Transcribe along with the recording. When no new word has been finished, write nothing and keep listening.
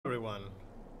everyone.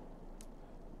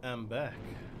 I'm back.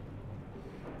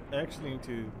 I actually need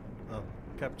to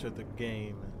capture the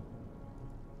game.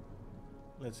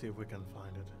 Let's see if we can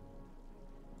find it.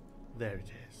 There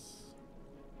it is.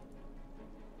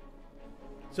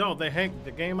 So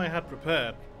the game I had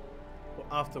prepared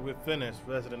after we finished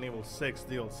Resident Evil 6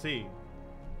 DLC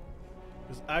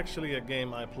is actually a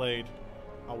game I played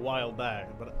a while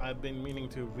back, but I've been meaning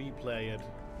to replay it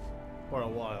for a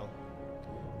while.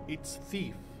 It's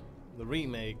Thief, the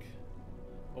remake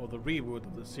or the reboot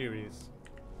of the series.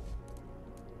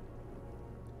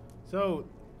 So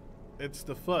it's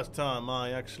the first time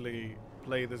I actually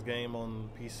play this game on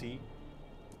PC,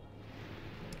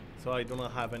 so I do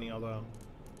not have any other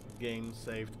games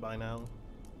saved by now,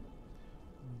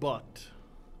 but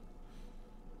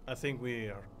I think we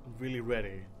are really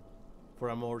ready for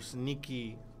a more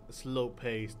sneaky,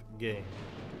 slow-paced game.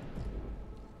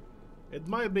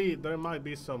 There might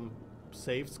be some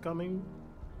saves coming,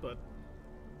 but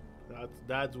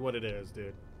that's what it is,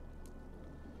 dude.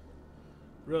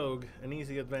 Rogue, an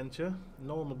easy adventure,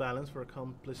 normal balance for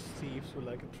accomplished thieves who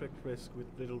like a trick risk with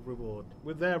little reward.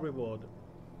 With their reward,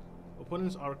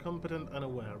 opponents are competent and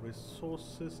aware.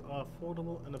 Resources are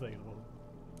affordable and available.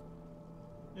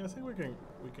 Yeah, I think we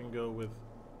can go with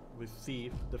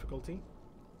thief difficulty.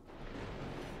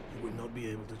 You will not be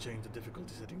able to change the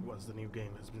difficulty setting once the new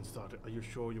game has been started. Are you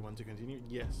sure you want to continue?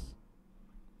 Yes.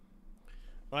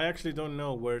 I actually don't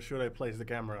know where should I place the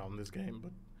camera on this game,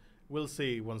 but we'll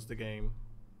see once the game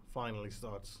finally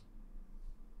starts.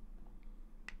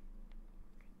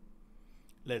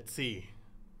 Let's see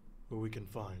what we can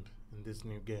find in this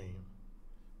new game.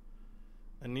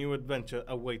 A new adventure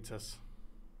awaits us.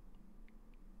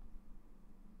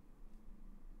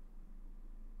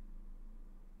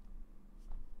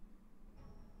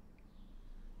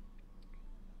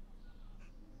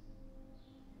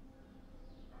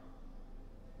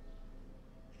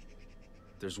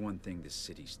 There's one thing this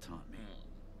city's taught me.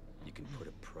 You can put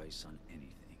a price on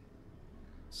anything.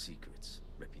 Secrets,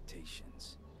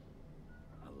 reputations,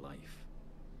 a life.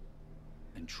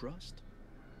 And trust?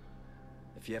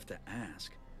 If you have to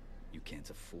ask, you can't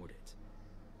afford it.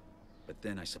 But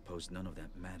then I suppose none of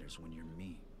that matters when you're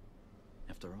me.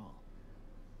 After all,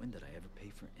 when did I ever pay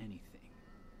for anything?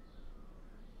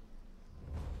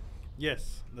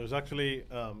 Yes, there's actually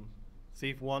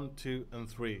Thief 1, 2, and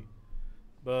 3.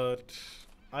 But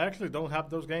I actually don't have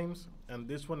those games, and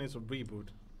this one is a reboot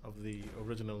of the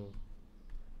original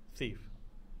Thief.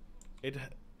 It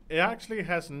actually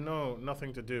has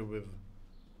nothing to do with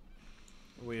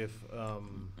oh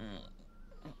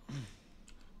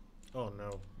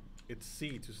no, it's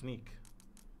C to sneak.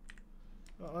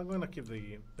 Well, I'm gonna keep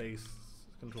the base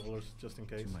controllers just in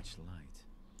case. Too much light.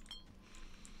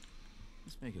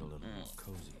 Let's make it a little more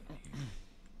cozy in here.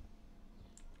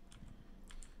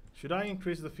 Should I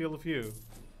increase the field of view?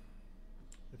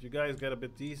 If you guys get a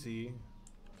bit dizzy,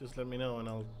 just let me know and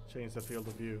I'll change the field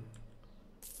of view.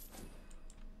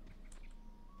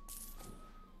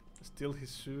 Steal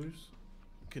his shoes?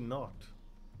 Cannot.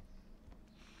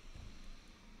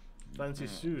 Fancy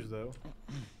shoes though.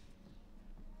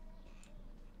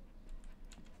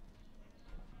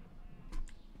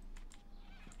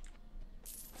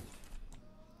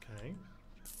 Okay.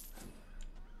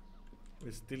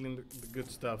 We're stealing the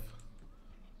good stuff.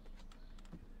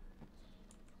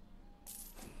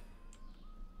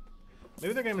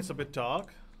 Maybe the game is a bit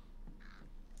dark.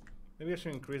 Maybe I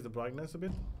should increase the brightness a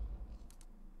bit.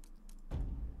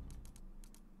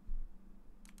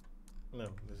 No,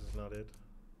 this is not it.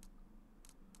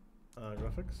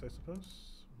 Graphics, I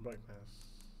suppose. Brightness.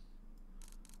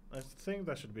 I think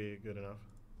that should be good enough.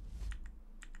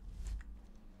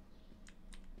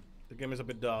 The game is a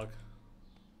bit dark.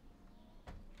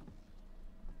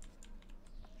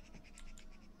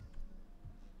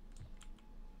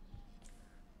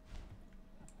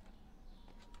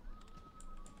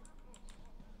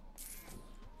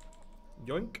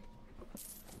 Yoink.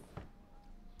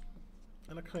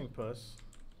 And a coin purse.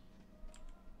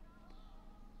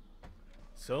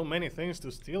 So many things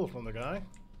to steal from the guy.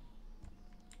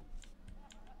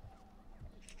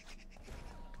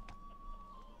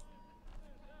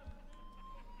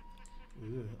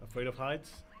 Ooh, afraid of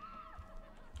heights?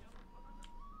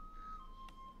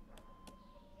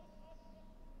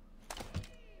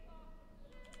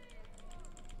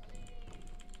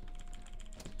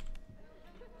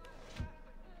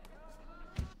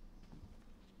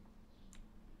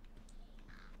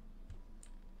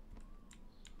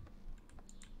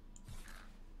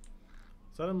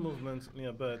 Sudden movements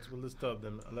near birds will disturb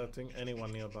them, alerting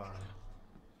anyone nearby.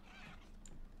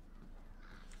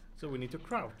 So we need to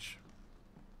crouch.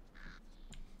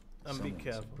 And be Someone's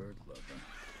careful. a bird lover.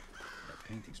 That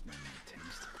painting's my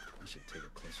taste. I should take a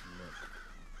closer look.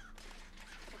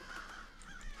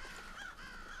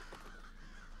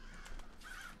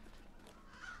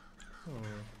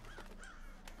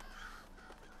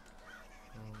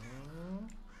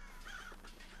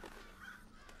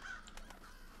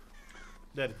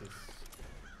 There it is.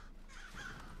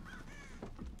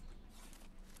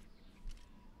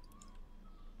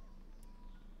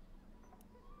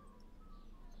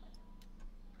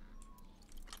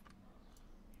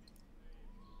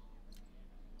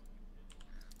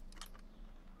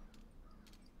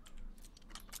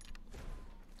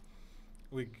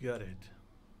 We got it.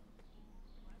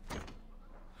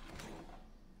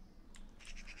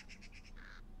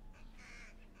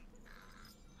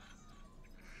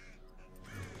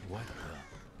 What the?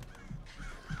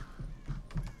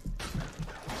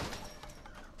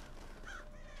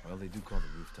 Well, they do call the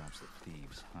rooftops the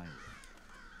Thieves' Highway.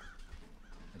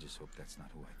 I just hope that's not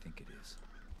who I think it is.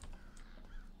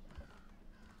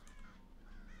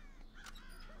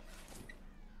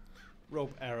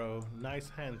 Rope arrow. Nice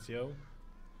hands, yo.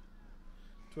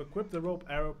 To equip the rope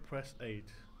arrow, press 8.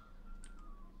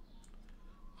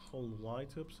 Hold Y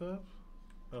to observe.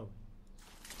 Oh.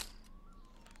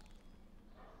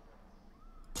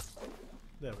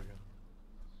 There we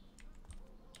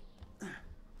go.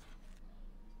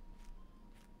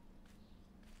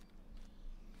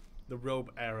 The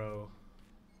rope arrow.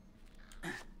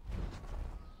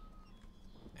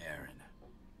 Aaron.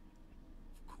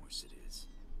 Of course it is.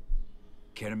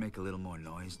 Care to make a little more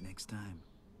noise next time?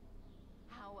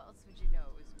 How else would you know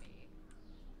it was me?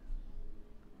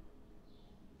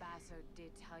 Basso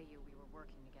did tell you we were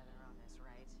working together on this,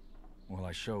 right? Well,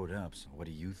 I showed up, so what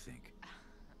do you think?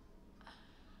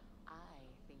 I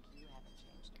think you haven't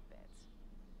changed a bit.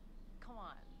 Come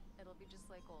on, it'll be just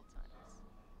like old times.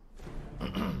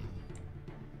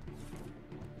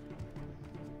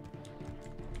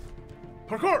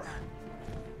 Parkour!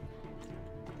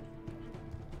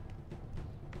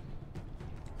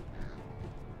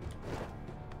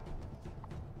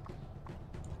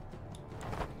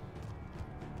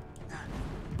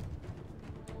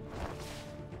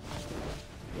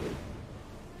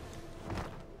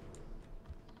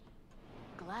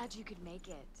 Glad you could make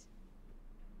it.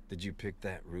 Did you pick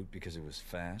that route because it was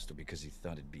fast or because you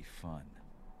thought it'd be fun?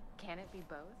 Can it be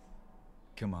both?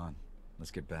 Come on,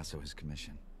 let's get Basso his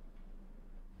commission.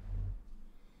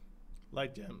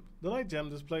 Light gem. The light gem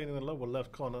displayed in the lower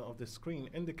left corner of the screen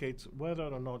indicates whether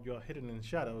or not you are hidden in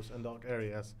shadows and dark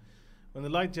areas. When the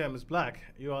light gem is black,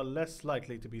 you are less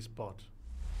likely to be spotted.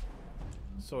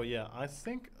 So yeah, I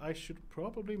think I should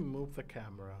probably move the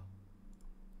camera.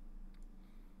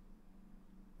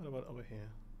 What about over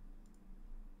here?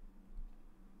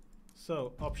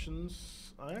 So,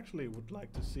 options. I actually would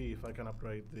like to see if I can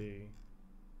upgrade the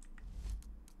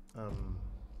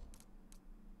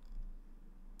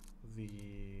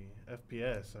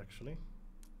FPS actually,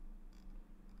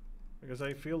 because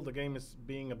I feel the game is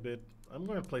being a bit. I'm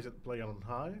going to play it on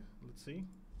high. Let's see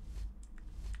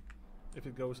if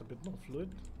it goes a bit more fluid.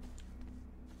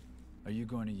 Are you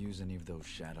going to use any of those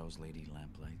shadows, Lady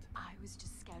Lamplight? I was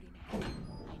just scouting ahead. I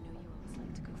know you always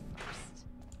like to go first.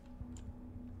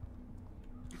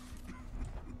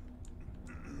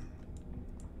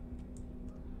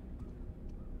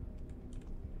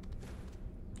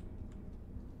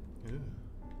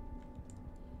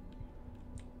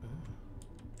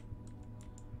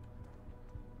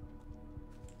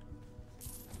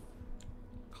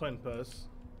 Coin purse.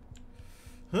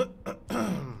 You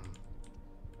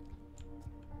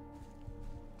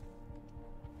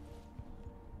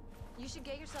should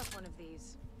get yourself one of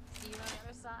these. See you on the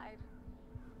other side.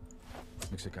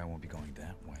 Looks like I won't be going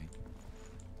that way.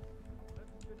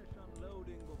 Let's finish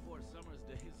unloading before summer's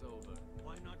day is over.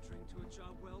 Why not drink to a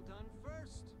job well done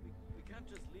first? We can't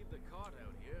just leave the cart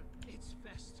out here. It's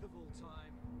festival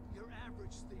time. Your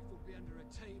average thief will be under a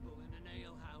table in an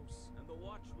ale house. And the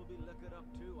watch will be liquored up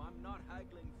too. I'm not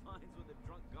haggling fines with a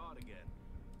drunk guard again.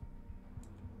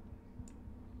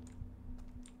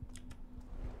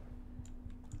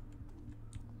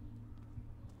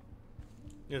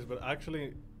 Yes, but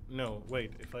actually, no.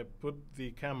 Wait, if I put the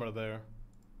camera there,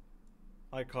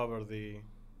 I cover the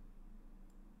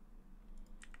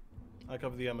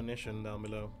ammunition down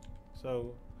below.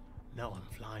 So now I'm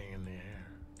flying in the air.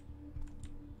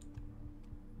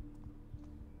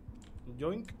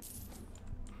 Yoink.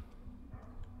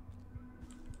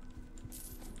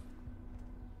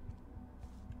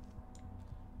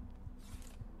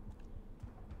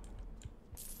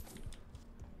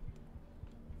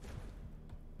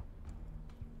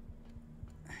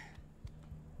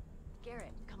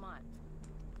 Garrett, come on.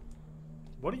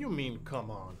 What do you mean, come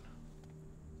on?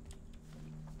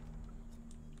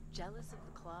 Jealous of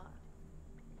the claw?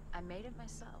 I made it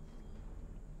myself.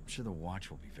 I'm sure the Watch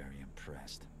will be very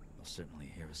impressed. They'll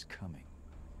certainly hear us coming.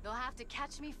 They'll have to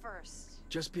catch me first.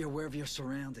 Just be aware of your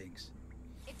surroundings.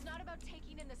 It's not about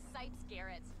taking in the sights,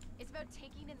 Garrett. It's about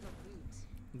taking in the loot.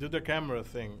 Do the camera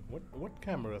thing. What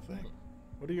camera thing?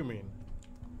 What do you mean?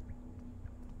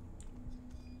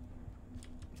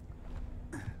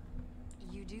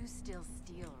 You do still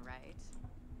steal, right?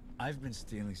 I've been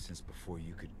stealing since before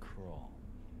you could crawl.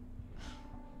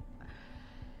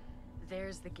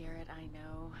 There's the Garrett I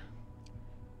know.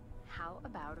 How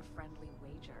about a friendly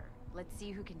wager? Let's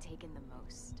see who can take in the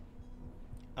most.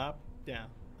 Up, down,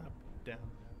 down.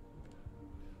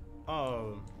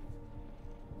 Oh.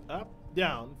 Up,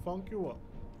 down, funk you up.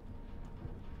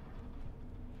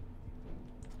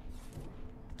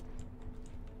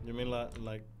 You mean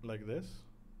like this?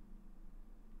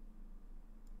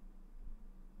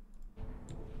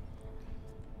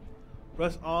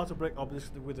 Press R to break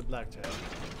objects with the black tail.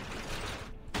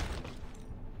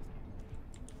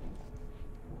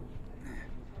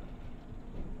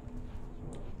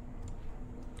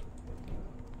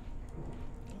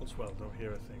 All's well, don't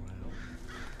hear a thing now.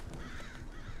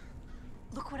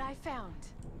 Look what I found.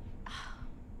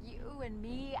 You and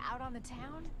me out on the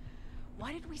town?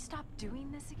 Why did we stop doing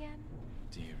this again?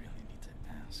 Do you really need to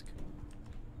ask?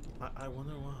 I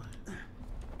wonder why.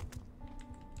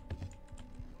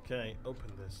 Okay,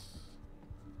 open this.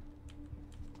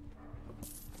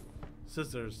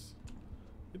 Scissors.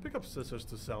 You pick up scissors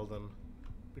to sell them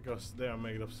because they are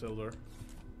made of silver.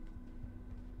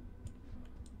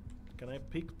 Can I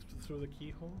peek through the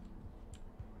keyhole?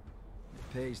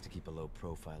 It pays to keep a low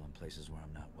profile in places where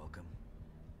I'm not welcome.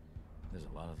 There's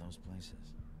a lot of those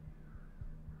places.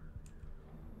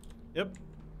 Yep.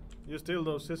 You steal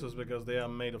those scissors because they are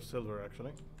made of silver,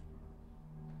 actually.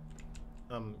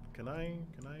 Can I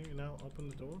now open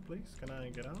the door, please? Can I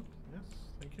get out? Yes,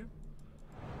 thank you.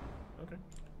 Okay.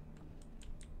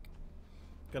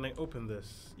 Can I open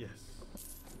this? Yes.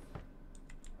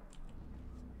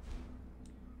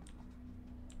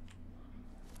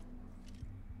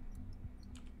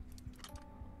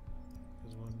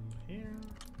 There's one here.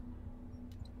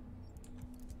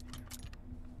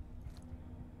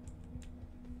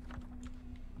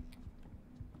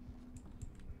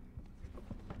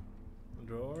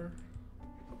 Drawer.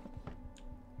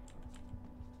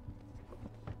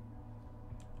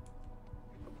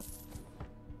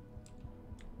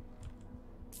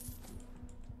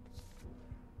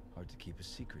 Hard to keep a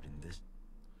secret in this.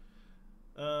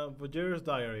 Voyager's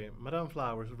diary. Madame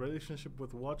Flowers' relationship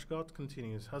with Watch God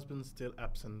continues. Husband still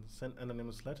absent. Sent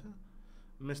anonymous letter.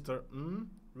 Mr.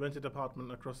 Rented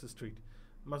apartment across the street.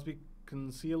 Must be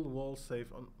concealed. Wall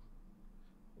safe on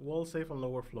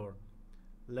lower floor.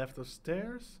 Left of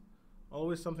stairs.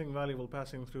 Always something valuable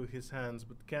passing through his hands,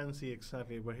 but can't see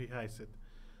exactly where he hides it.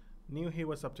 Knew he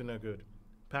was up to no good.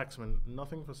 Paxman.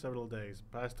 Nothing for several days.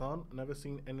 Passed on. Never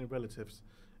seen any relatives.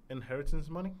 Inheritance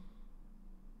money?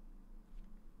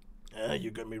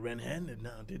 You got me red-handed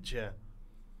now, did ya?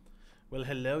 Well,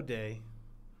 hello, Day.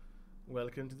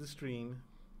 Welcome to the stream.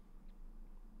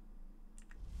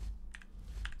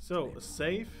 So,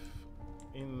 safe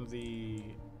in the...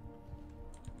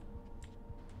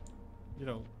 You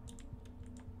know,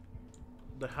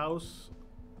 the house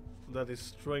that is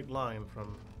straight line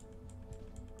from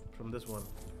this one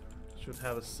should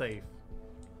have a safe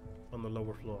on the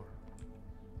lower floor.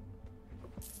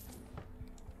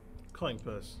 Coin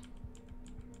purse.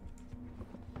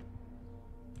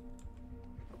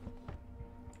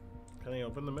 Can I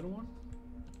open the middle one?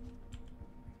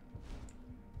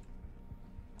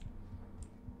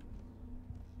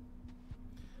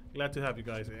 Glad to have you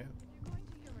guys here. If you're going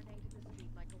to urinate in the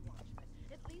street like a watchman,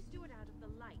 at least do it out of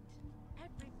the light.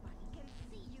 Everybody can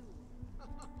see you.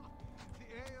 The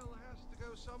ale has to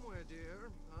go somewhere,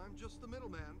 dear. I'm just the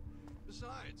middleman.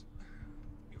 Besides,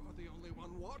 you're the only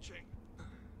one watching.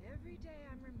 Every day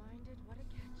I'm reminded what a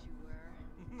catch you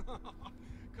were.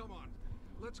 Come on,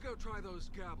 let's go try those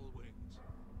gabble wings.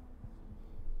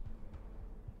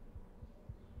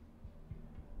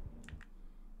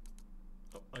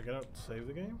 Oh, I cannot save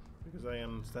the game because I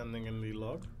am standing in the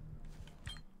log.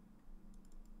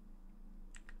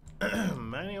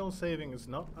 Manual saving is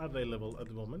not available at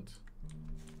the moment.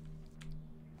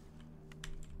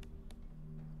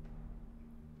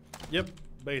 Yep,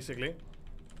 basically.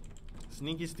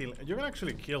 Sneaky stealing. You can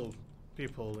actually kill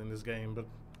people in this game, but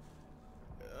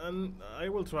I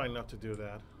will try not to do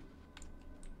that.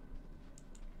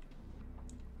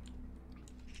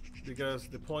 Because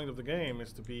the point of the game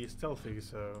is to be stealthy,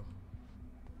 so...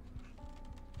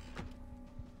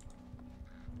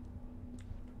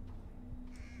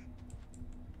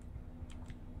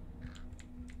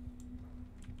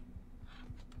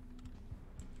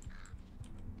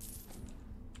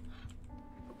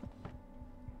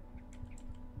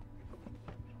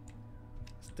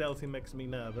 Stealthy makes me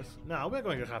nervous. Now we're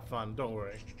going to have fun, don't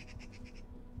worry.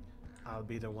 I'll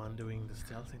be the one doing the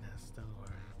stealthiness, don't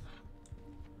worry.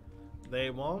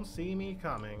 They won't see me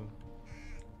coming.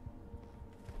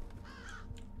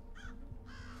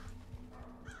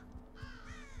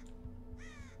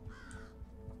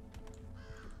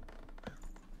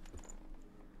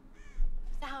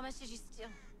 So how much did you steal?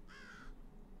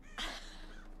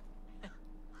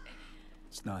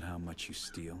 It's not how much you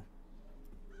steal.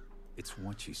 It's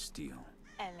what you steal.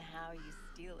 And how you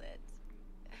steal it.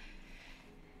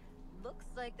 Looks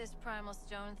like this primal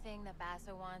stone thing that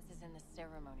Basso wants is in the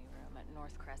ceremony room at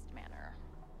Northcrest Manor.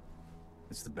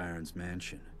 It's the Baron's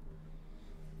mansion.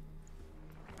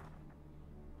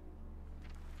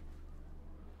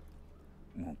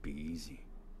 Won't be easy.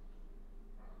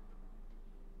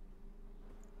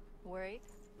 Worried?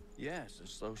 Yes,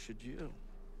 so should you.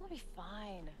 We'll be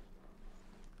fine.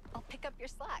 I'll pick up your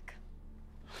slack.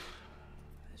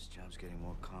 This job's getting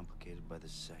more complicated by the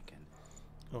second.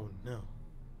 Oh no.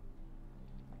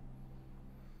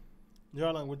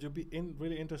 Yharlan, would you be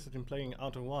really interested in playing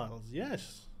Outer Wilds?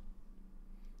 Yes.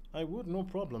 I would, no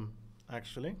problem,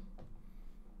 actually.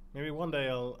 Maybe one day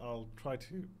I'll try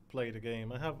to play the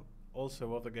game. I have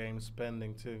also other games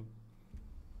pending too.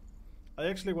 I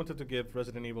actually wanted to give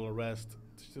Resident Evil a rest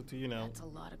to you know, That's a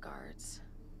lot of guards.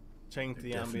 change They're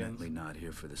the ambience. definitely not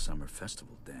here for the summer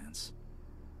festival dance.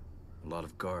 A lot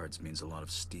of guards means a lot of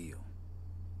steel.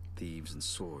 Thieves and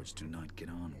swords do not get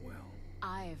on well.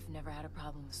 I've never had a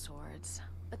problem with swords.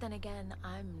 But then again,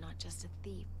 I'm not just a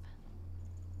thief.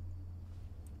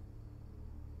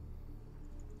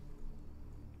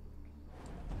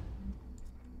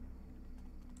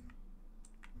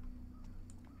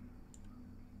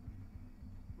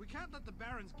 We can't let the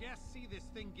Baron's guests see this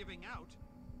thing giving out.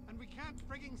 And we can't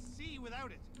frigging see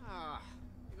without it. Ah,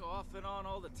 you go off and on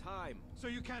all the time. So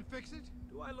you can't fix it?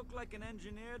 Do I look like an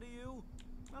engineer to you?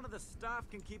 None of the staff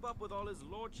can keep up with all his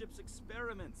lordship's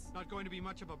experiments. Not going to be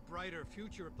much of a brighter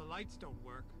future if the lights don't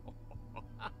work.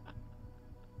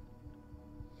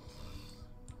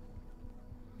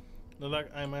 No, like,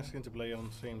 I'm asking to play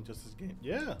on same Justice game.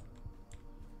 Yeah!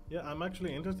 Yeah, I'm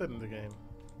actually interested in the game.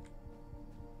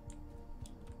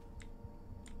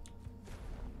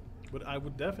 But I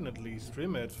would definitely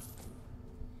stream it.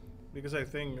 Because I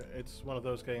think it's one of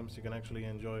those games you can actually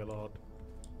enjoy a lot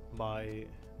by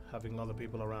having other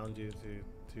people around you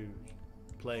to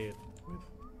play it with,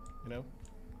 you know?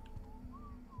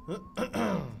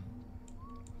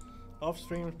 Off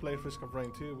stream, play Risk of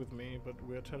Rain 2 with me, but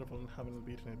we're terrible and haven't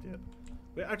beaten it yet.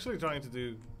 We're actually trying to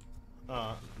do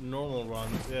normal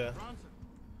runs, yeah. Bronson,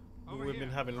 over We've here.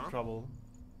 been having trouble.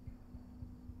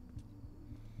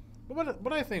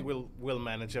 But I think we'll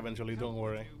manage eventually, don't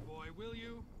worry. You boy, will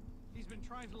you? He's been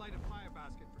trying to light a fire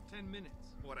basket for 10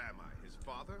 minutes. What am I, his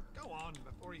father? Go on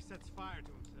before he sets fire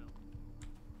to himself.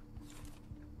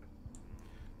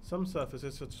 Some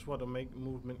surfaces just want to make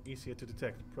movement easier to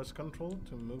detect. Press Control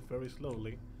to move very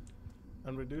slowly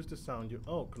and reduce the sound you...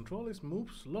 Oh, Control is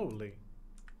move slowly.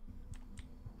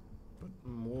 But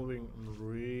moving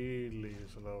really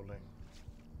slowly.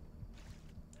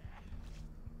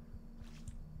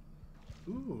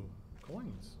 Ooh,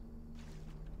 coins.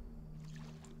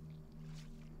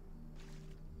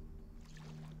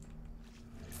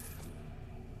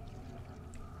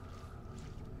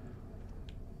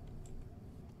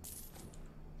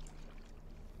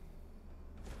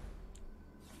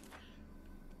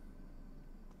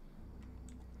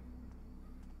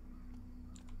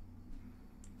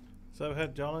 So I've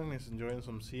had Jalin is enjoying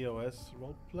some COS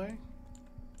roleplay.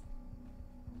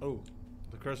 Oh,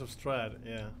 the Curse of Strahd,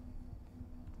 yeah.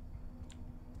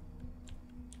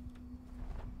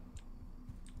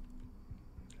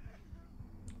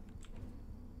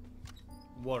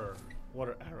 Water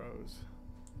arrows.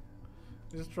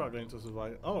 He's struggling to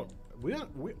survive. Oh, we're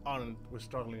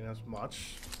struggling as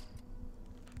much.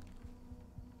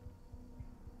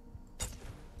 Stupid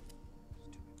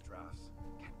dross.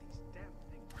 Get these damn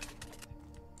things.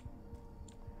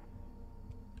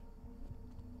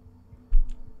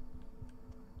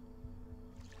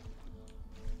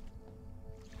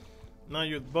 Now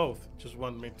you both just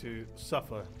want me to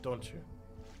suffer, don't you?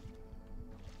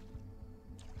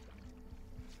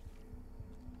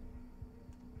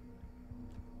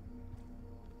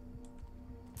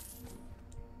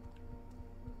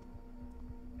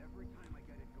 Every time I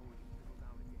get it going, it fizzles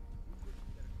out again. You wouldn't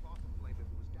set a cloth aflame if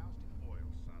it was doused in oil,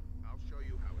 son. I'll show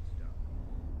you how it's done.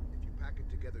 If you pack it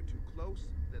together too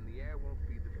close, then the air won't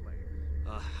feed the flames.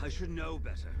 I should know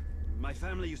better. My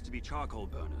family used to be charcoal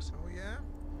burners. Oh, yeah?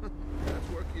 That's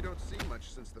work you don't see much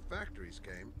since the factories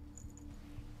came.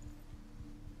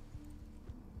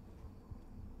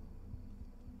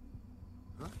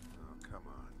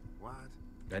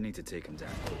 I need to take him down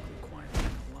quickly, quietly,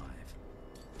 and alive.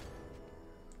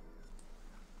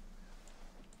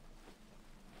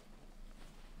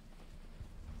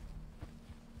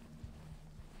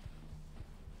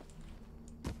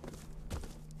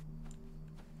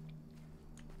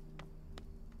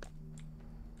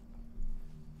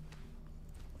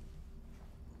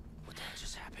 What the hell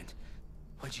just happened?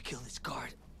 Why'd you kill this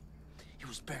guard? He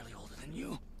was barely older than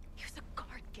you. He was a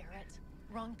guard, Garrett.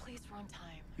 Wrong place, wrong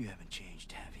time. You haven't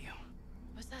changed, have you?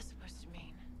 What's that supposed to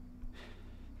mean?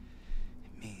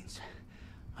 It means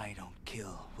I don't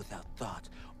kill without thought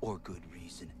or good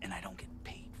reason, and I don't get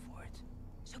paid for it.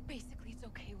 So basically it's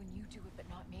okay when you do it, but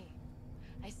not me.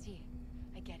 I see.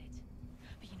 I get it.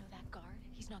 But you know that guard?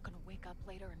 He's not gonna wake up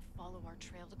later and follow our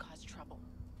trail to cause trouble.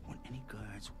 When any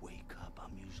guards wake up,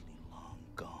 I'm usually long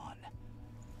gone.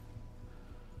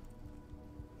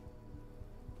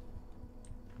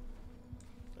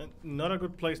 And not a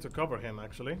good place to cover him,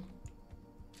 actually.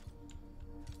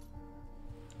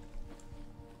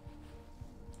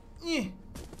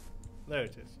 There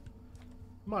it is.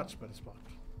 Much better spot.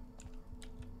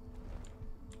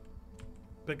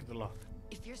 Pick the lock.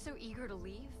 If you're so eager to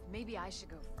leave, maybe I should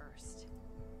go first.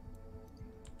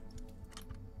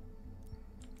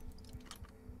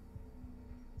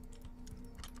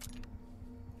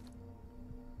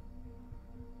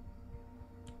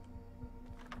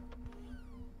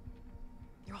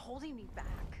 You're holding me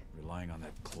back. Relying on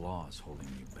that claw's holding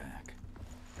you back.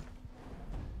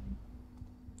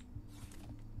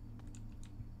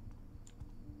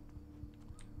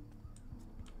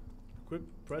 Equip,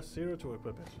 press 0 to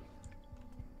equip it.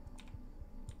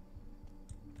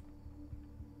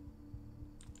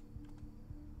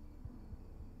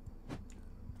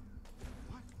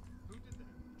 What? Who did that?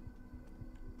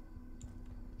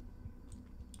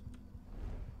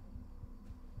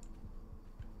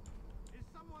 Is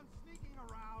someone sneaking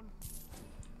around?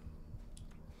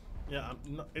 Yeah,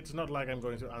 it's not like I'm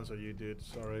going to answer you, dude.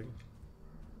 Sorry.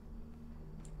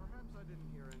 Perhaps I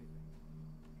didn't hear anything.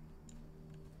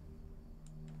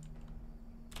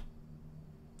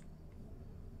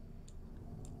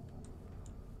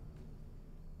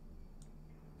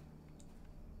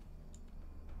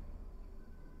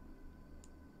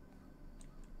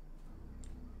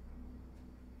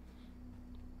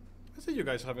 I see you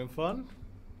guys having fun.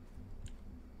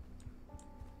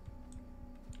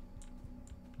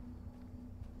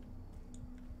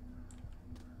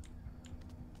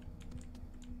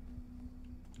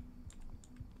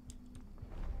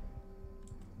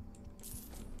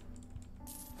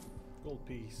 Gold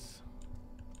piece.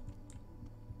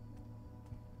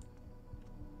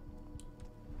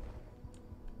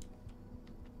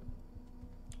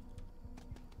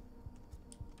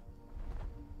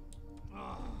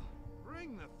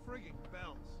 Ring the frigging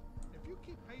bells. If you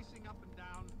keep pacing up and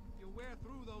down, you'll wear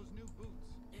through those new boots.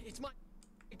 It's my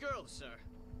girl, sir.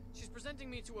 She's presenting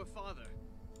me to her father.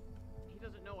 He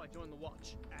doesn't know I joined the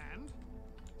watch. And?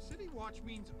 City watch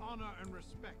means honor and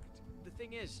respect. The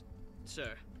thing is,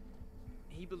 sir,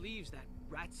 he believes that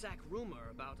rat sack rumor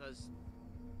about us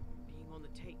being on the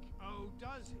take. Oh,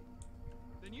 does he?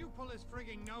 Then you pull his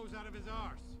frigging nose out of his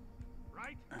arse.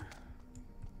 Right?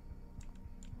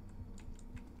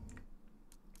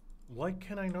 Why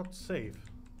can I not save?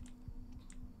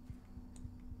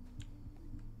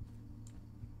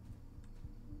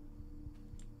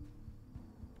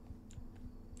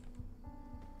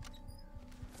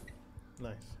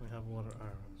 Nice, we have water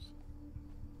arrows.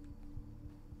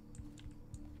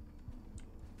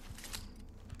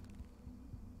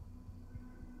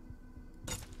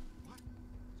 What? What's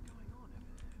going on over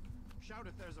there? Shout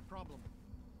if there's a problem.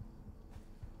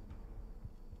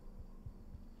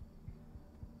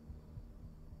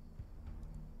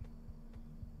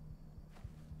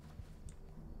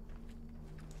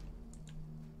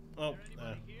 Oh,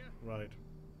 Here? right.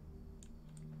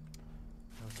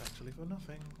 That was actually for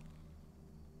nothing.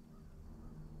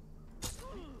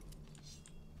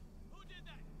 Who did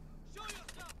that? Show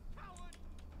yourself, coward!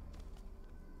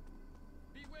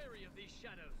 Be wary of these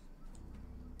shadows.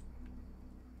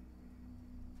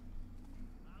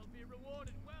 I'll be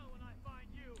rewarded well when I find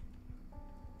you.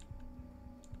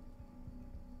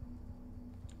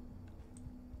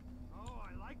 Oh,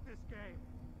 I like this game.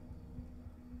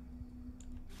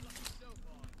 Good luck so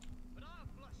far, but I'll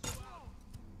flush you out.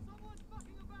 Someone's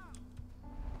fucking about.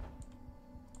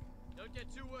 Don't get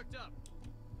too worked up.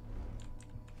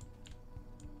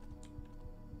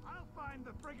 I'll find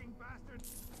the frigging bastard.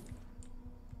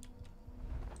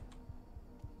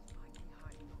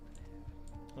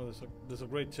 Oh, there's a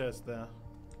great chest there.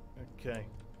 Okay.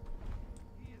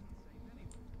 He isn't safe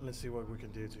anyway. Let's see what we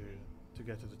can do to to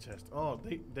get to the chest? Oh,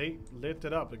 they lit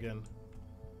it up again.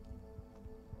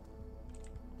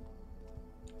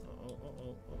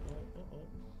 Uh-oh.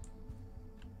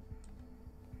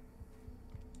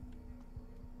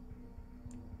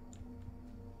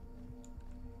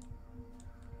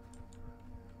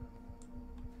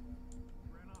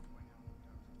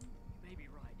 You may be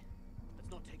right.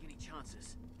 Let's not take any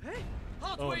chances. Hey,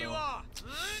 halt Oh, where you no. are!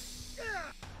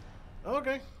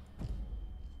 Okay.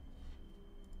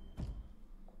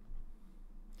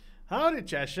 Howdy,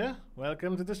 Cheshire.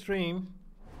 Welcome to the stream.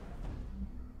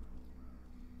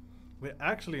 We're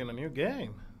actually in a new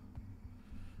game.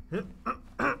 That's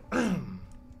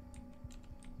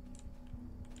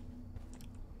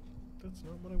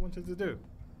not what I wanted to do.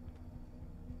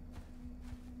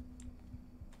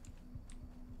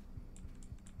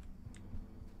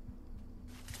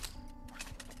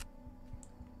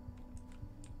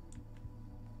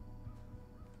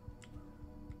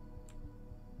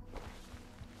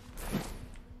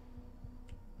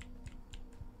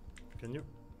 Can you?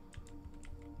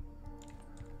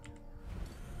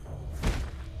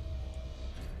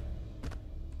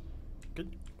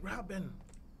 Grab him!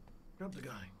 Grab the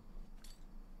guy.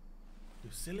 You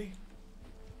silly?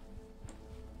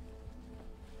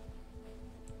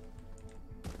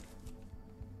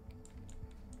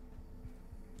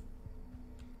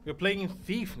 We're playing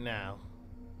Thief now.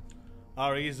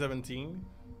 RE17?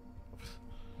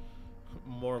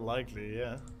 More likely,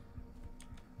 yeah.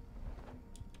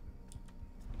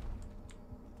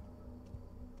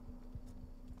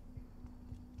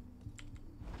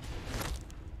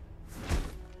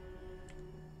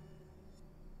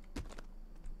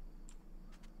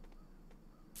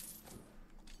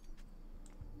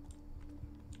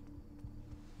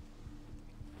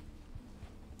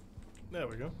 There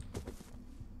we go.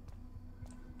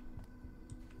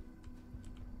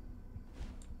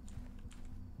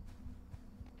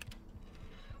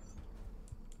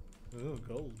 Ooh,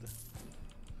 gold.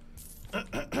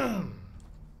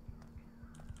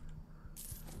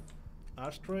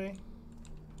 Ashtray.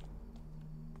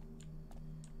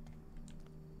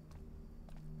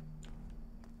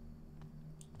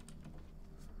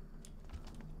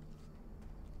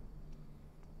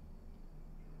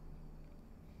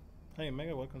 Hey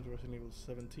Mega, welcome to Resident Evil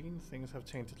 17. Things have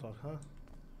changed a lot, huh?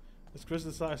 It's Chris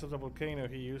the size of the volcano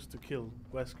he used to kill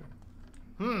Wesker.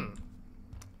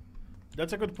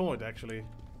 That's a good point, actually.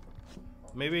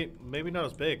 Maybe not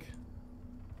as big,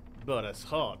 but as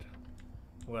hot.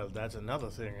 Well, that's another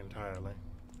thing entirely.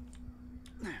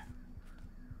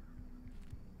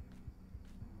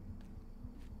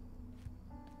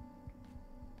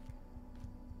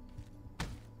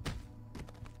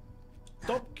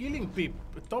 Stop killing people!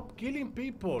 Stop killing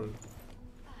people!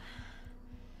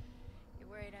 You're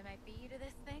worried I might beat you to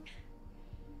this thing?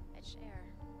 I'd share,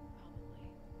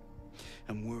 probably.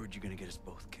 I'm worried you're gonna get us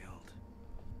both killed.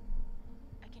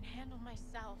 I can handle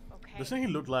myself, okay? Doesn't he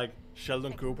look like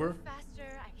Sheldon I can Cooper? move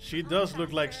faster, I can She hunt does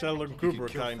look like faster, Sheldon I can- Cooper,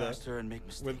 kill kinda. faster and make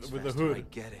mistakes With the faster, hood. I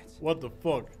get it. What the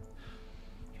fuck?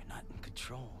 You're not in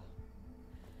control.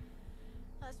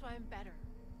 That's why I'm better.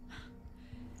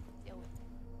 Deal with it.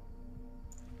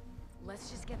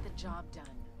 Let's just get the job done.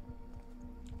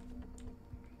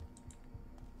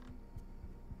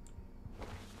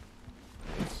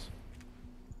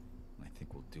 I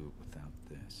think we'll do it without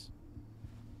this.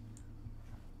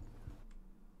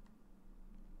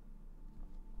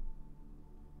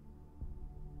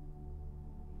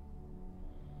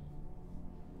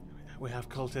 We have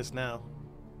cultists now.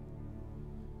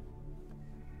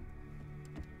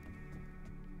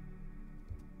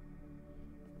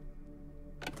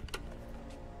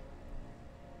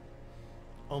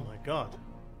 Oh my god.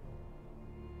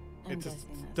 I'm It's a guessing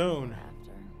that's stone. what we're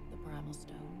after, the primal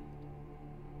stone.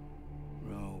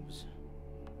 Robes.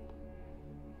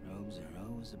 Robes are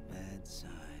always a bad sign.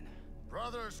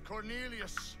 Brothers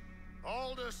Cornelius,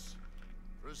 Aldous,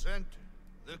 present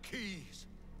the keys.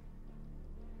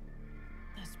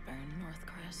 That's Baron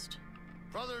Northcrest.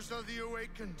 Brothers of the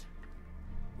Awakened,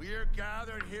 we are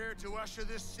gathered here to usher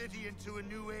this city into a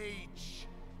new age.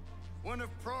 One of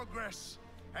progress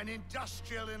and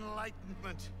industrial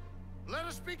enlightenment. Let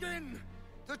us begin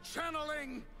the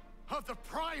channeling of the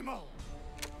primal.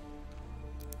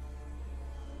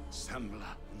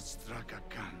 Sembla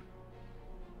Strakakan.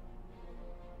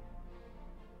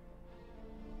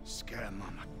 Skema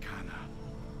Makana.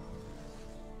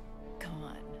 Come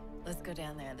on, let's go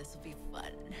down there. This will be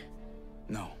fun.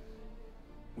 No.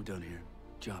 We're done here.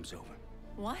 Job's over.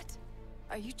 What?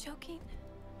 Are you joking?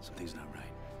 Something's not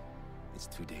right. It's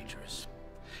too dangerous.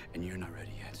 And you're not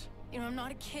ready yet. You know, I'm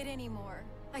not a kid anymore.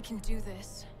 I can do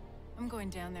this. I'm going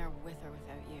down there with or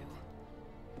without you.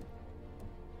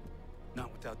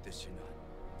 Not without this, you're not.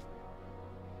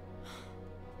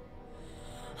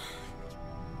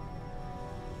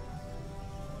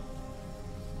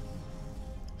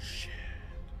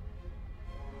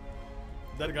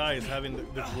 That guy is having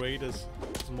the greatest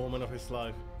moment of his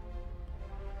life.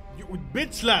 You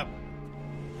bitch slap!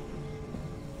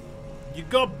 You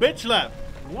got bitch slap!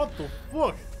 What the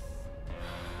fuck?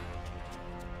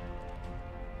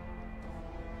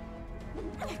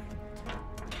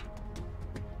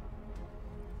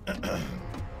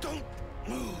 Don't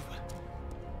move!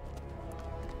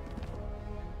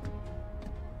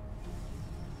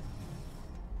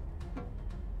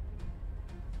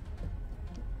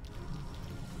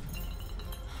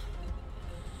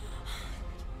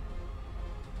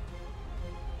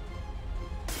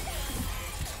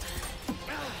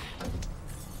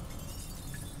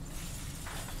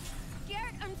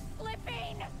 Garrett, I'm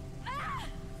slipping! Ah!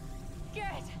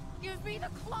 Garrett, give me the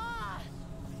claw!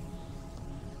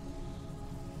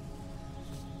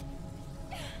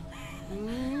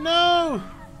 No!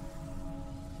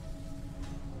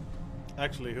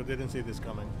 Actually, who didn't see this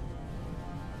coming?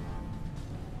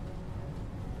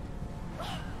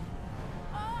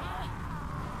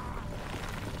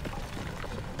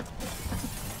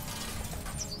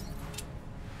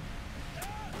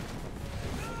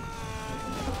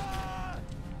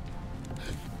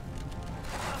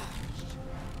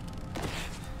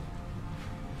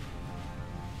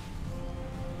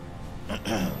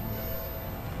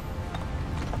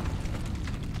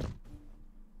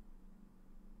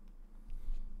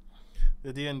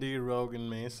 The D&D rogue in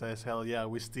me says, hell yeah,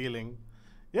 we're stealing.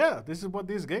 Yeah, this is what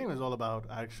this game is all about,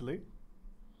 actually.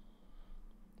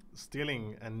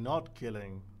 Stealing and not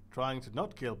killing. Trying to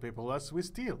not kill people as we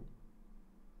steal.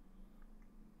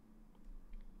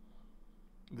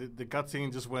 The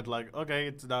cutscene just went like, okay,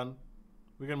 it's done.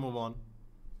 We can move on.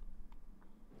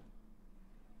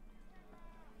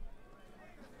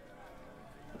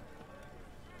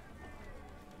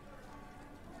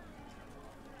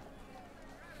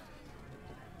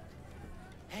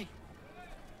 Hey!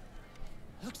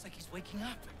 Looks like he's waking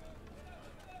up.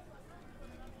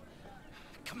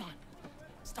 Come on.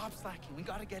 Stop slacking. We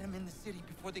gotta get him in the city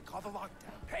before they call the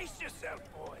lockdown. Pace yourself,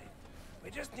 boy.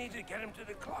 We just need to get him to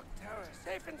the clock tower,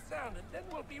 safe and sound, and then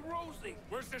we'll be rosy.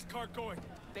 Where's this car going?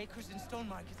 Baker's in Stone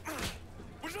Market.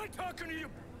 Was I talking to you?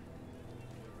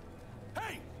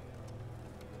 Hey!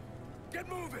 Get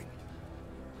moving!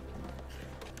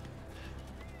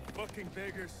 Fucking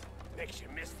beggars. Makes you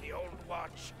miss the old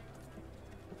watch.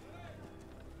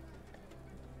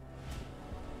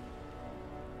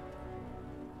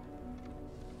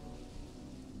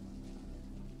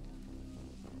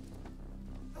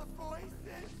 The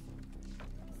voices!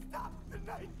 Stop the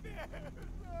nightmares!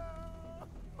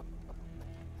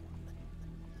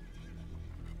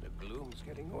 The gloom's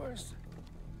getting worse.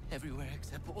 Everywhere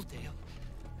except Oldale.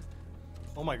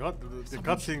 Oh my god, the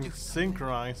cutscene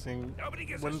synchronizing Nobody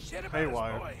gives went a shit about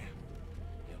haywire. us, boy.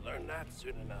 You'll learn that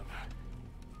soon enough.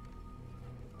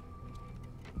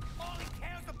 All he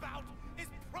cares about is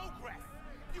progress!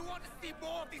 You want to see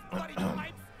more of these bloody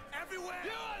pipes everywhere?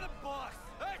 You are the boss!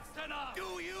 That's enough!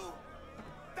 Do you?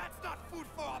 That's not food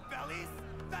for our bellies!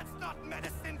 That's not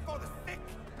medicine for the sick!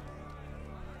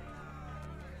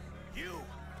 You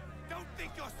don't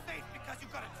think you're safe because you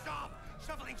got a job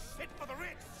shoveling shit for the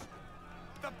rich!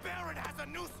 The Baron has a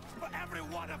noose for every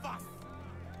one of us!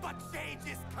 But change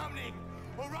is coming!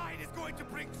 Orion is going to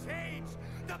bring change!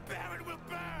 The Baron will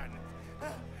burn!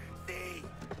 See?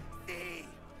 See?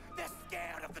 They're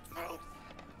scared of the truth!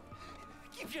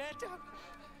 Keep your head down.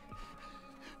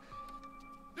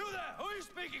 You there! Who are you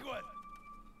speaking with?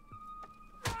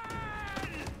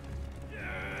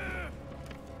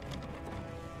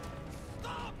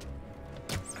 Stop!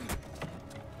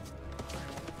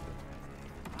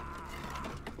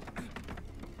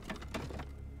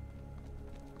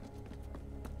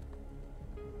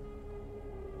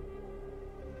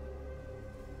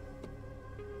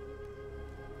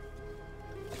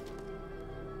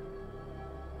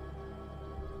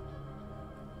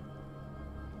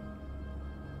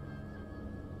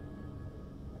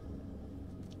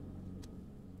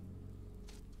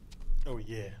 Oh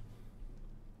yeah.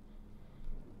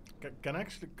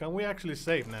 Can we actually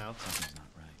save now? Something's not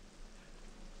right.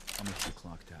 I'll make the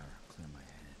clock tower clear my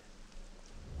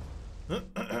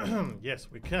head. Yes,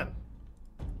 we can.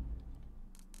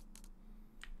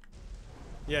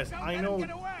 Yes, Don't I let him know.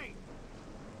 get away!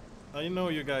 I know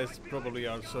you guys probably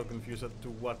are so confused as to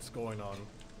what's going on.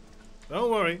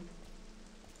 Don't worry.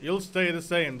 You'll stay the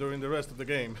same during the rest of the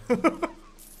game.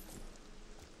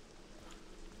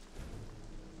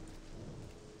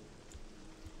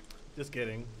 Just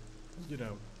kidding. You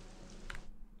know.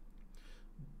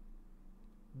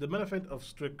 The benefit of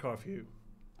strict curfew.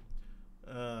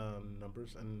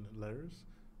 Numbers and letters.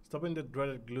 Stopping the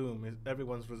dreaded gloom is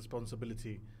everyone's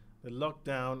responsibility. The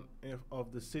lockdown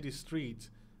of the city streets,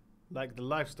 like the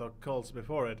livestock cults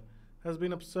before it, has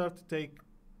been observed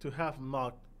to have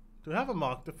a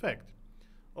marked effect.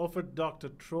 Offered Dr.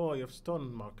 Troy of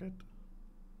Stone Market.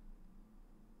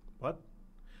 What?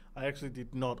 I actually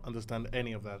did not understand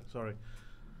any of that. Sorry.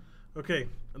 Okay,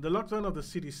 the lockdown of the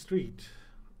city street,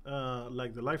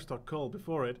 like the livestock cult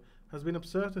before it, has been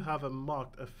observed to have a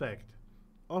marked effect.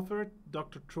 Offered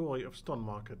Dr. Troy of Stone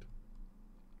Market.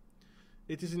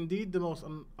 It is indeed the most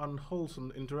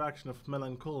unwholesome interaction of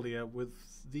melancholia with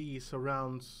the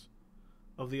surrounds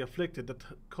of the afflicted that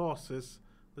causes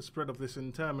the spread of this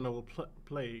interminable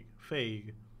plague.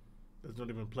 That's not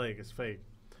even plague, it's fake.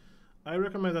 I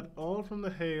recommend that all from the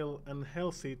hale and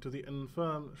healthy to the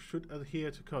infirm should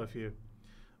adhere to curfew.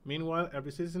 Meanwhile,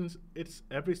 every citizen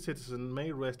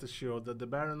may rest assured that the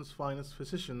Baron's finest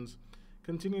physicians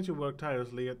continue to work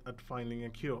tirelessly at finding a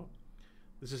cure.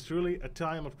 This is truly a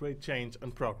time of great change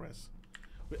and progress.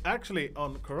 We're actually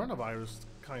on coronavirus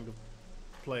kind of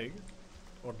plague,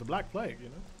 or the Black Plague, you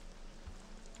know.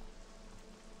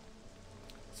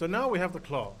 So now we have the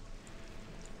claw,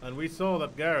 and we saw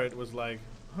that Garrett was like,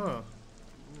 huh,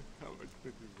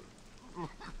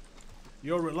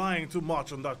 you're relying too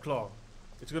much on that claw.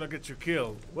 It's gonna get you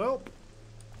killed. Well,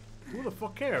 who the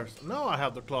fuck cares? Now I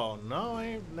have the claw. Now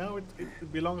it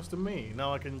belongs to me.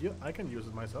 Now I can use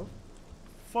it myself.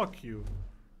 Fuck you,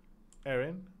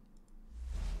 Erin.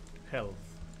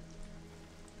 Health.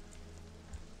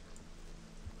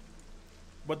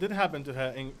 What did happen to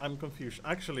her? I'm confused.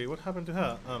 Actually, what happened to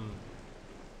her?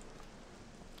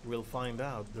 We'll find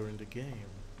out during the game.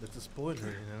 That's a spoiler,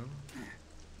 you know.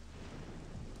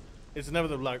 It's never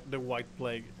the white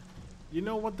plague. You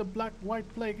know what the white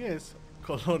plague is?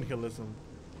 Colonialism.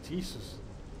 Jesus.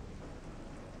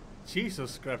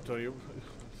 Jesus, Scraptor, you.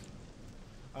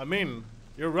 I mean,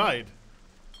 you're right.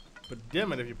 But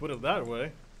damn it if you put it that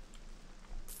way.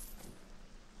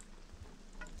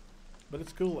 But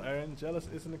it's cool, Aaron. Jealous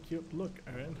isn't a cute look,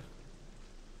 Aaron.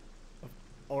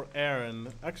 Or Aaron.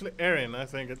 Actually, Aaron, I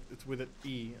think it's with an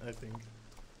E, I think.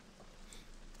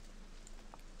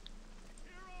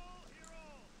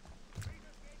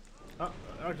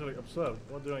 Actually, observe.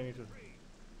 What do I need to...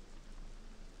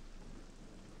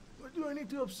 What do I need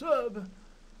to observe?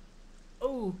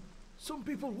 Oh, some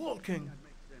people walking.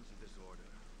 Make sense of this order,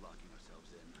 locking ourselves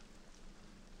in.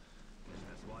 Guess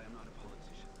that's why I'm not a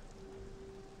politician.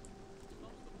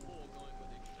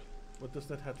 What does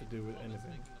that have to do with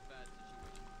anything?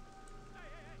 Hey,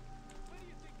 where do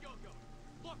you think you're going?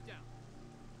 Lockdown.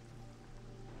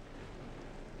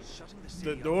 Shutting the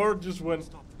city The door just went.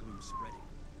 Stop the gloom spreading.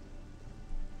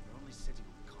 We're only sitting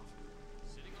on coffee.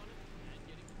 Sitting on it and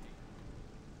getting paid.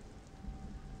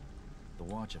 The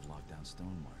watch have locked down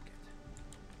Stone Market.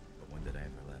 But when did I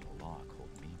ever let a lock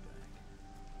hold me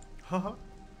back? Haha.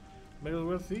 Maybe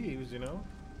we're thieves, you know?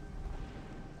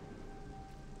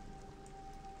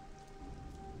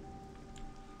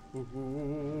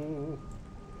 Ooh.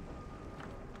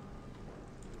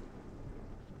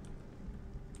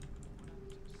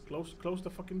 Close the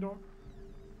fucking door.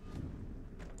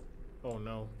 Oh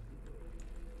no.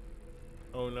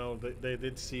 Oh no, they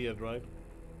did see it, right?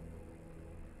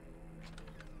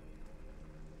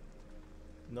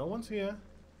 No one's here.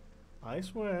 I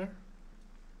swear.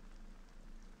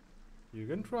 You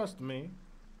can trust me.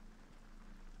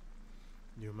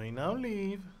 You may now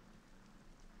leave.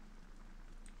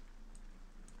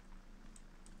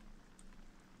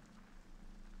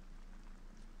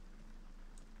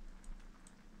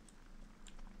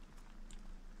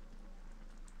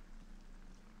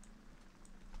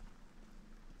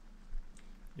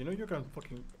 You know you can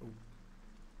fucking... Oh.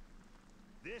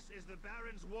 This is the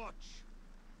Baron's watch.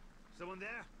 Someone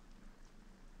there?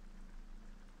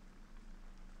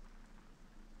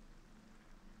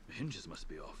 The hinges must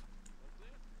be off.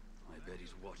 I bet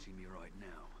he's watching me right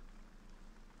now.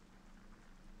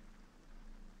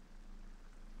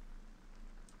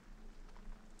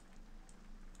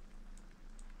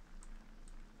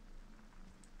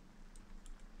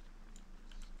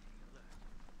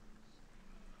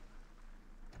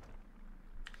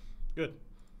 Good.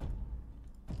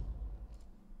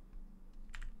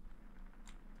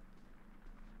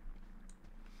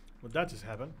 Well, that just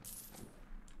happened.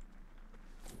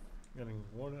 Getting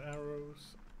water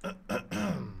arrows.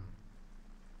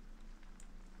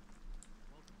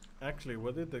 Actually,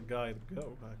 where did the guy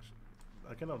go? Actually,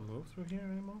 I cannot move through here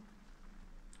anymore.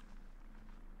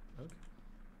 Okay.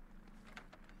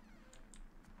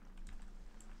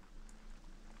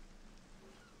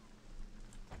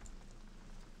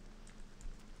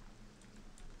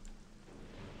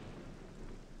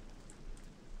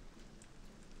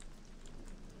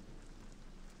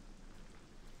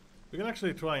 can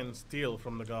actually try and steal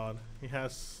from the god. He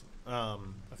has, I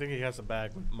think he has a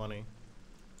bag with money.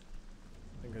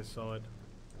 I think I saw it.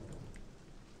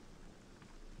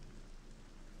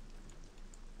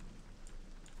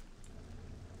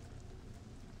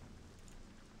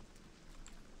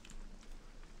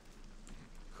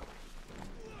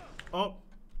 Oh!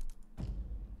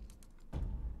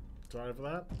 Sorry for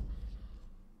that.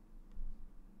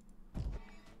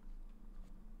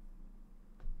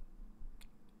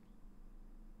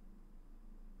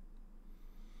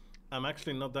 I'm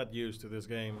actually not that used to this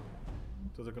game,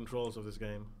 to the controls of this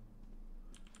game.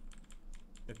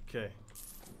 Okay.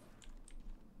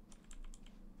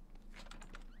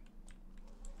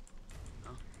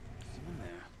 Oh, someone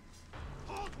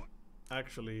there.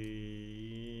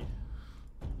 Actually...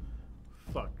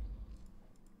 Fuck.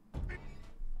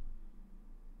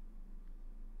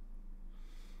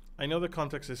 I know the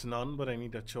context is none, but I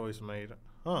need a choice made.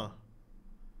 Huh.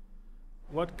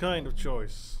 What kind of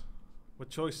choice? What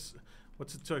choice?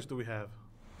 What's the choice do we have?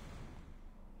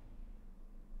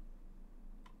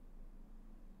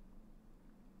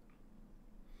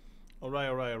 Alright,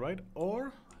 alright, alright. Or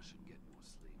I should get more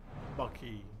sleep.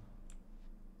 Bucky.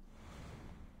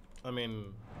 I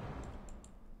mean,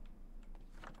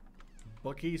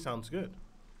 Bucky sounds good.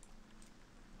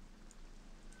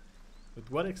 But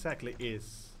what exactly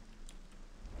is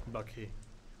Bucky?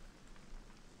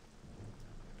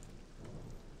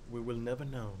 We will never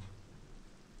know.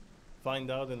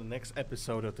 Find out in the next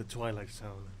episode of The Twilight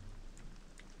Zone.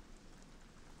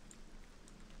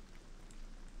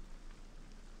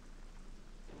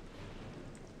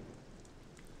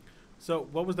 So,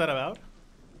 what was that about?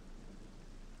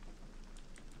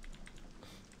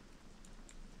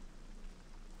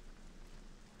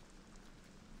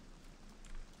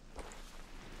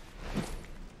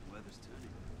 Weather's turning.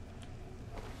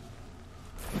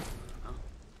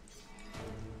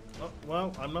 Oh,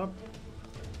 well, I'm not...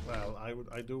 Well,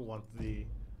 I do want the...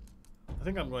 I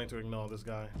think I'm going to ignore this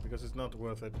guy, because it's not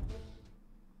worth it.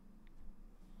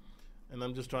 And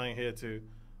I'm just trying here to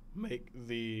make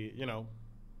the, you know...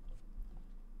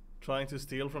 Trying to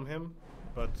steal from him,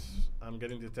 but I'm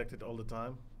getting detected all the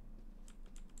time.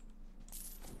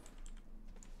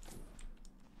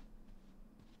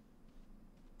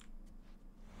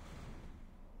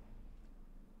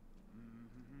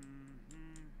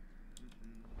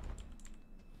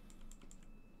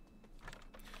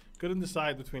 Couldn't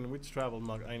decide between which travel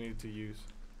mug I needed to use.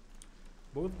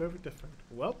 Both very different.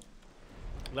 Well,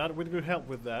 glad we could help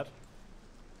with that.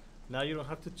 Now you don't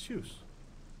have to choose.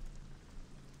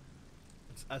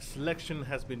 A selection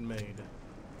has been made.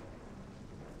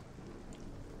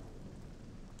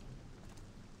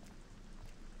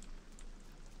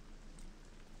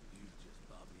 You just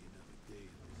bought me another day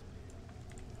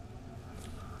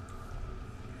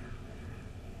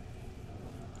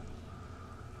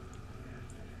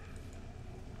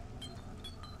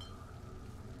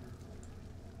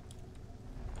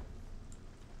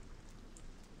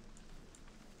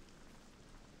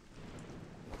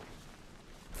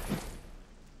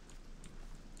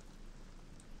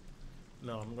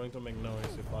No, I'm going to make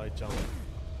noise if I jump.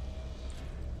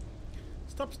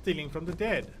 Stop stealing from the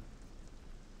dead.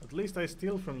 At least I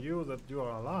steal from you that you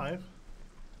are alive.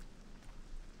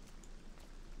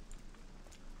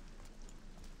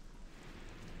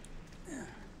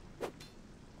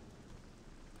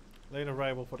 Late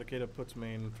arrival for the kid that puts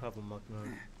me in travel mug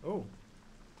mode. Oh.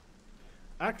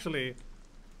 Actually,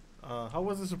 how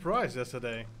was the surprise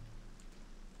yesterday?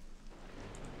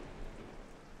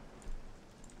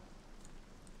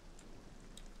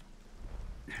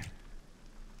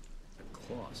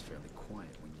 Claw's fairly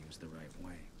quiet when used the right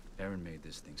way. Aaron made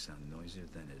this thing sound noisier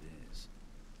than it is.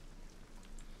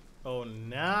 Oh,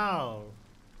 now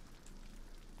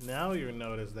you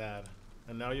notice that.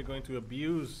 And now you're going to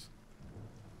abuse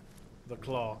the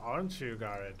claw, aren't you,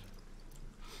 Garrett?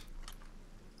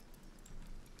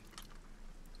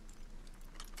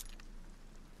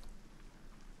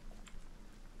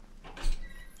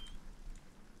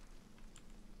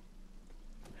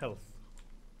 Health.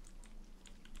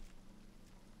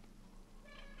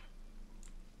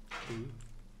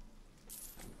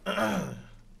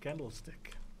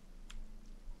 Candlestick.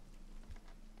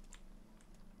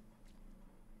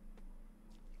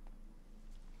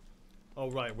 Oh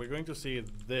right, we're going to see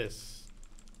this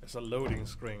as a loading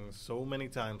screen so many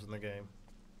times in the game.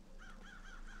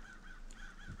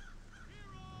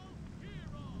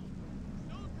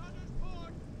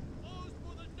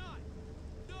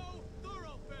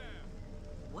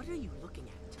 What are you looking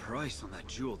at? Price on that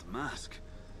jeweled mask.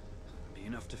 Be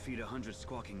enough to feed 100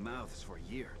 squawking mouths for a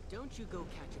year. Don't you go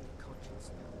catching a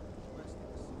conscience now. Less than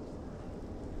a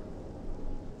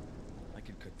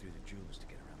through the jewels to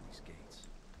get around these gates.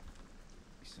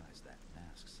 Besides, that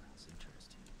mask sounds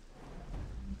interesting.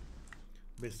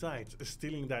 Besides,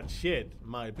 stealing that shit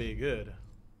might be good.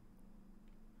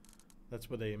 That's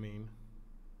what they mean.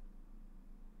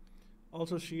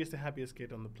 Also, she is the happiest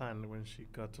kid on the planet when she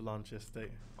got to launch Este.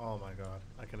 Oh my god,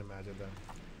 I can imagine that.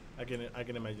 I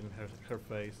can imagine her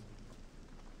face.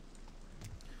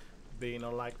 Being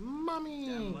all like, "Mommy!"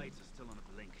 Damn lights are still on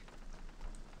a blink.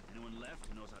 Anyone left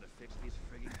who knows how to fix these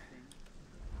frigging things?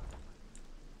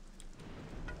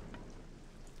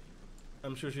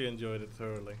 I'm sure she enjoyed it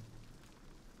thoroughly.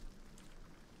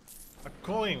 A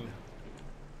coin!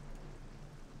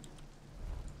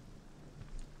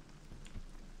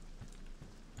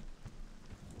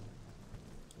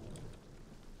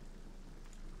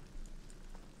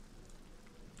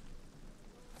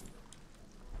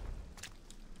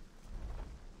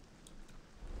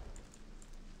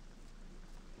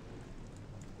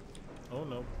 Oh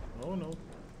no, oh no.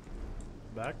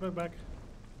 Back, back, back.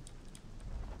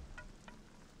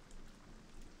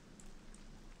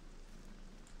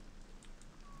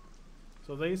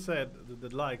 So they said that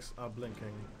the lights are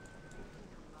blinking.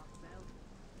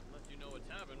 Let you know a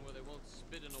tavern where they won't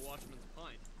spit in a watchman's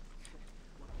pint.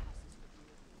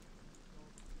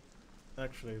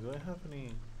 Actually, do I have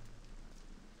any?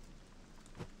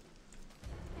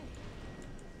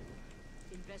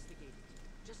 Investigate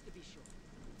it, just to be sure.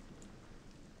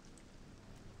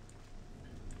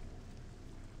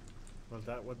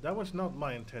 Well, that was not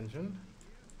my intention.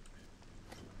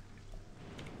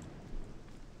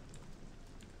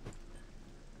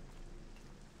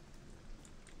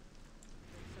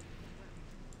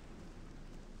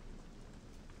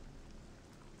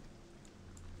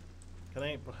 Can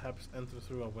I perhaps enter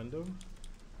through a window?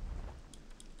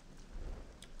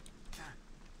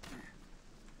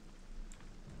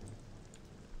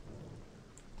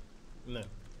 No.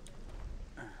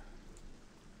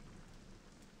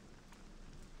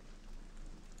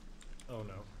 Oh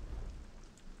no.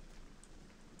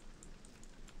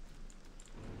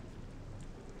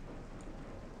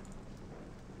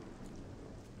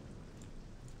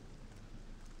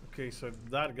 Okay, so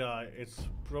that guy is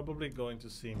probably going to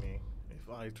see me if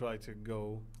I try to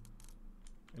go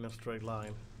in a straight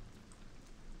line.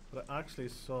 But I actually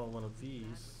saw one of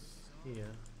these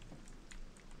here.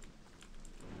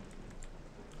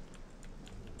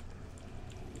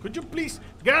 Could you please,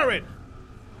 Garrett?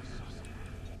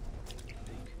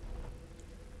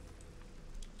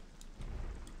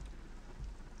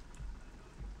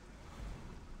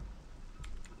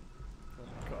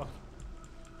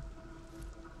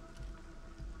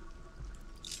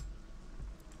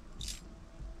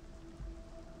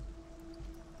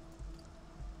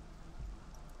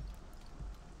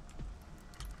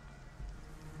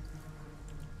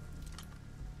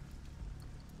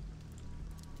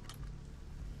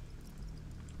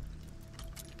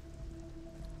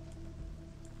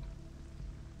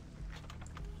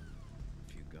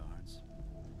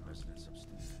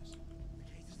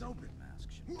 Open. Mask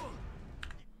should be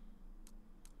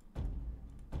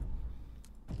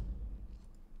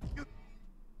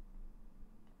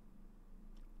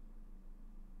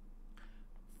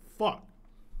Fuck.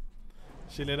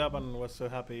 She lit up and was so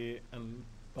happy and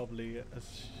bubbly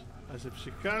as if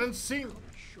she hadn't seen.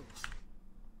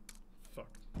 Fuck.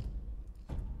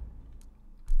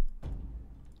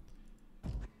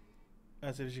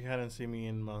 As if she hadn't seen me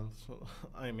in months.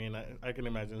 I mean, I can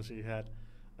imagine she had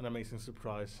an amazing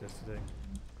surprise yesterday.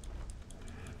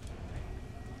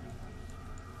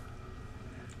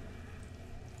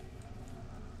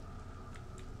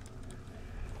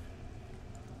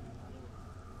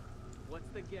 What's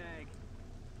the gag?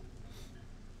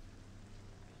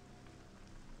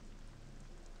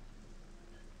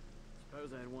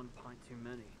 Suppose I had one pint too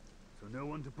many. So no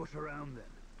one to push around then.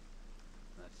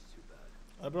 That's too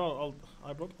bad. I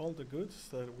brought all the goods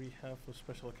that we have for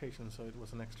special occasions, so it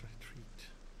was an extra treat.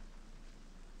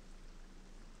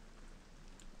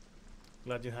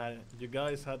 Glad you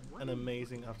guys had an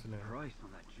amazing afternoon. Price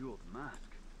on that jeweled mask.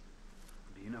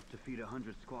 Be enough to feed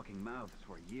 100 squawking mouths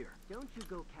for a year. Don't you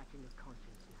go catching a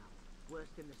conscience now. Worse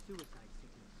than the suicide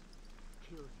sickness.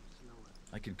 Kills you slower.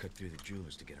 I can cut through the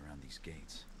jewels to get around these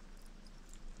gates.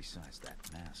 Besides, that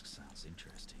mask sounds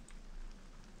interesting.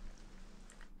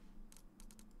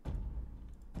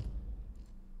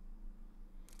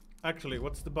 Actually,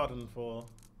 what's the button for?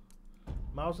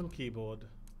 Mouse and keyboard.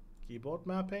 Keyboard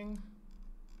mapping?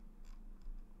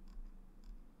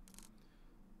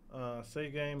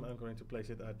 Save game, I'm going to place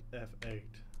it at F8.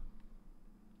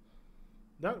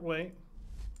 That way,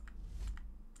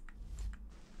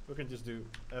 we can just do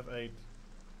F8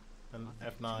 and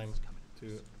F9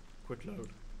 to quick load.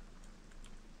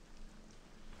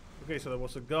 Okay, so there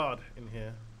was a guard in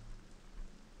here.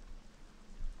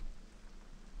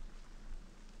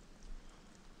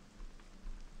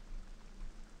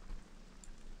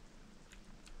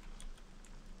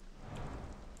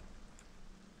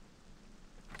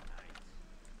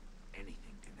 Anything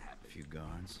can happen. A few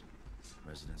guards,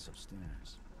 residents upstairs.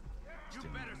 You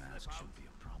Still, better the mask slip out shouldn't be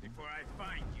a problem. before I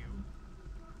find you.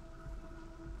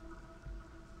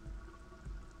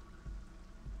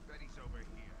 Betty's over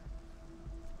here.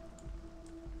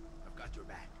 I've got your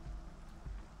back.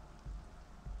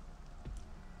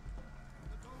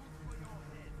 The gold for your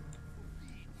head will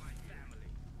feed my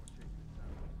family.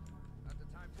 Not the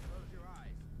time to close your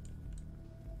eyes.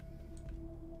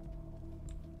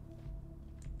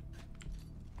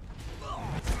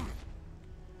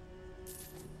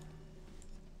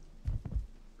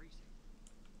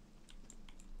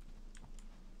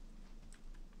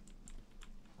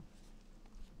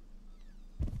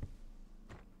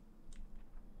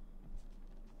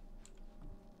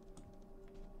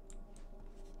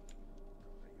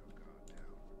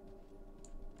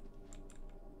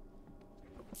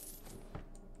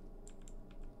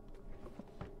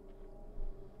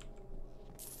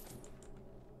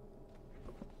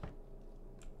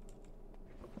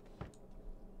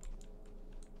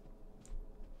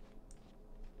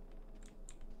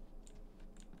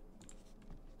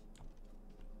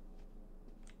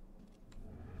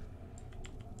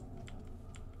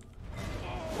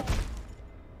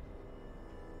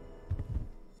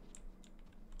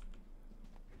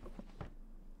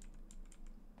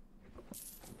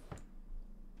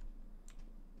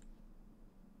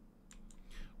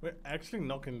 We're actually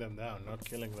knocking them down, not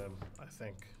killing them, I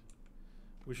think.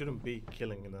 We shouldn't be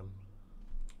killing them.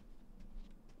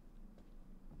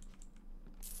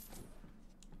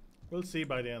 We'll see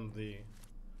by the end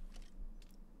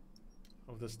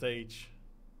of the stage.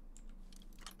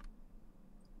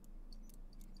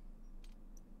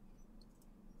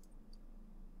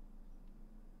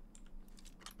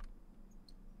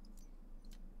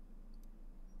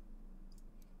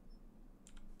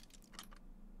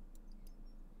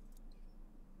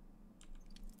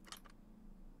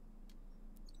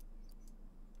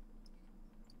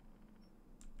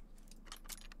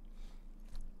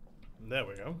 There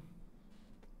we go.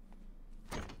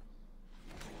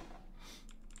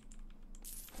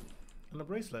 And a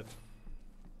bracelet.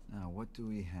 Now, what do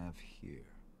we have here?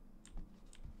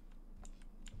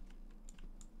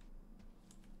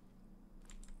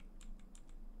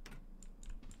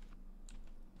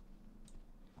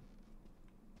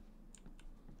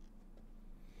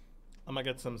 I'm gonna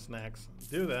get some snacks.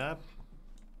 Do that.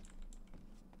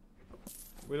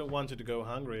 We don't want you to go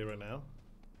hungry right now.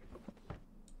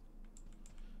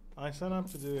 I sign up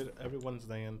to do it every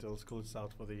Wednesday until school is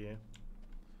out for the year.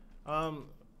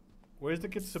 Where's the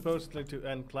kids supposedly to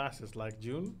end classes? Like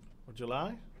June or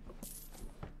July?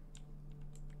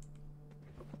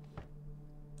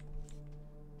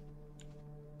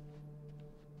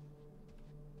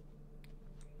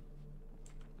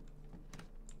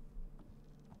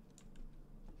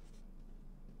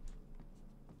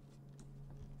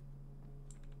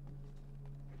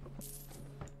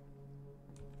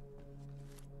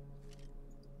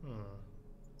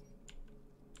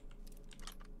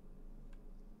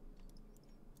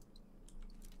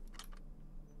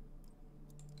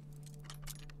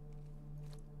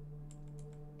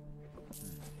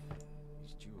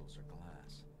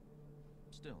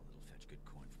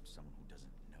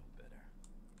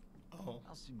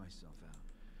 I'll see myself out.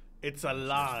 It's a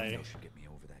lie. Should get me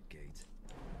over that gate.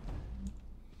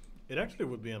 It actually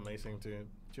would be amazing to,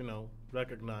 you know,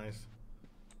 recognize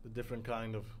the different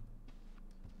kind of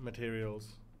materials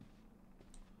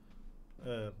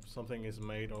something is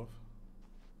made of.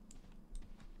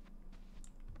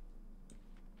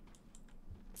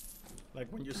 Like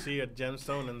when you see a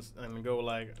gemstone and go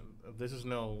like, this is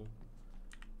no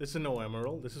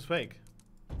emerald, this is fake.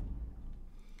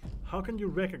 How can you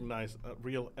recognize a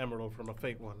real emerald from a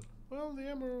fake one? Well, the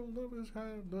emerald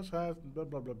does have blah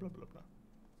blah blah blah blah blah.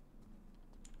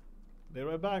 Be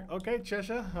right back. Okay,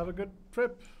 Cheshire, have a good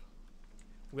trip.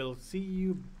 We'll see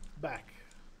you back.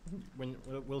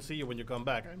 We'll see you when you come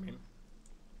back, I mean.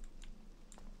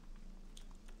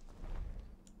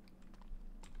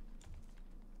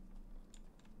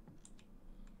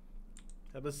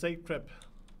 Have a safe trip.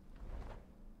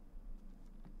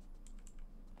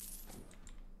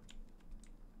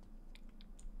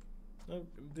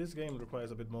 This game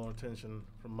requires a bit more attention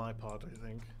from my part, I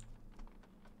think.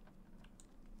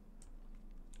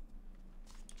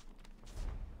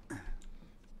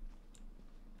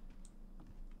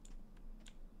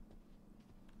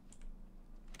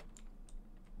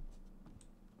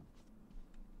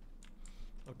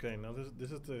 Okay, now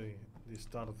this is the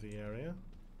start of the area.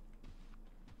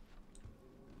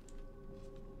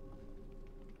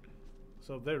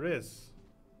 So there is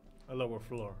a lower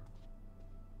floor.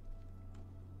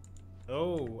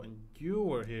 Oh, and you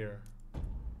were here.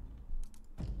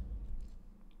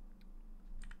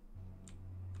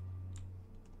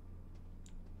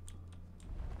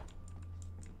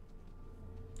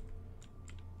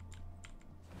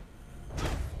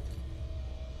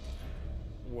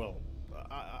 Well,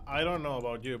 I don't know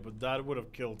about you, but that would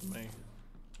have killed me.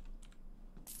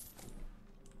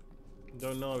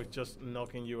 Don't know if just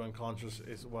knocking you unconscious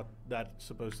is what that's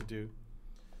supposed to do.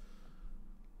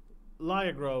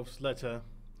 Lyregrove's letter.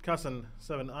 Cousin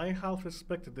 7, I half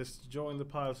expected this to join the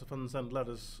piles of unsent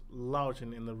letters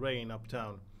lounging in the rain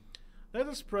uptown. Let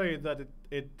us pray that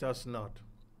it does not.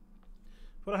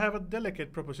 For I have a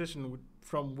delicate proposition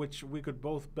from which we could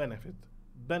both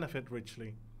benefit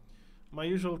richly. My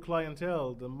usual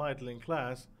clientele, the middling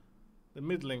class,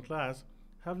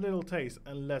 have little taste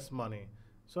and less money,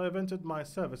 so I ventured my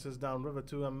services downriver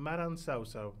to a Madame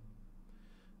So-So.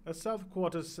 A South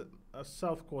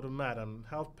Quarter Madam,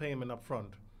 half payment up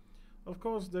front. Of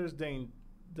course there's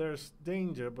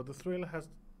danger, but the thrill has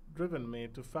driven me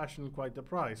to fashion quite the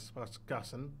price,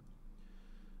 cousin.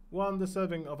 One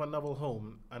deserving of a novel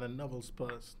home and a novel's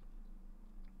purse.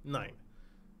 9.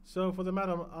 So for the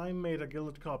madam I made a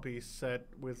gilded copy set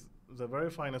with the very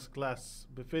finest glass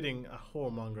befitting a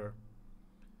whoremonger.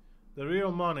 The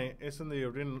real money is in the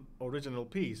original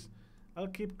piece. I'll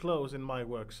keep close in my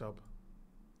workshop.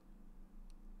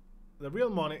 The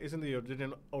real money is in the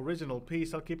original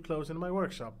piece I'll keep close in my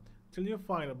workshop, till you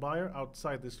find a buyer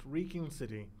outside this reeking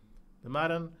city. The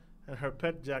madam and her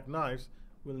pet jackknives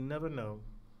will never know.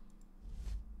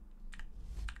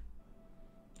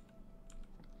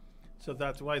 So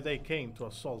that's why they came to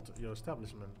assault your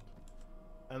establishment.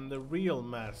 And the real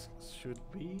masks should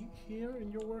be here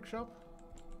in your workshop?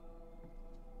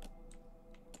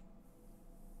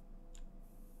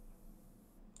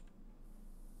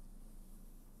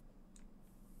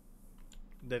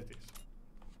 There it is.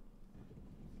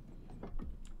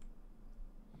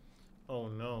 Oh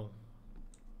no.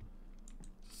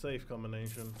 Safe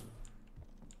combination.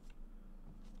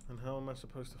 And how am I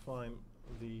supposed to find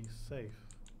the safe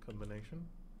combination?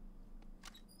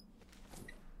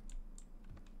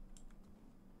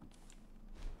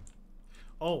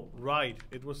 Oh, right.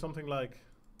 It was something like...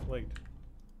 Wait.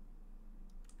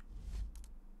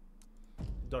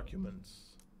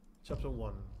 Documents. Chapter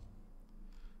 1.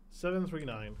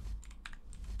 739.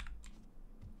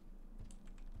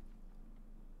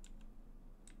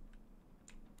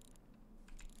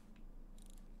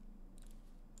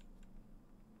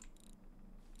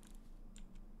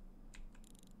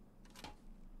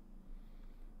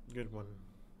 Good one.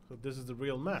 So this is the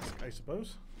real mask, I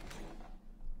suppose.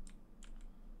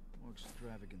 More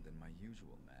extravagant than my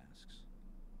usual masks.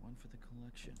 One for the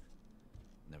collection.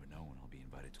 Never know when I'll be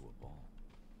invited to a ball.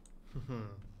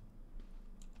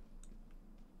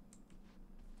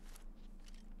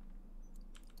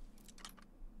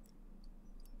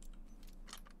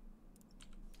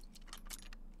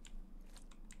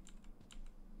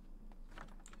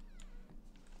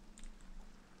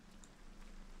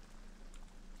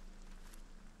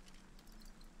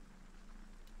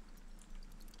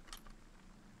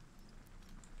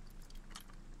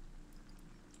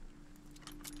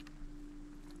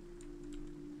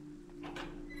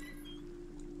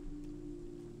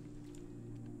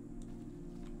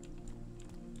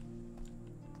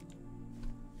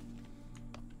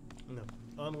 No,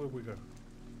 onward we go.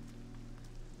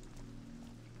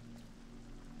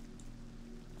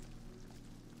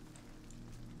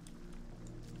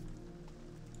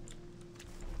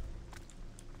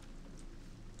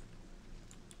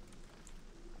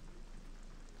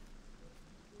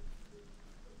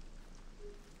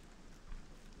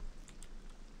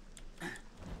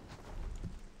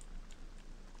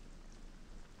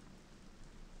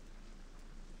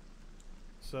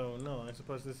 So no, I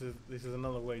suppose this is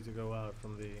another way to go out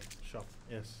from the shop.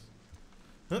 Yes.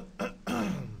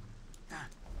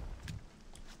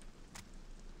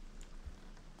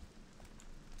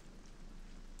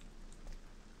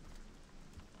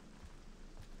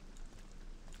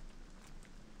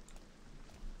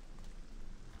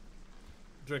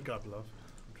 Drink up, love.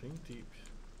 Drink deep.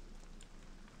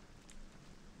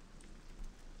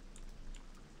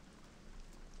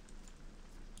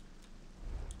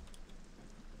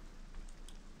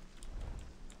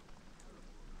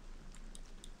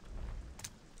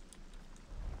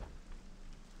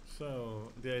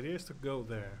 So, the idea is to go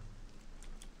there,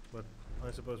 but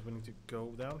I suppose we need to go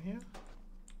down here?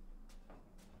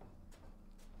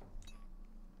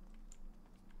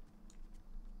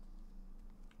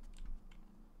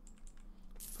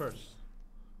 first.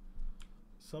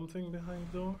 Something behind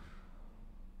the door?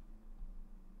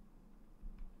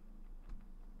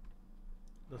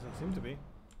 Doesn't seem to be.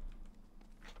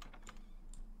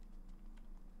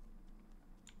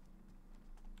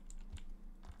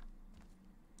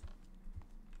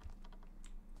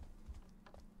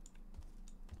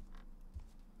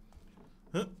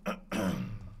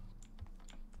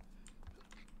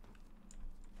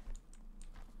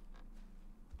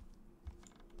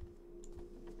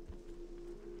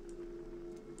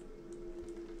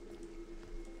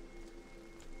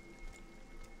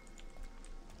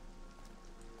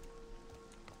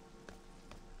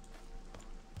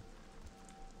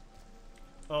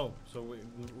 Oh, so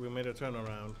we made a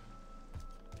turnaround.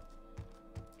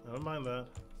 I don't mind that.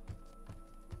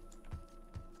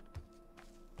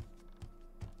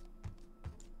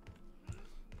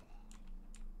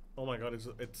 Oh my god,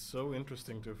 it's so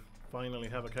interesting to finally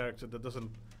have a character that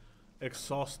doesn't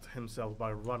exhaust himself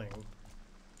by running.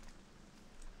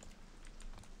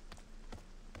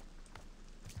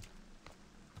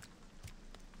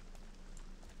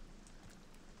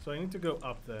 So I need to go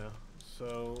up there.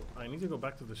 So I need to go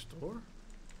back to the store?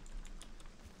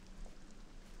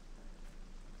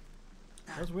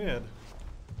 That's weird.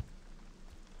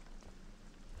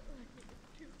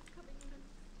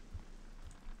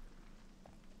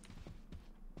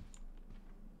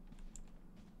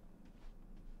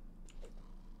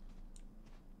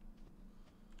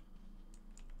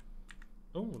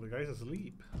 Oh, the guy's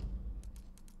asleep.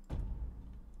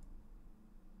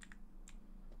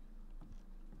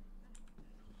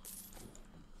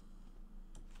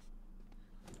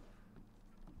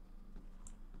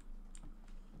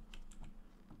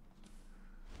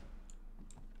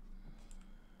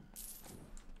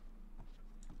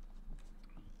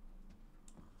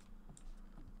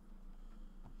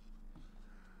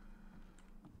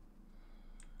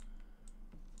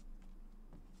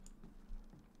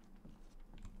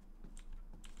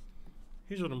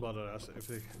 He shouldn't bother us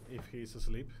if he's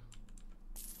asleep.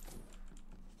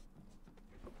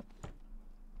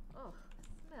 Oh,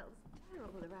 it smells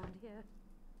terrible around here.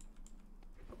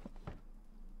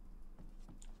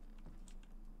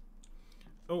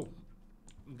 Oh,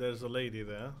 there's a lady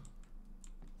there.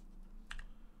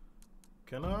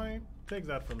 Can I take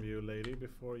that from you, lady,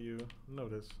 before you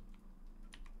notice?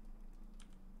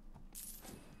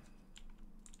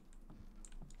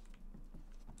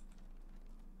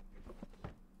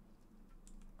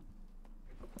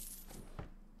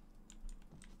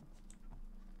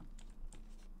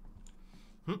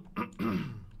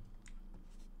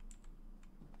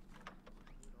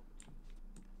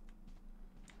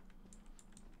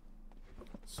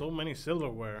 So many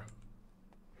silverware.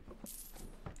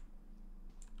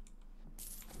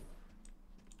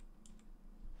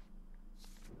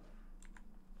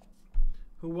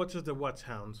 Who watches the Watch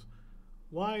Hounds?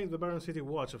 Why, the Baron City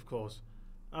Watch, of course.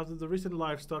 After the recent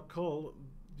livestock cull,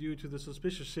 due to the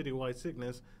suspicious citywide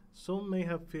sickness, some may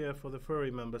have fear for the furry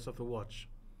members of the Watch.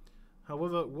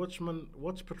 However,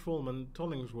 Watch Patrolman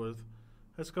Tollingsworth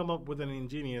has come up with an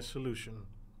ingenious solution.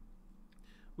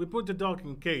 We put the dog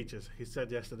in cages, he said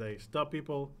yesterday. Stop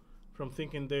people from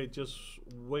thinking they're just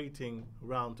waiting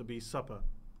around to be supper.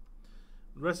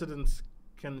 Residents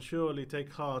can surely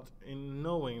take heart in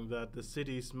knowing that the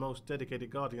city's most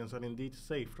dedicated guardians are indeed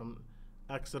safe from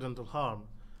accidental harm.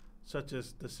 Such a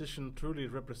decision truly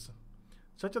represents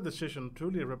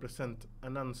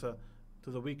an answer to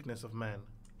the weakness of man.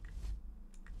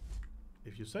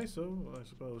 If you say so, I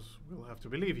suppose we'll have to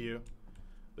believe you.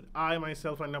 But I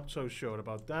myself am not so sure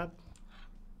about that.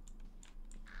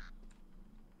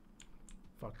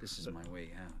 Fuck. This is my way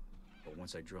out. But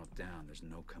once I drop down, there's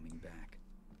no coming back.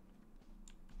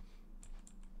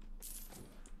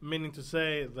 Meaning to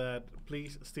say that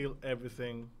please steal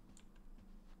everything.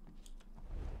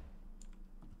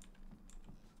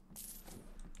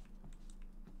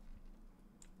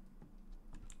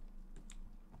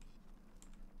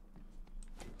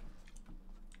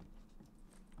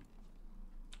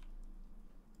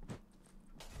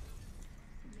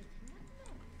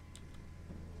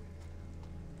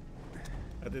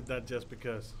 I did that just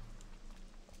because.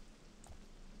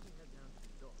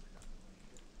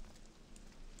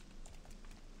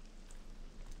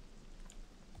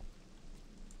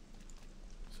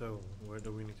 So, where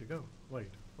do we need to go? Wait,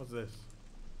 what's this?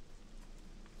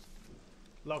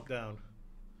 Lockdown.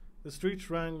 The streets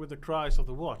rang with the cries of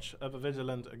the Watch, ever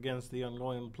vigilant against the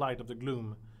ongoing plight of the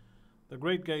gloom. The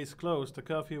great gates closed, the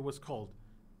curfew was called,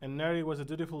 and nary was a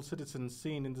dutiful citizen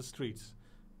seen in the streets.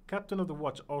 Captain of the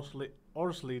Watch,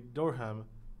 Orsley Durham,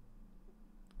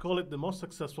 called it the most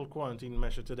successful quarantine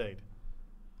measure to date.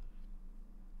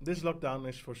 This lockdown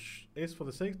is for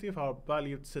the safety of our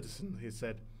valued citizens, he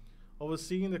said,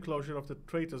 overseeing the closure of the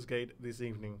Traitors Gate this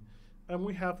evening, and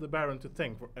we have the Baron to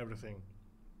thank for everything.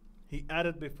 He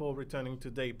added before returning to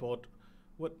Dayport,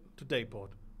 what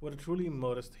a truly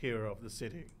modest hero of the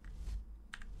city.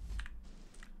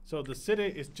 So the city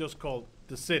is just called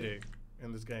the city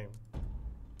in this game.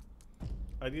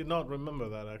 I did not remember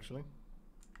that actually.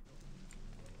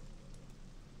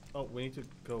 Oh, we need to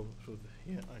go through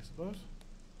here, I suppose.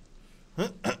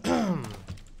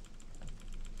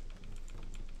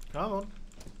 Come on.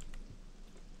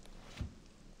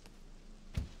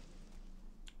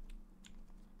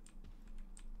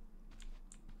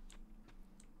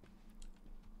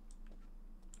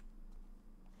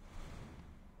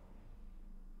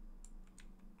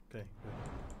 Okay, good.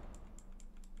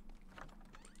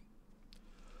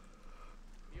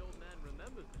 The old man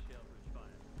remembers the Shellbridge fire.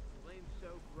 Flames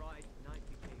so bright, night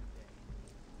became day.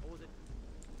 Or was it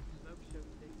smoke so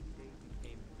thick, day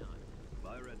became night?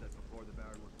 Well, I read that before the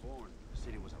Baron was born, the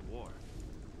city was at war.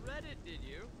 Read it, did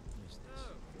you? Who's this?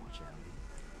 Oh. Watch out.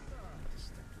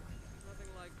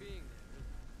 Nothing like being there, is it?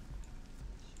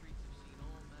 The streets have seen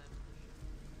all manner of shit.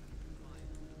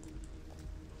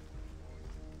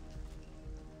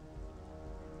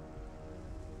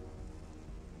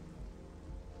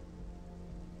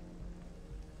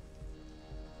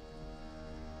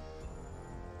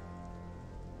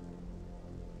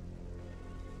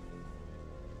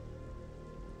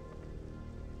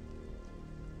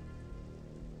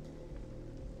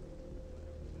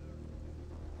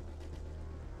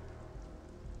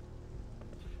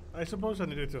 I suppose I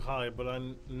needed to hide, but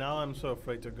now I'm so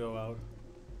afraid to go out.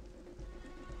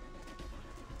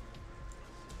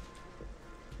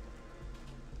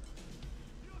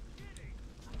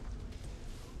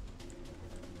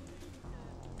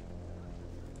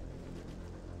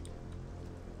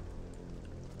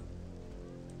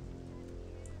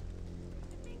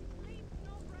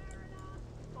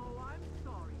 Oh, I'm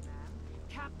sorry, ma'am.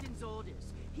 Captain's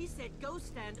orders. He said go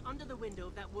stand under the window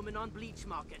of that woman on Bleach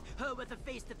Market. Her with the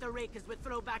face that the rakers would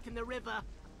throw back in the river.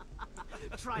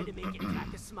 Try to make it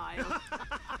crack a smile.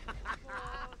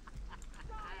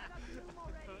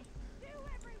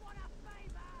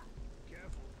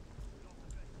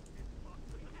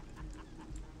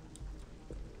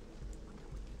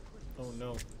 Oh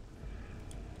no.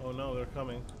 Oh no, they're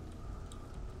coming.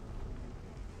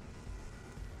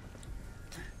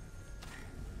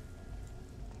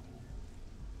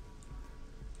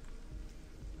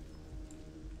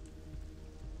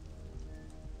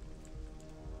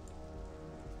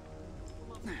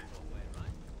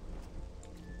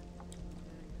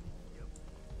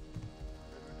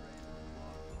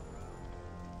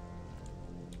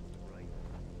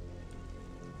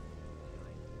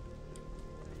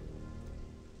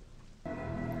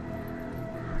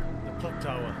 Clock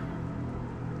tower.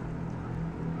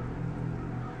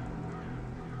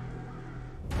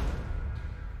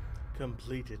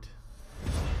 Completed.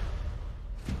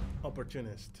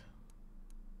 Opportunist.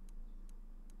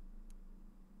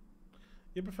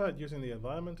 You preferred using the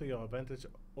environment to your advantage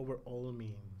over all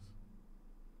means.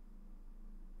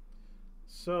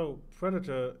 So,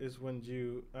 Predator is when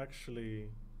you actually,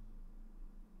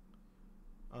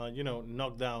 you know,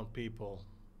 knock down people.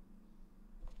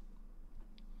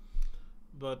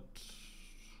 But,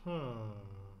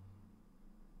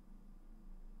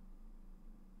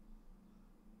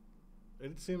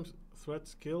 it seems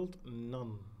threats killed?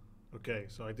 None. Okay,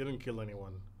 so I didn't kill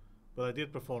anyone, but I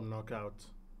did perform knockout.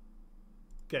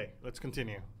 Okay, let's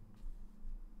continue.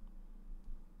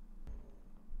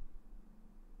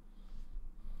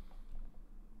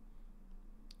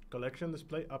 Collection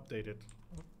display updated.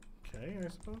 Okay, I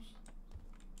suppose.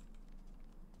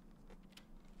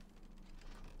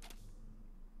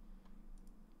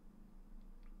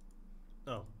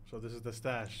 Oh, so this is the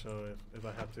stash, so if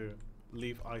I have to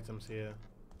leave items here.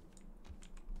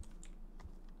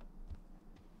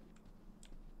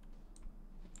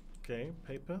 Okay,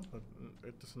 paper, but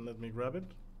it doesn't let me grab it.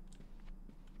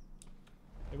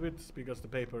 Maybe it's because the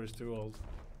paper is too old.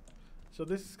 So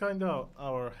this is kind of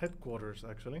our headquarters,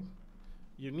 actually.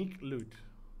 Unique loot.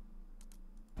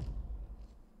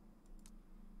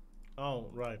 Oh,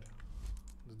 right.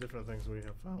 There's different things we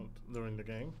have found during the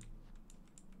game.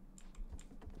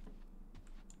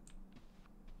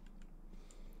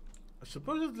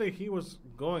 Supposedly he was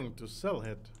going to sell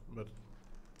it, but...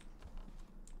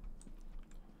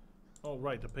 Oh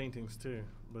right, the paintings too,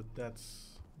 but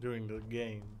that's during the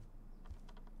game.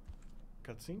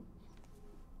 Cutscene?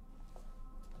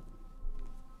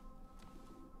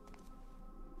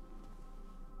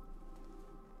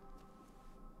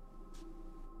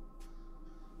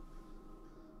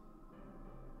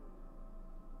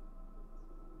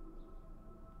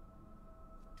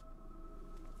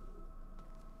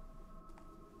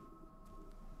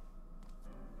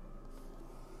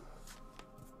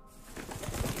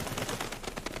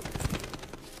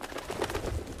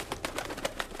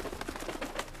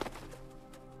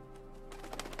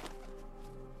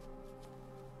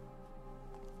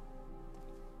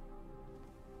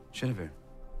 Jennifer.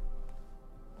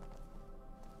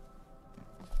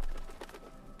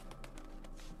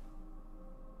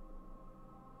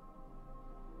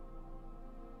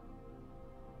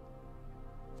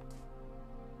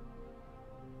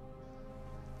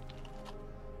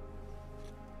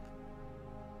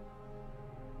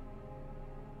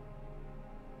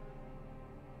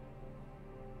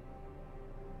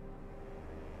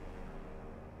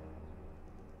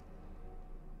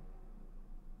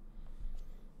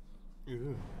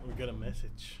 Ooh, we got a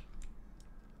message.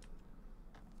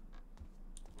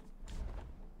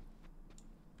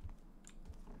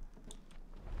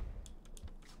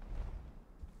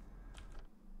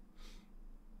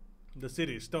 The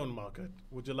city, Stone Market.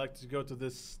 Would you like to go to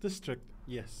this district?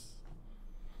 Yes.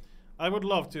 I would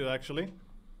love to, actually.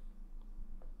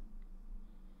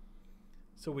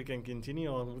 So we can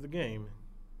continue on with the game.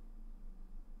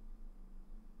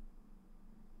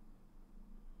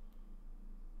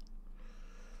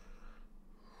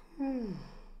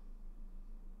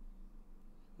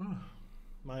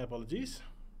 My apologies.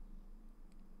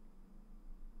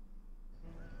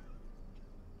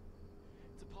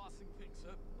 It's a passing thing,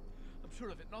 sir. I'm sure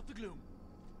of it, not the gloom.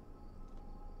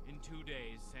 In 2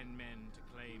 days, send men to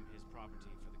claim his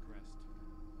property for the crest.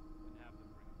 And have them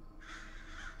bring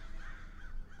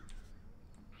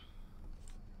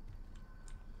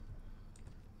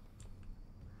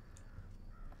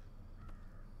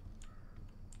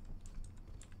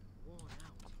Worn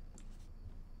out.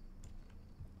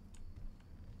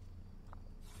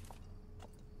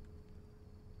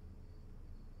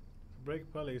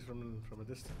 Break pulleys from a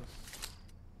distance.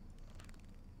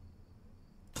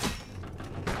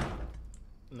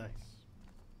 Nice.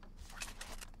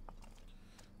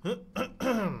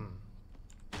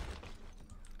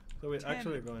 So we're 10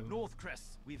 actually going north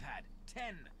crests we've had.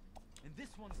 10. And this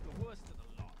one's the worst of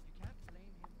the lot. You can't blame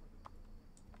him for the...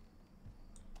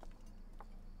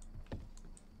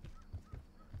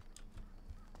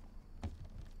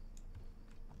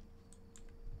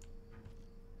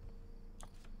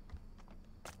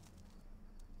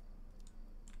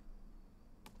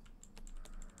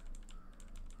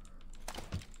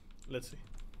 Let's see.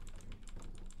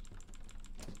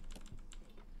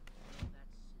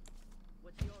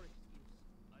 What's your excuse?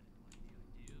 I didn't like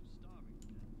the idea of starving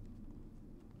to death.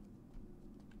 That's the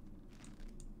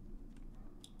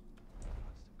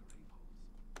grave holes.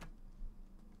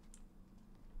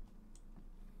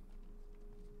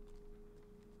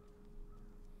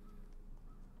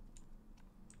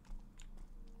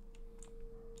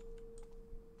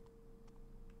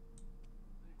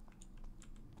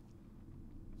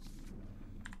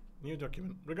 New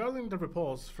document. Regarding the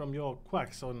reports from your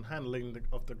quacks on handling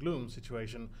of the gloom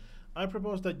situation, I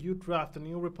propose that you draft a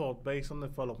new report based on the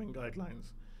following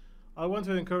guidelines. I want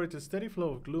to encourage a steady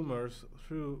flow of gloomers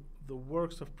through the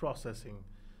works of processing.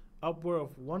 Upward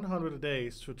of 100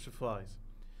 days should suffice.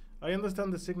 I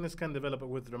understand the sickness can develop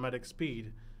with dramatic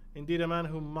speed. Indeed, a man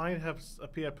who might have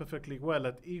appeared perfectly well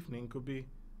at evening could be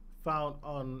found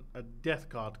on a death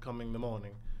cart coming the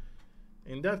morning.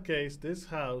 In that case, this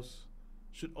house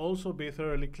should also be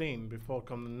thoroughly cleaned before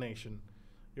condemnation.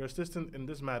 Your assistance in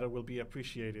this matter will be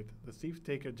appreciated. The Thief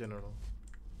Taker General.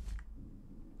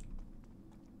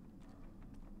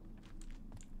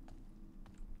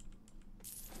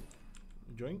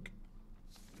 Joink.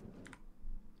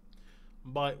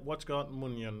 By Watchguard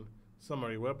Munyon.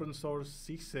 Summary. Weapon source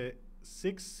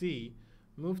 6C.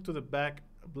 Moved to the back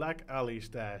Black Alley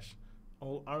stash.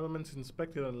 All armaments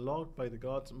inspected and logged by the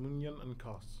guards Munyon and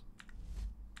Koss.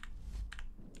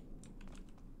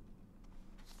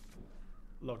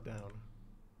 Lockdown.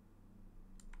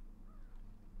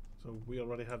 So we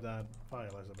already have that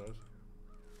file, I suppose.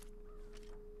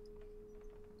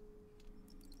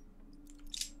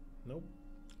 Nope.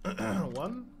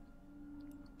 1,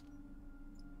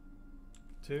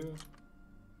 2,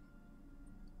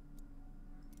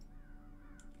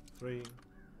 3,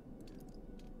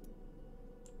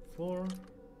 4,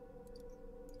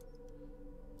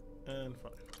 and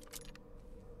 5.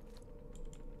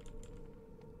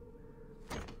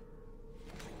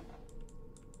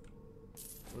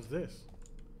 What's this?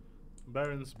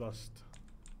 Baron's bust.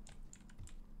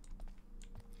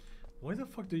 Why the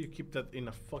fuck do you keep that in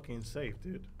a fucking safe,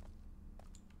 dude?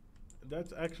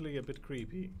 That's actually a bit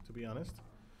creepy, to be honest.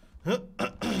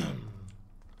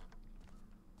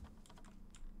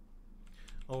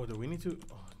 Oh, do we need to...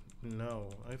 Oh, no.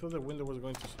 I thought the window was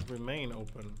going to remain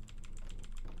open.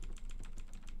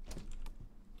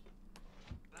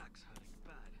 Back's hurting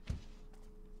bad.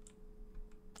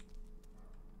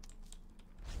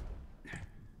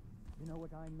 You know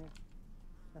what I miss?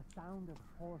 The sound of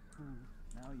horse hooves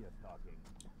Now you're talking.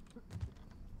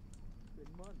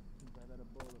 Been months since I've had a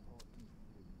bowl of hot meat.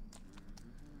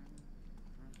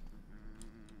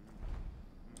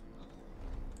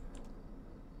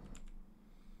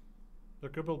 The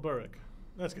crippled barrack.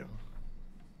 Let's go.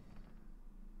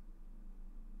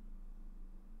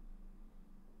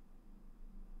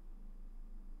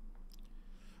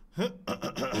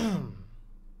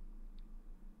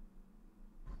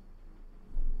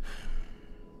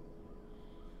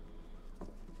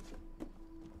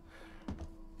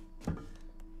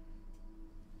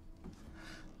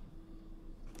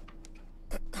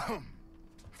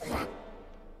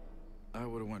 I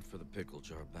would have went for the pickle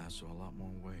jar, Basso, a lot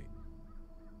more weight.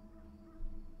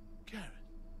 Garrett.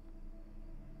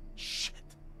 Shit.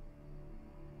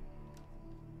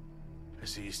 I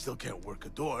see you still can't work a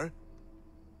door.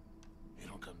 You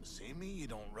don't come to see me, you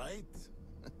don't write.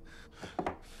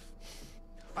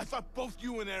 I thought both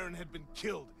you and Aaron had been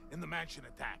killed in the mansion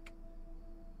attack.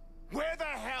 Where the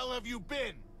hell have you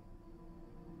been?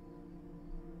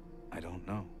 I don't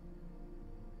know.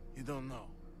 You don't know.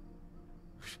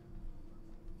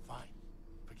 Fine.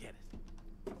 Forget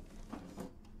it.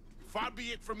 Far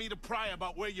be it for me to pry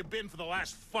about where you've been for the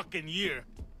last fucking year.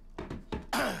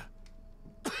 I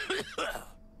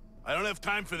don't have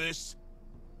time for this.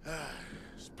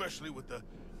 Especially with the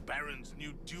Baron's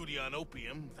new duty on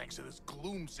opium, thanks to this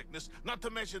gloom sickness, not to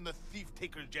mention the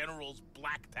thief-taker general's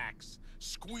black tax,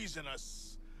 squeezing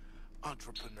us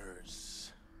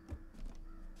entrepreneurs.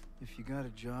 If you got a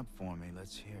job for me,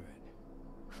 let's hear it.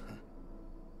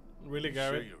 Really,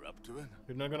 Garrett? Sure you're up to it?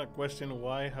 You're not gonna question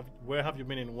where have you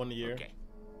been in 1 year? Okay.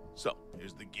 So,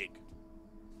 here's the gig.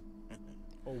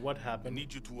 Or what happened? I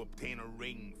need you to obtain a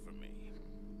ring for me.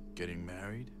 Getting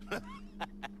married?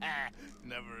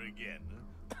 Never again.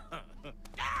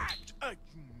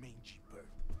 You mangy bird.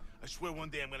 I swear one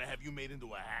day I'm gonna have you made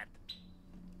into a hat.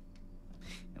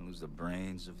 And lose the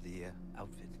brains of the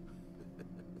outfit.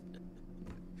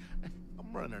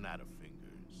 I'm running out of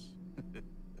fingers.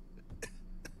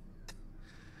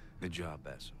 Good job,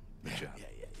 Basso. Good job.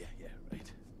 Yeah,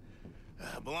 right.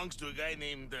 Belongs to a guy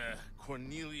named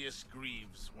Cornelius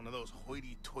Greaves, one of those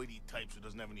hoity-toity types who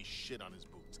doesn't have any shit on his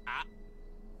boots.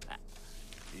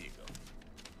 Here you go.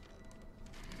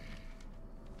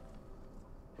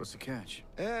 What's the catch?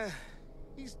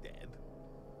 He's dead.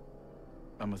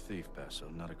 I'm a thief, Basso,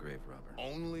 not a grave robber.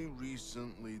 Only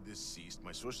recently deceased.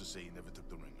 My sources say he never took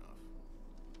the ring off.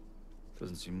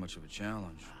 Doesn't seem much of a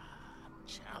challenge.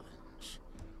 Challenge?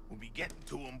 We'll be getting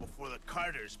to him before the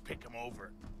Carters pick him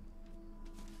over.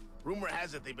 Rumor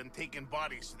has it they've been taking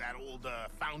bodies to that old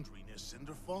foundry near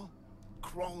Cinderfall.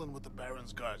 Crawling with the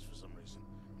Baron's guards for some reason.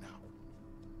 Now,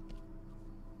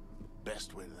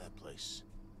 best way to that place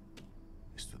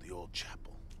is through the old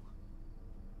chapel.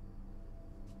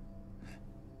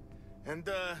 And,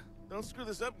 don't screw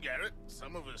this up, Garrett.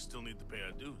 Some of us still need to pay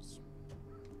our dues.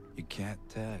 You can't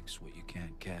tax what you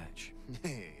can't catch.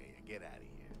 Yeah, get out of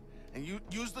here. And you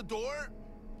use the door,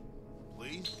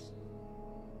 please.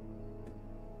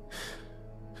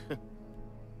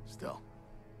 Still,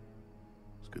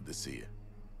 it's good to see you.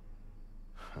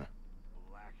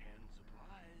 Blackhand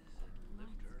supplies at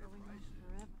lifter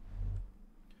prices.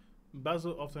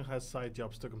 Basil often has side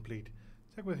jobs to complete.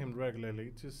 Check with him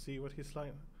regularly to see what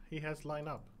he has lined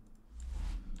up.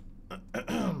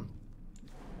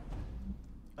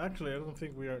 Actually, I don't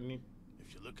think we are need.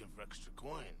 If you're looking for extra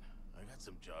coin, I got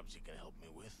some jobs you can help me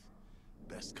with.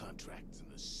 Best contracts in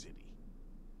the city.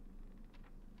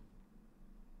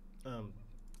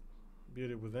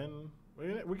 Beauty within.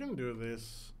 We can do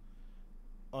this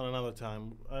on another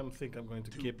time. I think I'm going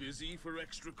to keep. Too busy for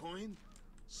extra coin?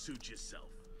 Suit yourself.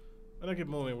 I'm gonna keep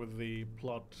moving with the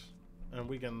plot, and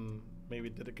we can maybe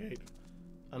dedicate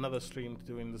another stream to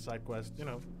doing the side quest. You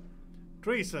know,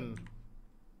 treason.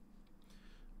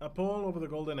 A poll over the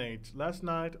Golden Age. Last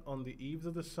night, on the eve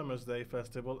of the Summer's Day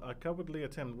festival, a cowardly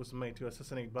attempt was made to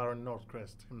assassinate Baron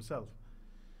Northcrest himself.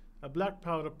 A black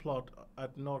powder plot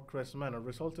at Northcrest Manor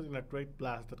resulted in a great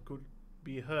blast that could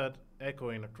be heard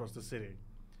echoing across the city.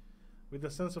 With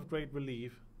a sense of great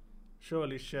relief,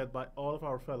 surely shared by all of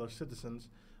our fellow citizens,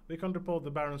 we can report the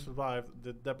Baron survived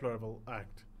the deplorable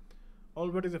act.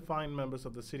 Already the fine members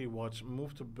of the City Watch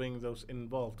moved to bring those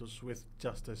involved to swift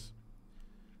justice.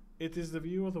 It is the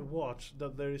view of the Watch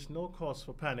that there is no cause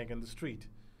for panic in the street.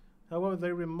 However,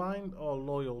 they remind all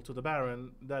loyal to the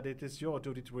Baron that it is your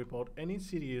duty to report any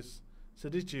seditious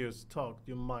talk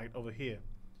you might overhear.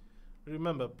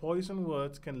 Remember, poison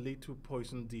words can lead to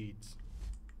poison deeds.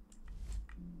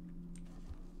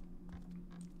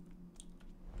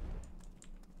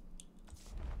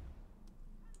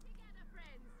 Come together,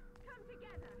 friends. Come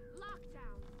together. Lockdown.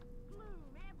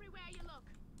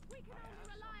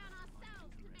 rely on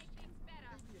ourselves to make things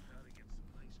better.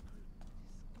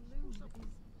 Gloom is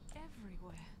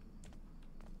everywhere.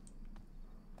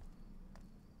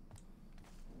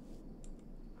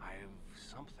 I've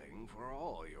something for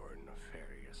all your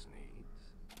nefarious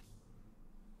needs.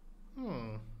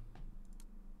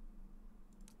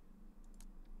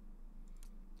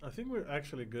 I think we're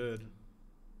actually good.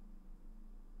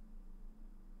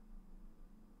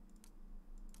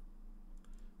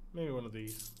 Maybe one of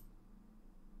these.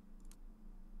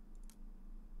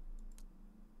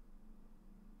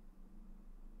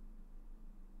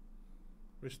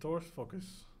 Restores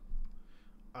focus.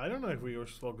 I don't know if we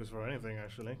use focus for anything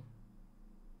actually.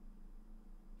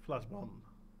 Flash bomb.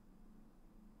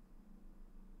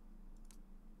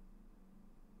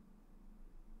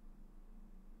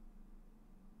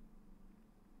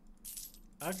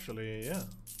 Actually, yeah.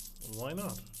 Why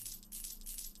not?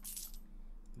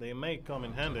 They may come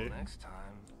in handy. Next time.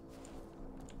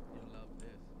 You'll love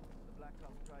this. The Black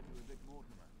Cops tried to evict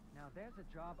Mortimer. Now there's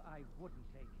a job I wouldn't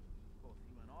take. Of course,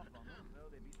 he went off on them, so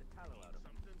they beat the tallow out of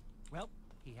him. Well,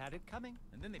 he had it coming.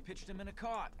 And then they pitched him in a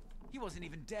cart. He wasn't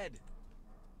even dead.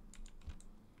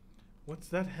 What's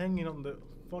that hanging on the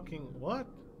fucking what?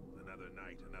 Another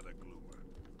night, another gloomer.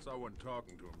 Someone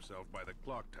talking to himself by the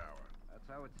clock tower. That's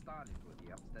how it started with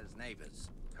the upstairs neighbors.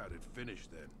 How'd it finish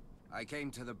then? I came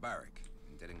to the barrack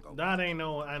and didn't go. That ain't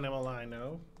no animal I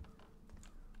know.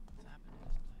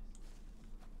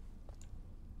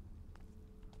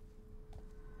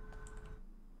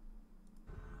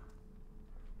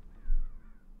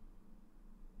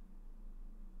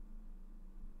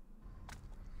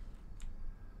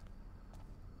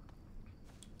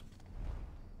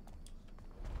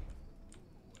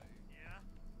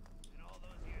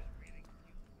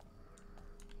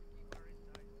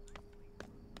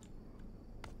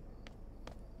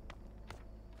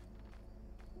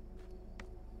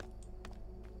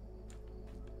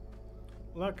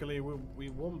 Luckily, we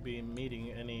won't be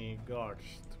meeting any guards,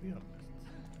 to be honest.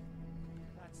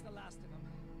 That's the last of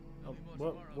them.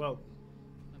 Well,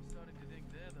 I'm starting to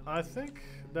think they're the I think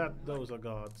that those are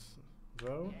guards,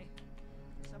 though. Okay.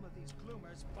 Some of these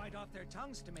gloomers bite off their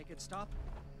tongues to make it stop.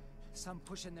 Some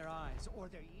push in their eyes or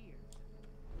their ears.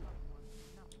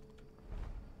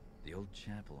 The old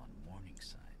chapel on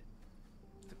Morningside.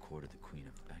 The court of the Queen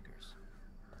of Beggars.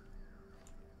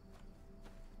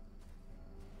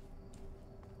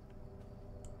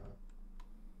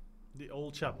 The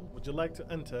old chapel. Would you like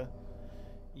to enter?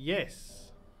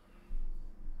 Yes.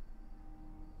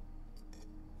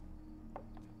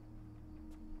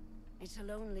 It's a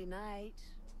lonely night.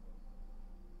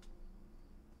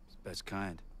 It's the best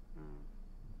kind.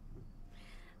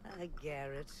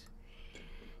 Garrett.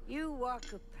 You walk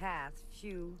a path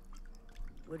few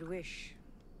would wish.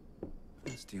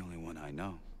 It's the only one I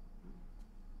know.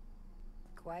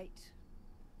 Quite.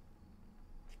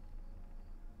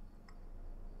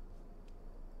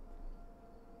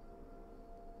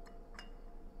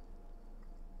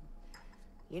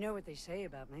 You know what they say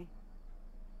about me?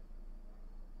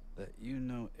 That you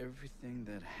know everything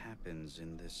that happens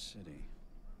in this city.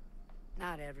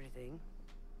 Not everything.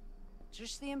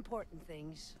 Just the important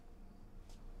things.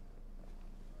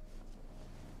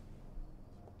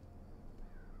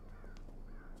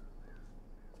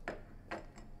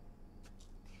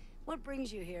 What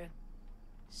brings you here?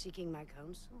 Seeking my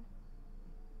counsel?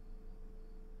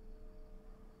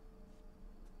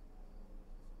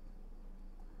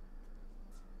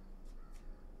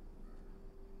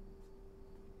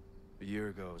 A year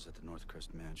ago, I was at the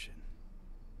Northcrest Mansion.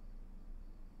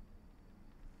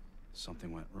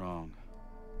 Something went wrong.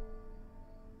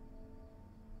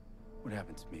 What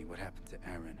happened to me? What happened to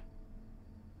Aaron?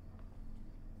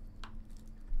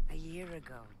 A year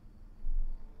ago.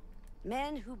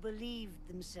 Men who believed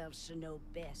themselves to know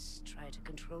best tried to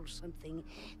control something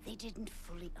they didn't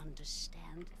fully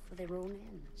understand for their own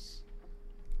ends.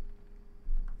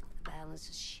 The balance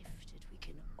has shifted. We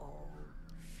can all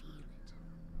feel it.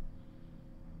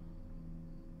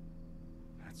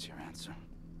 That's your answer.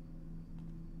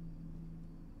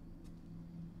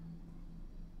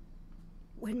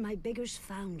 When my beggars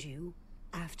found you,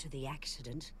 after the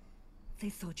accident, they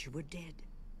thought you were dead.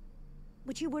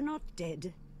 But you were not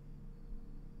dead.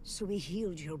 So we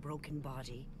healed your broken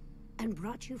body and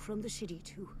brought you from the city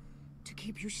to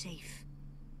keep you safe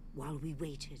while we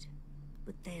waited.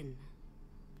 But then,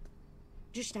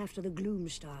 just after the gloom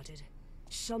started,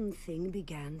 something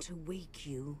began to wake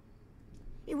you.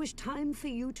 It was time for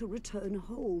you to return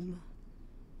home.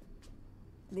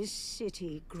 This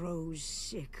city grows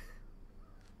sick.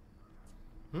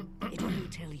 It will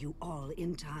tell you all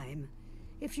in time,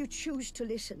 if you choose to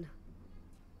listen.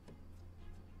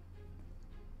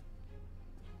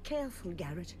 careful,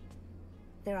 Garrett.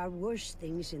 There are worse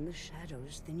things in the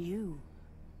shadows than you.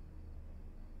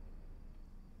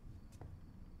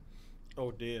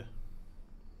 Oh dear.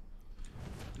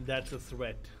 That's a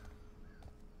threat.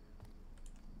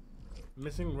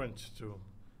 Missing wrench tool.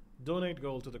 Donate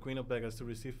gold to the Queen of Beggars to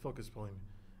receive focus point.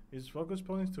 Use focus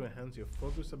points to enhance your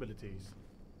focus abilities.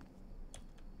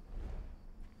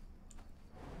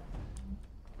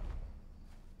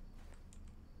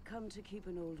 Come to keep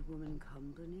an old woman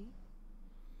company?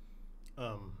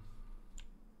 I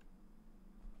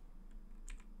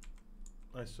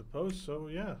suppose so,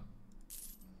 yeah.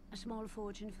 A small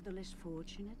fortune for the less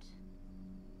fortunate?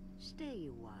 Stay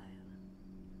a while.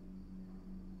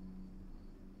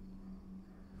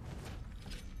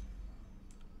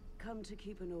 Come to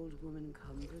keep an old woman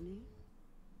company?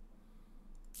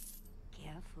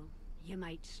 Careful, you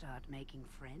might start making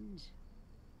friends.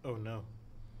 Oh no.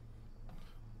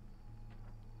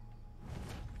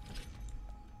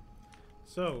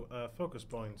 So, focus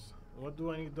points. What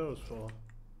do I need those for?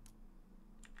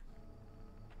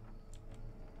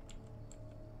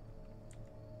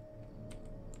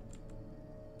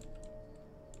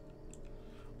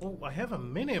 Oh, I have a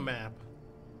mini-map.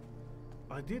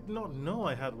 I did not know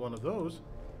I had one of those.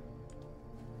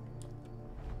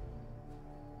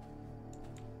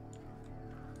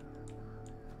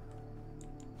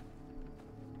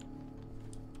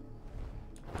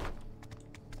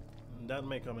 That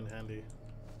may come in handy.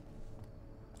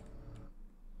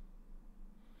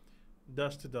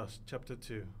 Dust to Dust, Chapter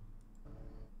 2.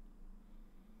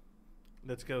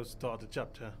 Let's go start the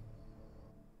chapter.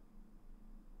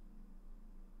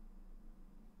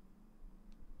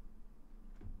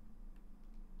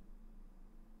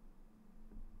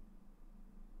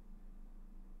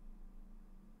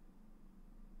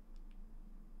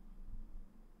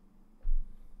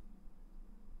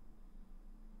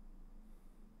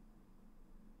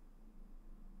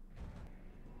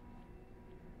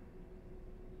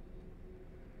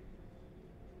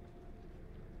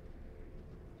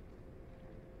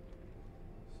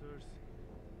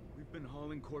 We've been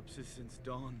hauling corpses since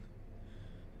dawn.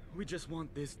 We just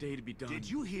want this day to be done. Did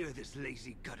you hear this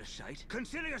lazy gutter shite?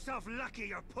 Consider yourself lucky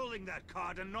you're pulling that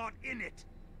card and not in it.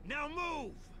 Now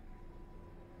move!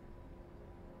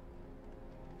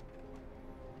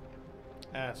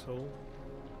 Asshole.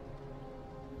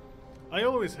 I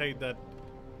always hate that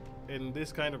in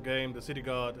this kind of game the city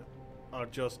guard are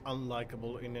just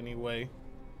unlikable in any way.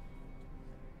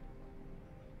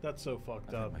 That's so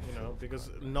fucked up, you know, because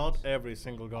not every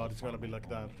single god is gonna be like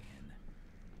that.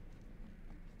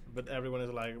 But everyone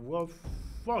is like, well,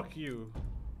 fuck you.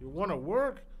 You wanna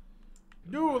work?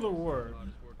 Do the work.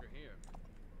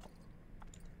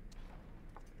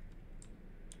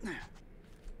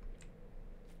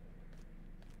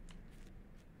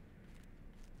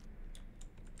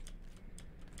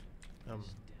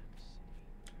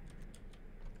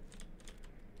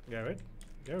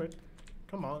 Garrett,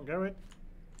 come on, Garrett.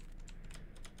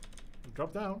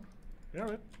 Drop down.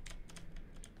 Garrett.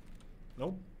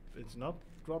 Nope, it's not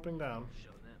dropping down.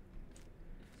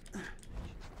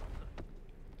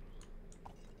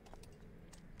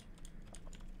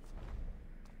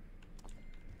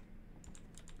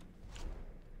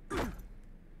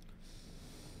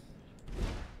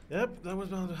 Yep, that was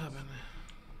bound to happen.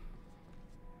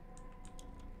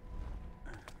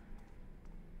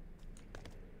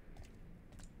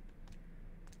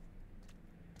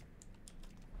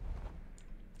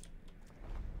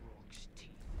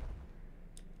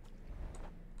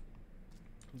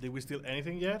 Did we steal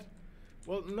anything yet?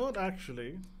 Well, not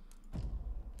actually.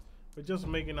 We're just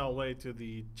making our way to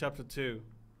the chapter 2.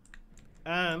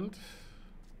 And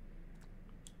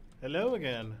hello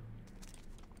again.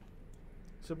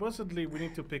 Supposedly we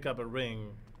need to pick up a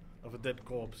ring of a dead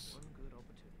corpse. One good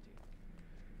opportunity.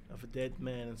 Of a dead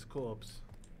man's corpse.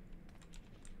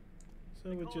 So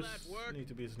we just need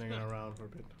to be sneaking around for a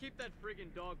bit. Keep that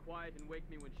friggin' dog quiet and wake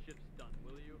me when shift's done,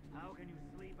 will you? How can you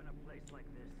sleep in a place like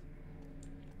this?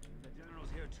 The general's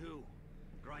here too,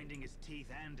 grinding his teeth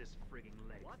and his frigging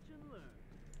legs. Watch and learn.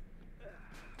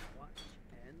 Watch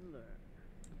and learn.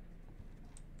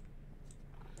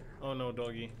 Oh no,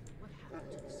 doggy. What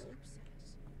happened to the sleep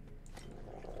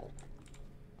cells?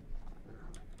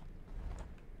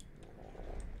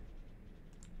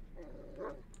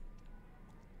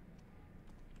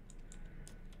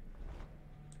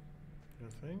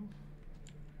 Nothing.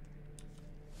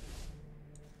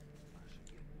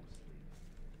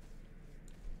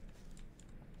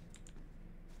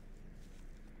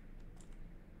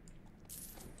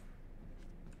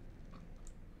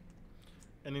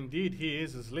 And indeed, he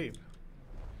is asleep.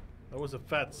 That was a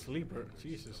fat sleeper.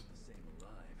 Jesus. The same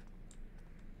alive.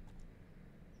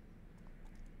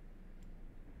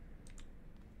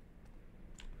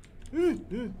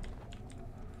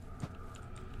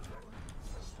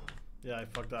 Yeah, I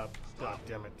fucked up. God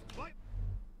damn it.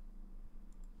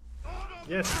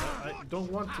 Yes, I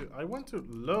don't want to. I want to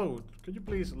load. Could you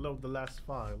please load the last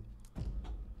file?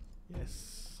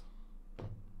 Yes.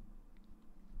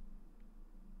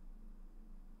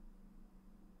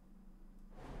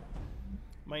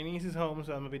 My niece is home,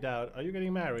 so I'm a bit out. Are you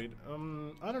getting married?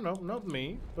 I don't know. Not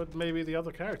me, but maybe the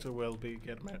other character will be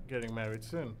getting married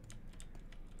soon.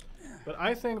 But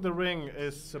I think the ring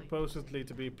is supposedly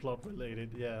to be plot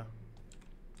related. Yeah.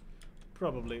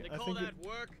 Probably. I think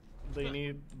they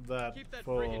need that Keep that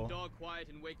for friggin' dog quiet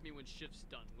and wake me when shift's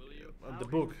done, will you? the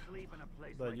book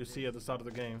that you see at the start of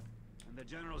the game. And the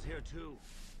general's here too,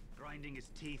 grinding his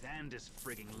teeth and his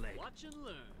frigging leg. Watch and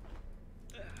learn.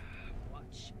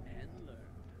 Watch and learn.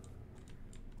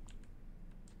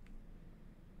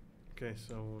 Okay,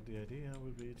 so the idea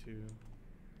would be to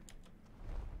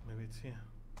maybe it's here.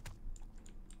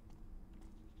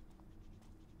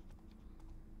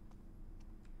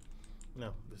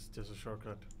 No, this is just a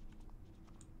shortcut.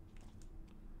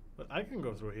 But I can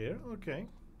go through here, okay.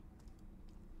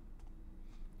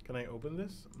 Can I open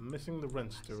this? Missing the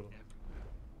wrench tool.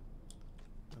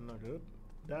 Not good.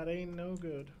 That ain't no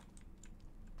good.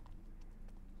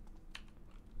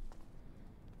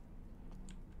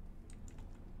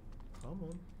 Come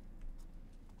on.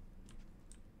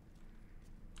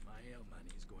 My ale money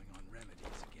is going on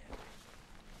remedies again.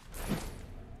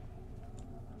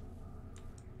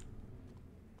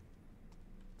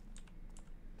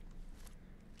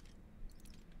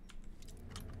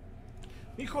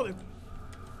 Híjole!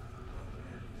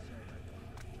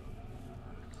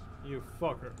 You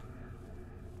fucker.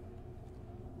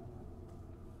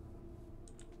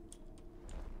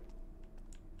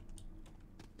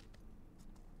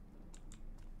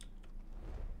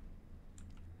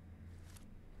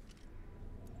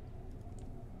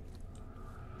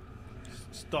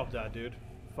 Stop that, dude.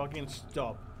 Fucking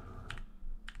stop.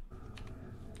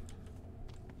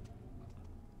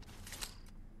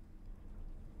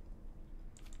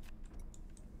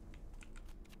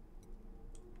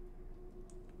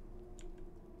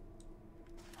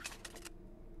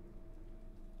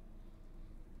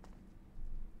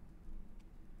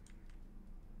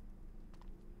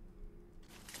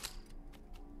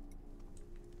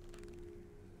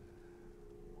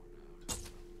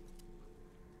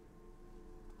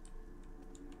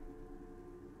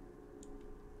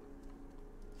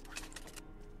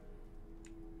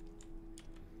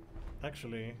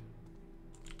 Actually,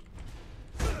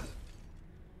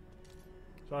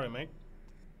 sorry, mate.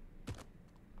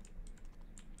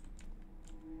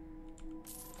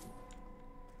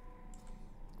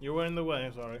 You were in the way,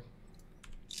 sorry.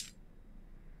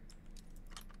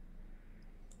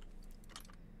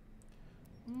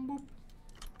 Boop.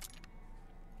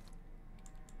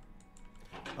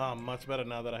 Ah, much better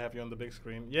now that I have you on the big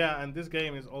screen. Yeah, and this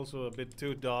game is also a bit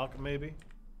too dark, maybe.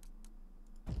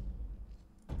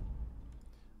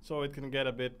 So it can get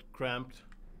a bit cramped.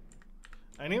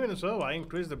 And even so, I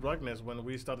increased the brightness when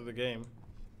we started the game.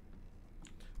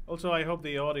 Also, I hope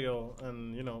the audio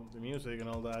and, you know, the music and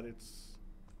all that, it's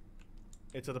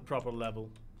at a proper level.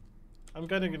 I'm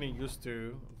kind of getting used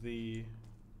to the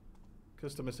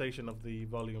customization of the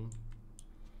volume.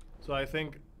 So I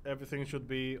think everything should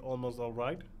be almost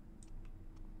alright.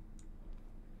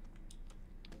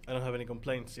 I don't have any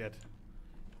complaints yet.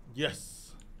 Yes!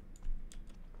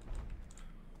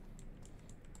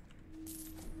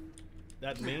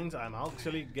 That means I'm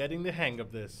actually getting the hang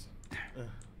of this.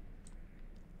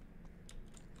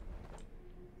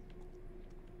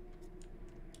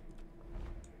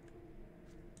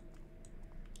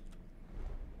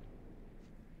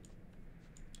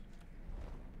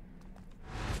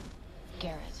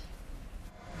 Garrett.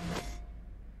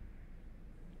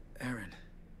 Aaron.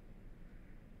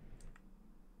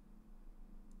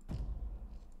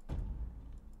 Am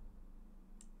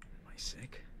I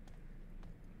sick?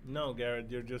 No, Garrett,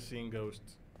 you're just seeing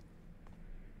ghosts.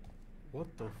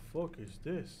 What the fuck is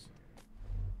this?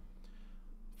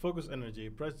 Focus energy.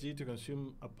 Press G to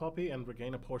consume a poppy and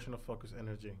regain a portion of focus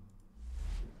energy.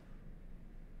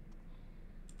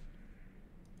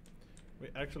 We're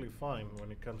actually fine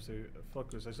when it comes to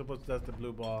focus. I suppose that's the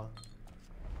blue bar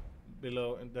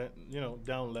below and then, you know,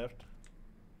 down left.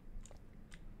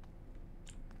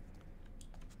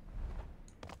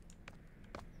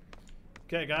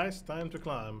 Okay, guys, time to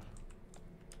climb.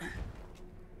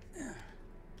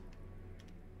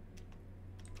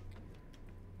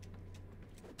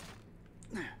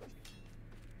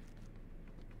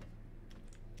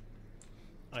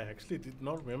 I actually did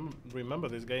not remember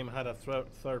this game had a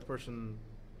third-person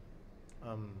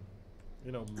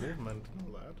you know, movement and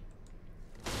all that.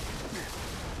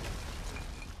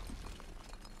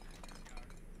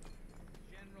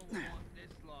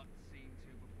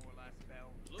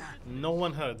 No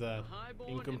one heard that.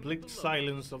 In complete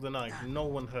silence of the night, no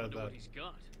one heard that. He's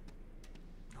got.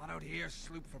 Not out here,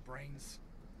 sloop for brains.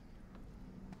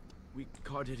 We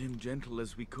carted him gentle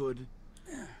as we could.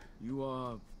 You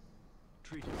are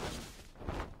treated.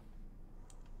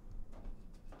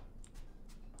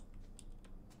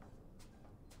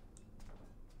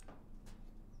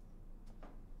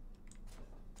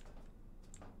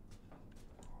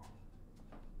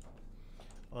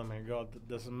 Oh my god,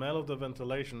 the smell of the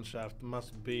ventilation shaft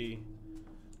must be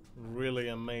really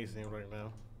amazing right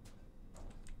now.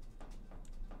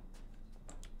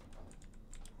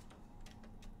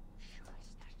 Sure, I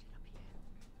stashed it up here.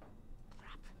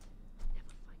 Crap.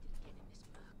 Never find it again in this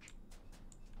murk.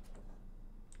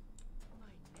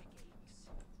 My neck aches.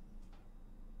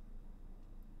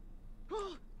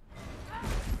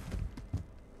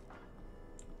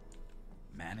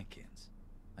 Mannequins.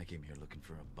 I came here looking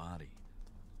for a body.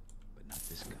 Not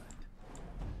this kind.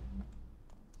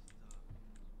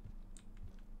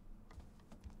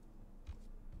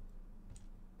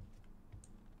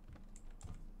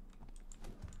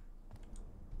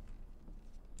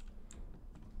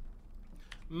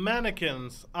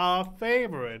 Mannequins, our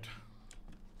favorite.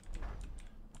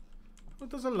 Who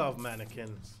doesn't love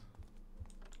mannequins?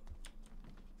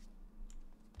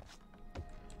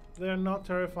 They're not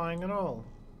terrifying at all.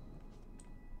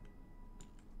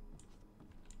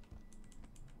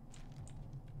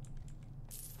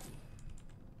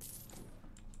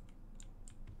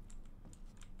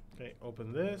 Okay,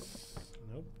 open this.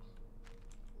 Nope.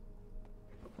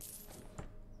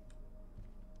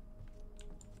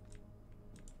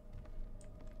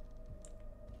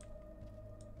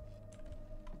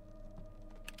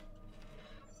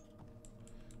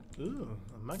 Ooh,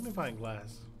 a magnifying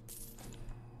glass.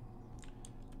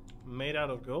 Made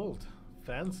out of gold.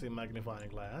 Fancy magnifying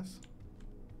glass.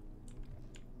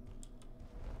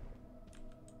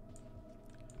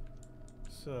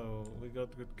 So, we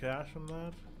got good cash on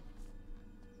that.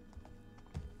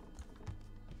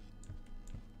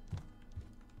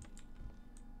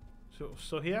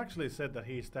 So he actually said that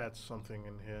he stats something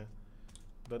in here,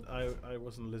 but I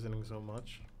wasn't listening so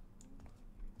much.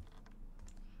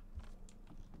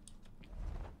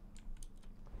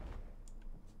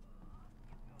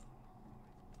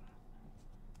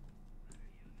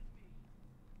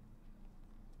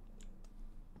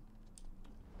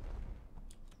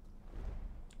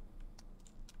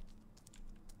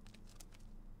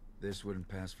 This wouldn't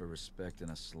pass for respect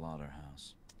in a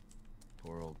slaughterhouse.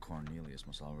 Poor old Cornelius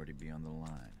must already be on the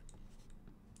line.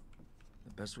 The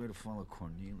best way to follow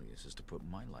Cornelius is to put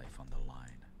my life on the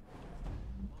line.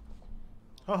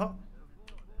 Haha.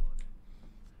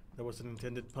 That was an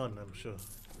intended pun, I'm sure.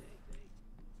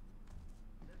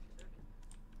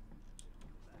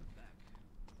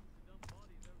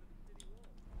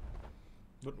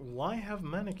 But why have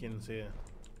mannequins here?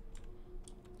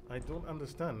 I don't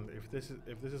understand. If this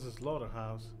is a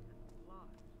slaughterhouse,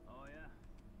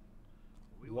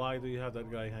 why do you have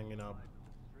that guy hanging up?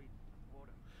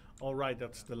 All right,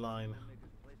 that's the line.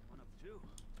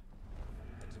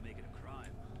 Had to make it a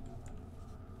crime.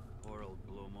 Poor old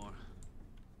Blowmore.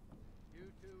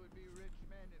 You two would be rich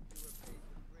men if you were paid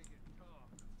to friggin' talk.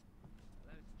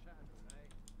 Less chatter, eh?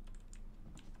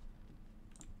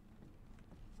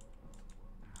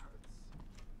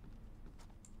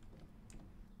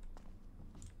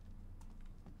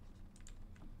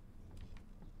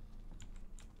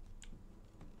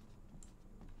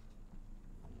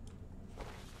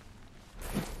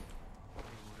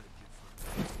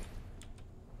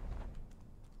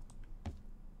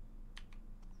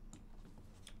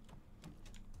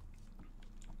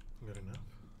 Good enough.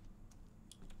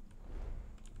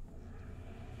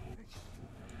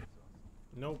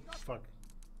 Nope, fuck.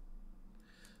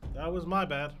 That was my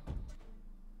bad.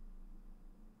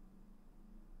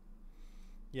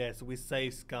 Yes, we say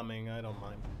scumming, I don't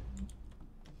mind.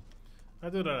 I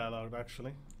do that a lot,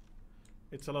 actually.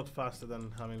 It's a lot faster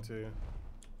than having to...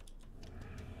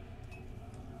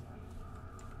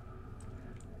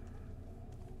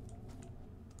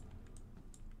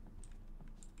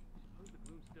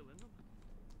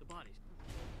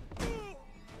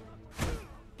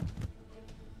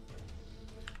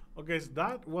 Okay, so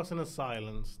that wasn't a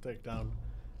silence takedown.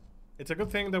 It's a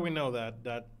good thing that we know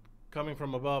that coming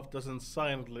from above doesn't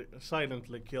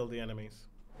silently kill the enemies.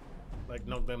 Like,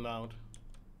 knock them out.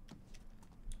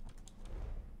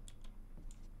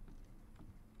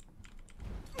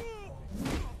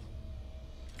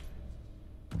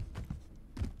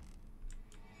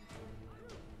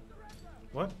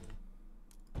 What?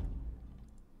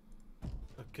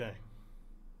 Okay.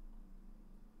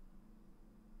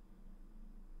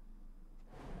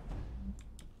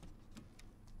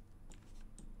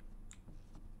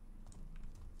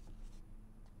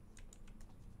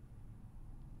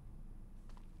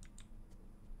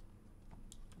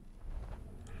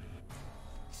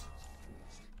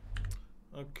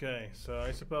 Okay, so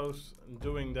I suppose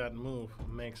doing that move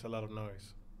makes a lot of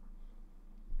noise.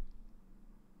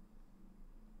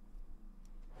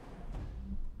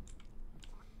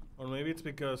 Or maybe it's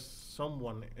because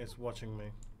someone is watching me.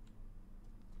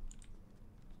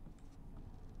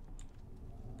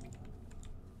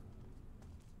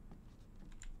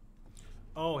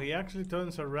 Oh, he actually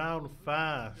turns around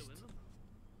fast. Still in them?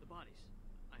 The bodies.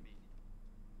 I mean,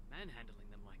 manhandling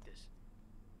them like this.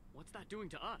 What's that doing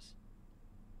to us?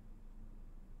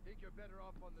 Think you're better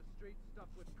off on the street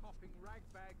stuffed with coughing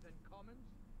ragbags and commons?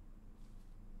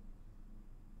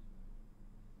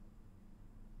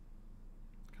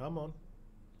 Come on.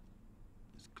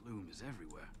 This gloom is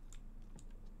everywhere.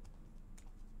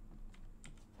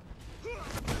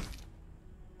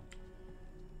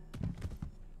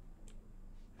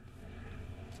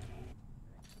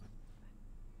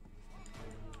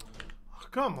 Oh,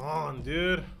 come on,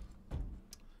 dude.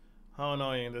 How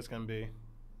annoying this can be.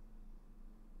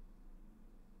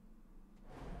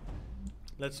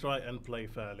 Let's try and play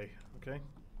fairly, okay?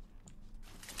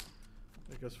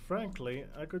 Because frankly,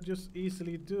 I could just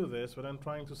easily do this without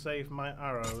trying to save my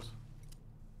arrows.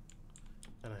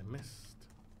 And I missed.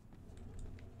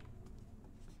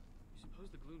 You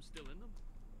suppose the gloom's still in them?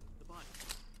 The bodies.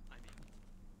 I mean,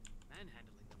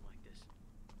 manhandling them like this.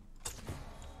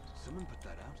 Did someone put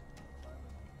that out?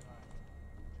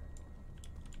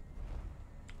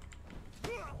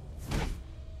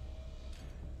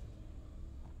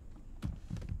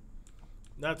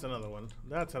 That's another one.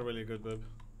 That's a really good bib.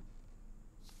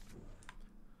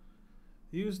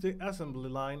 Use the assembly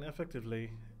line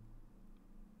effectively.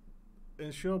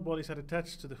 Ensure bodies are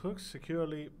attached to the hooks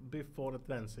securely before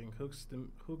advancing.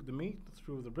 Hook the meat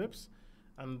through the ribs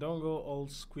and don't go all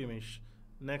squeamish.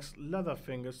 Next, leather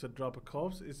fingers to drop a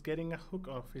corpse is getting a hook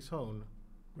of his own.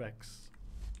 Rex.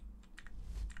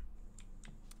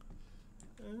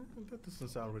 That doesn't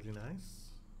sound really nice.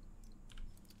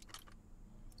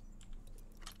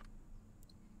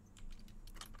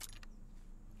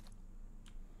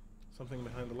 Something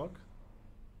behind the lock?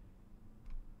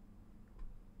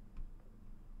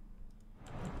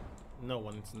 No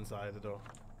one's inside the door.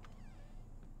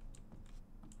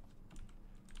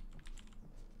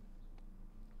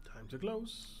 Time to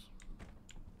close.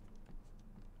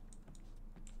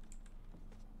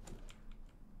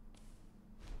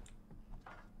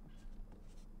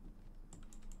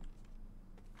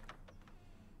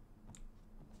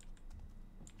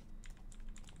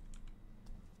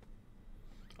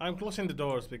 I'm closing the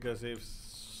doors because if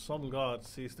some god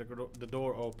sees the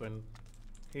door open,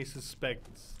 he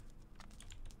suspects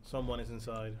someone is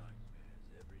inside.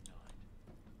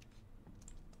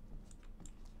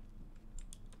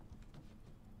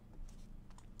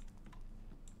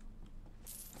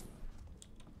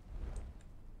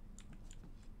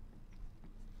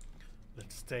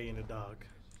 Let's stay in the dark.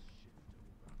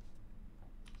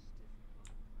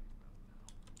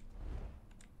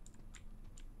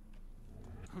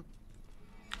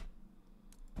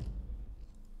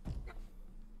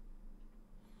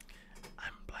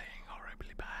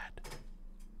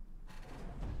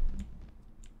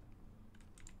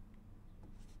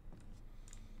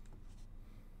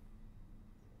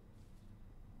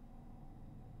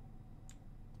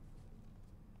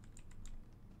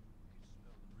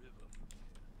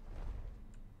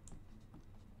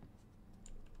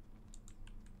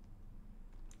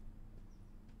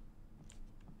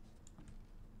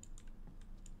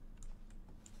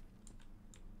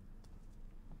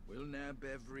 We'll nab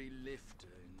every lifter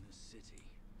in the city.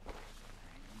 Hang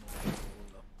 'em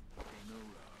all up in a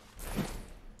row.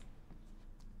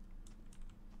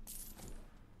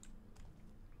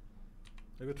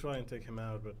 I could try and take him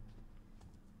out, but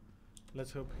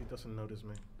let's hope he doesn't notice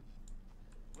me.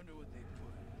 Wonder what they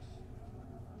put in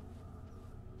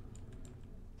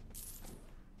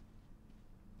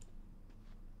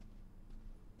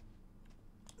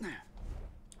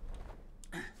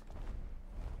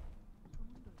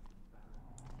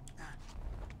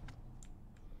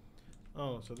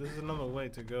Oh, so this is another way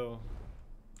to go.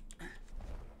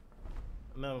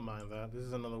 Never mind that. This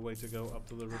is another way to go up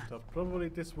to the rooftop. Probably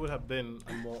this would have been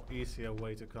a more easier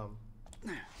way to come.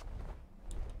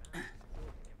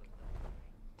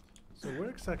 So where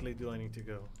exactly do I need to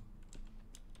go?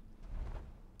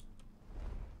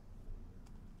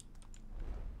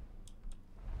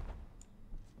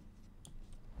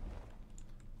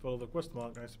 Follow the quest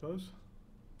mark, I suppose.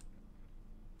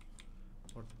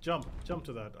 Or jump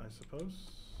to that, I suppose.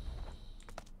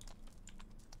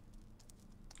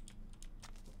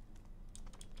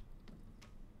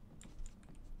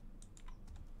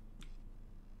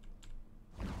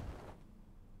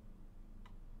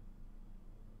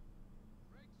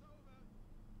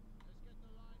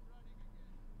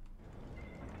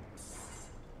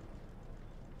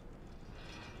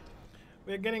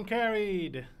 We're getting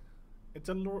carried. It's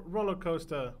a roller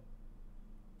coaster.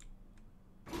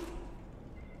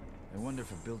 I wonder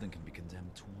if a building can be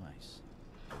condemned twice.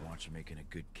 I watch you making a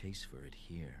good case for it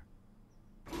here.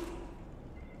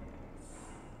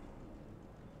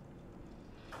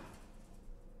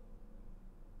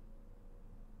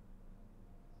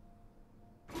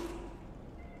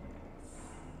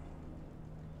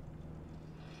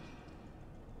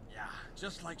 Yeah,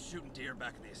 just like shooting deer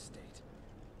back in the estate.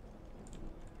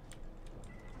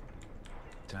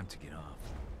 Time to get off.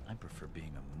 I prefer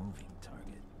being a moving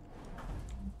target.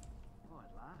 Oh,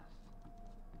 at last.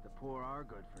 The poor are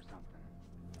good for something.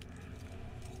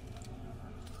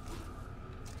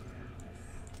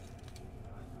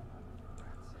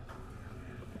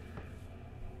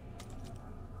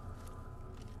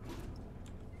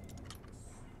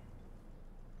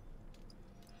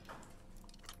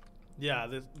 Yeah,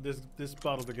 this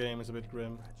part of the game is a bit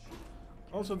grim.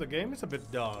 Also, the game is a bit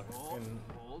dark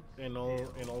in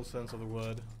all sense of the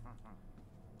word.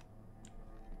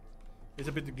 It's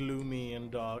a bit gloomy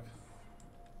and dark.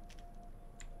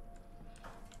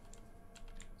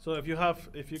 So if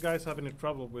you guys have any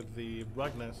trouble with the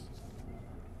brightness,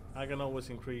 I can always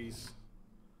increase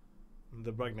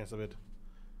the brightness a bit.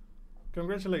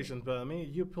 Congratulations,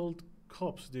 Burmy, you pulled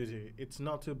cop's duty. It's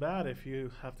not too bad if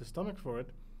you have the stomach for it.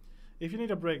 If you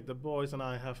need a break, the boys and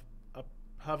I have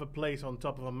a place on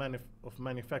top of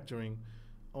manufacturing.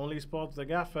 Only Spot the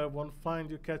Gaffer won't find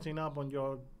you catching up on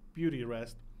your beauty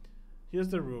rest. Here's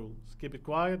the rule. Keep it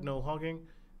quiet, no hogging.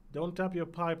 Don't tap your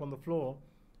pipe on the floor.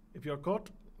 If you're caught,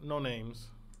 no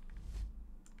names.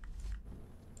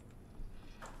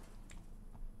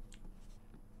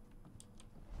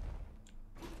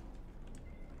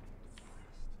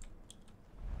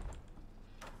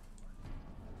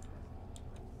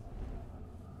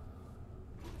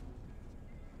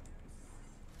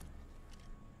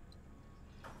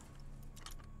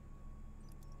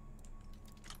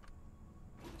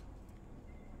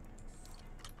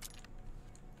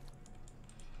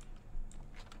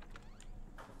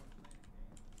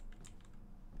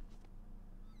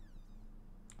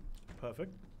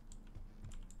 Perfect.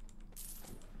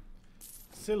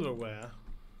 Silverware.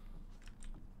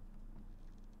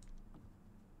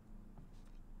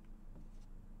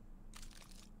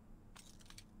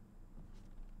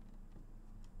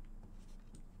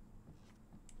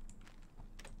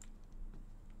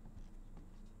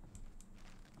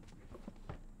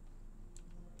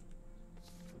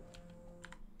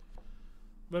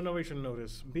 Renovation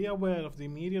notice. Be aware of the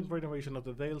immediate renovation of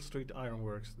the Vale Street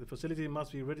Ironworks. The facility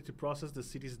must be ready to process the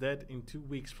city's dead in 2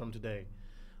 weeks from today.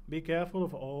 Be careful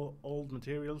of all old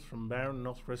materials from Baron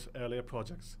Northwest's earlier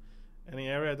projects. Any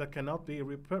area that cannot be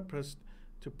repurposed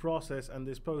to process and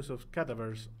dispose of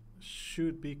cadavers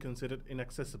should be considered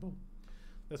inaccessible.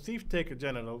 The Thief Taker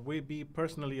General will be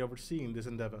personally overseeing this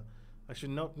endeavor. I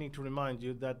should not need to remind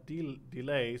you that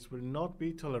delays will not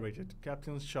be tolerated.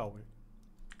 Captain Shawi.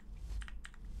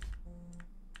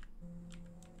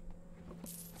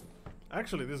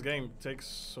 Actually, this game takes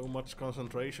so much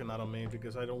concentration out of me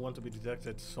because I don't want to be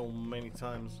detected so many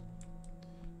times.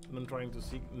 And I'm trying to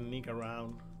sneak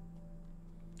around.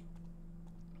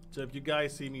 So if you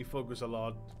guys see me focus a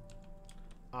lot,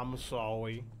 I'm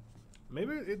sorry.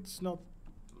 Maybe it's not.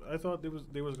 I thought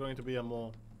there was going to be a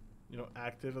more,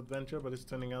 active adventure, but it's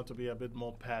turning out to be a bit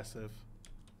more passive.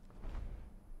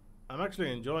 I'm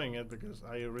actually enjoying it because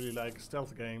I really like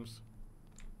stealth games.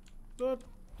 But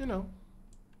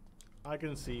I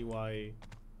can see why.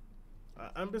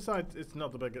 And besides, it's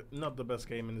not the best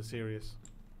game in the series.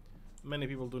 Many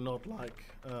people do not like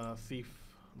Thief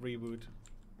reboot.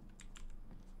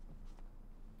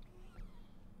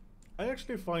 I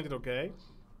actually find it okay.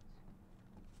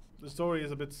 The story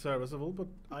is a bit serviceable, but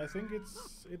I think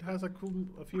it has a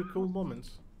few cool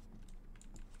moments.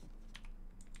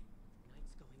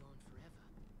 Night's going on forever.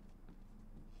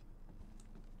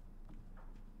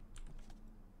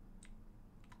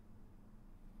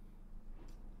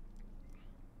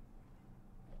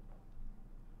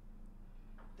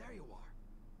 There you are.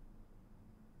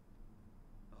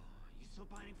 Oh, you still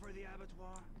pining for the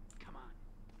abattoir? Come on.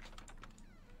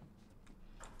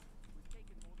 We've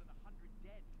taken more than 100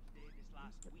 dead each day this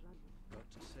last week. Got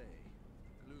to say,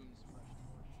 glue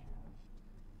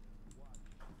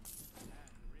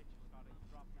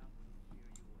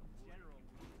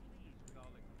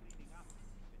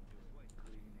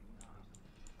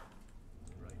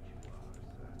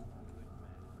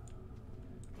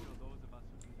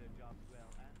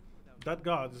That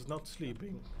guard is not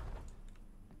sleeping.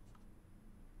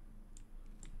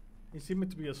 He seemed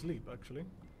to be asleep, actually.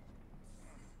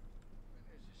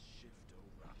 There's a shift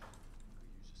over. Could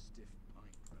use a stiff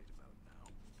pint right about now.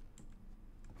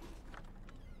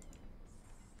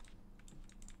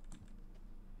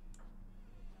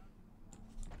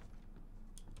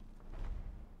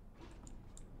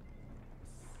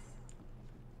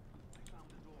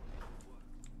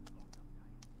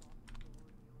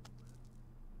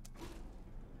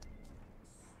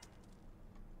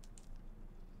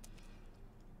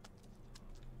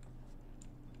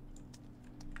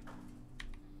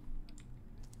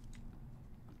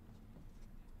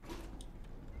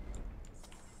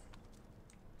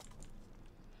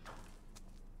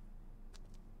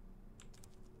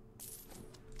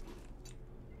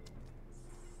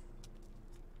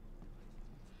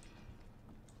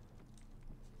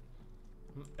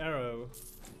 An arrow.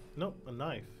 Nope, a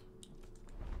knife.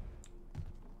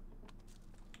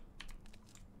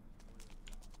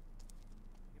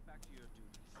 Get back to your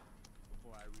duties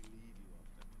before I relieve you of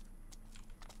them.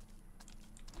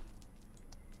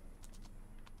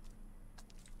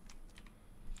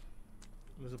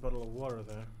 There's a bottle of water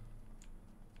there.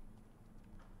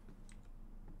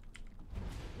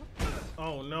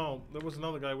 Oh no, there was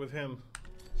another guy with him.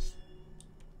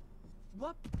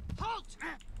 What? Halt!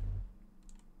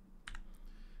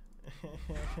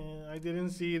 I didn't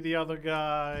see the other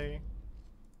guy.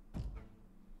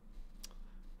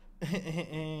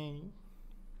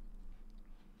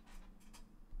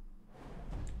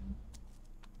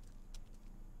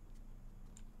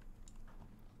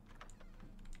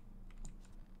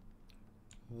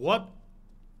 What?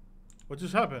 What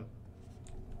just happened?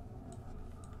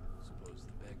 Suppose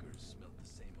the beggars smelt the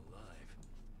same alive.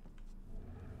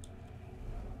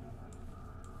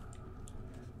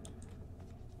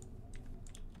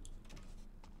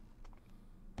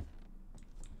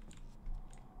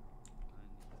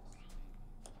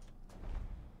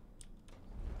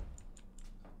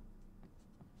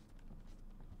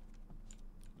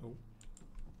 Oh.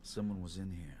 Someone was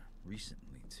in here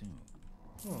recently, too.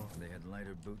 Oh. They had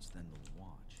lighter boots than the watch.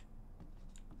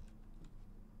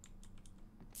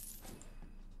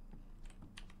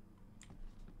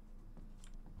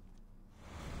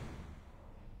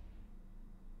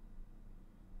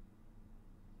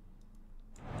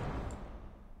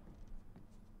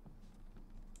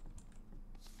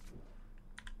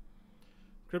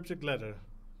 Cryptic letter.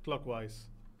 Clockwise.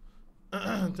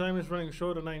 Time is running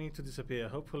short and I need to disappear.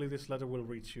 Hopefully this letter will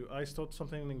reach you. I stored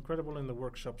something incredible in the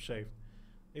workshop safe.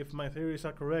 If my theories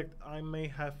are correct, I may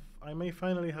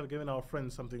finally have given our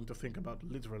friends something to think about,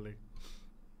 literally.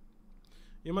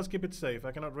 You must keep it safe.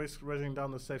 I cannot risk writing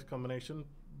down the safe combination,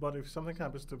 but if something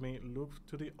happens to me, look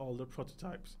to the older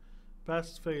prototypes.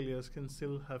 Past failures can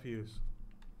still have use.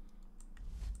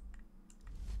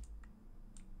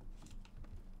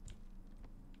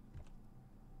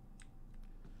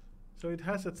 So it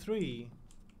has a 3.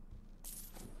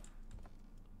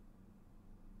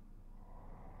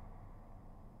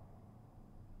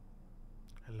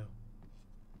 Hello.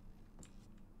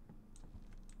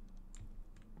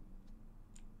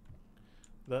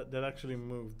 That actually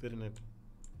moved, didn't it?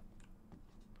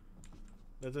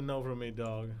 That's a no from me,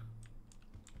 dog.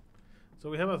 So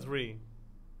we have a 3.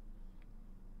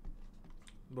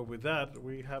 But with that,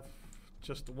 we have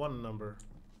just one number.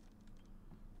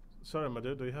 Sorry, my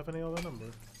dude, do you have any other number?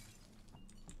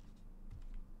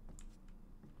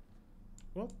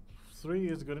 Well, 3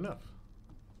 is good enough.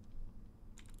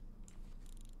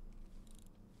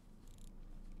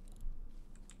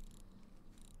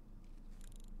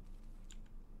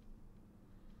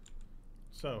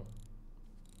 So,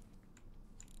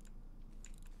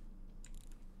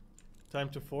 time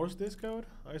to force this code,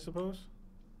 I suppose.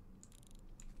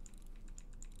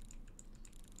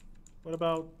 What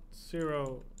about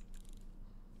 0,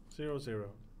 0, 0,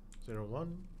 0,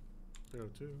 1, 0,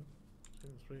 2,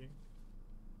 0, 3,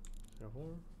 0, 4,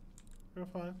 0,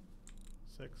 5,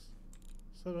 6,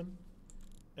 7,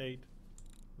 8,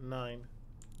 9,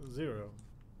 0.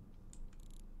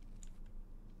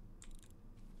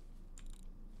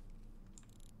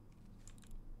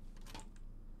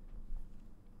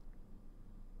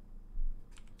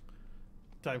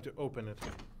 Time to open it.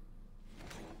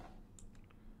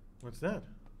 What's that?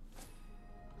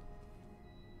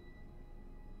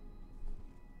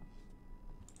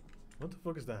 What the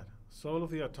fuck is that? Soul of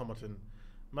the automaton.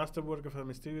 Masterwork of a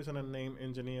mysterious and unnamed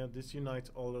engineer. This unites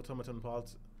all automaton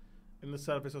parts in the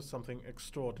service of something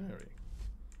extraordinary.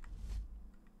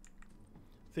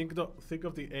 Think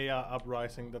of the AI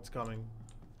uprising that's coming.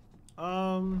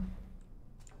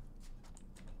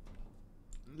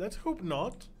 Let's hope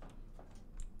not.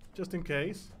 Just in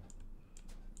case.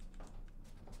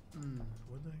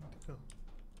 Where do I need to go?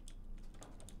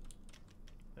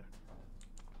 There.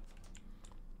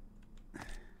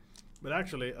 But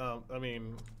actually, I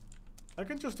mean, I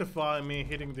can justify me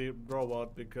hitting the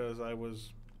robot because I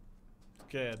was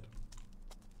scared.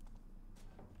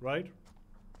 Right?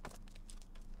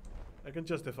 I can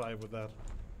justify with that.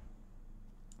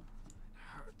 It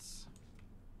hurts.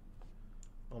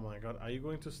 Oh my god, are you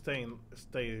going to stay in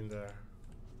there?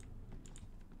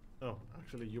 Oh,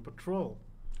 actually you patrol.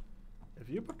 If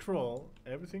you patrol,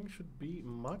 everything should be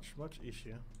much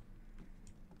easier.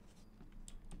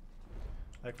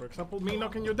 Like for example, me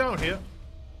knocking you down here.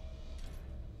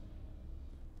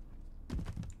 Turn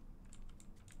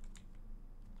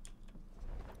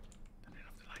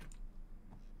off the light.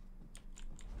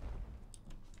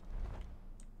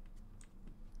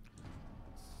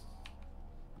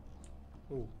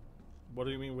 Oh, what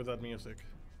do you mean with that music?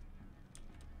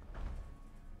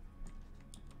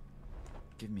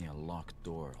 Give me a locked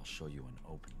door, I'll show you an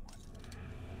open one.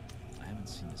 I haven't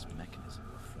seen this mechanism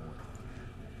before.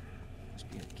 Must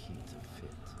be a key to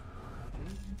fit.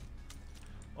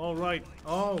 All right.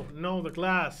 Oh no, the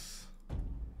glass.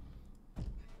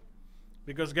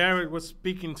 Because Garrett was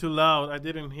speaking too loud, I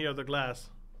didn't hear the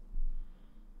glass.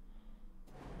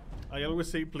 I always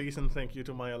say please and thank you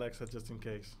to my Alexa just in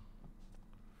case.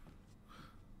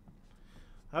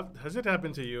 Has it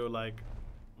happened to you, like,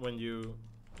 when you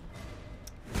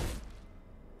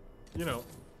know,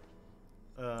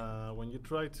 when you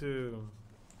try to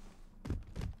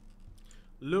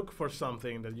look for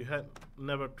something that you had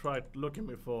never tried looking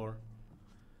before,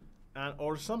 and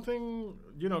or something,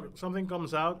 you know, something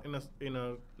comes out in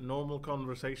a normal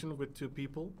conversation with two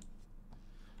people,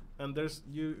 and there's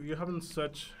you haven't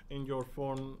searched in your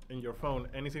phone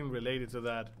anything related to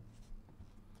that,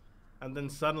 and then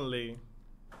suddenly,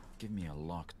 give me a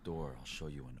locked door, I'll show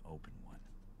you an open one.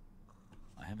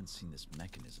 I haven't seen this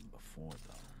mechanism before,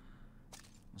 though.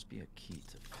 Must be a key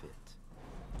to fit.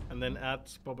 And then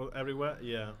ads pop up everywhere?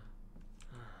 Yeah.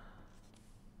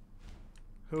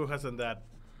 Who hasn't that?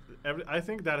 I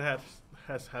think that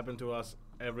has happened to us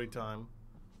every time.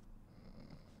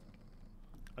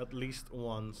 At least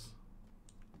once.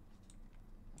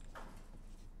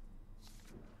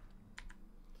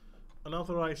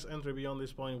 Unauthorized entry beyond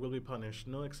this point will be punished.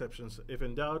 No exceptions. If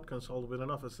in doubt, consult with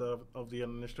an officer of the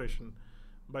administration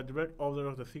by direct order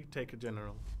of the thief-taker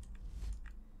general.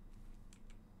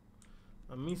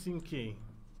 A missing key.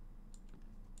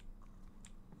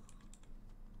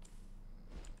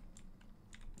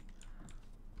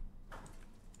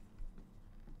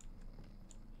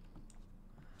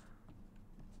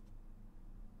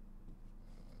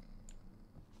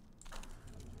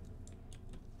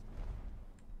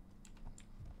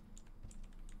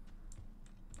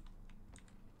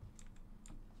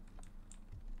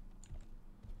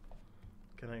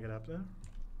 Can I get up there?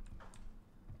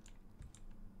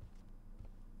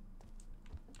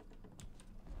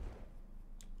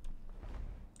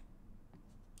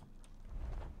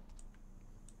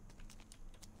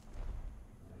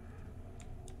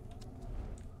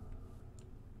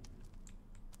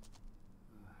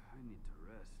 I need to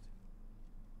rest.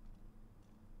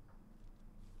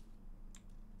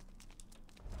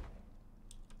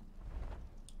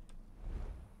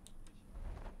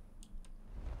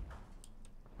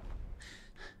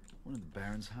 One of the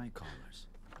Baron's high callers.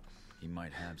 He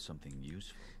might have something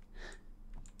useful.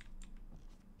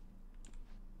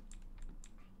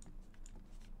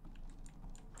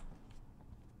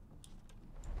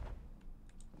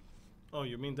 Oh,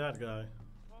 you mean that guy?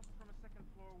 Tossed from a second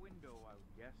floor window, I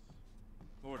would guess.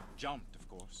 Or jumped, of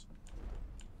course.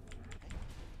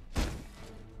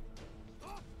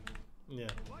 Yeah.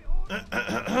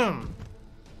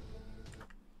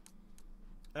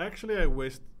 Actually, I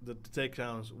wish that the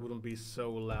takedowns wouldn't be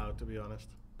so loud, to be honest.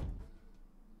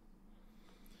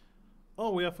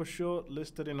 Oh, we are for sure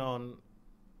listed in on,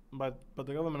 but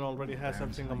the government already has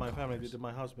something on my family due to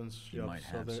my husband's job,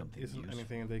 so there isn't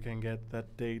anything they can get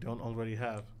that they don't already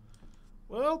have.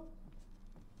 Well,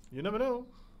 you never know.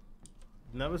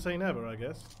 Never say never, I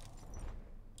guess.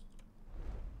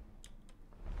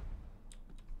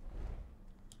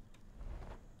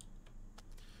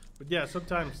 But yeah,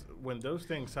 sometimes when those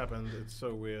things happen, it's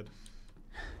so weird.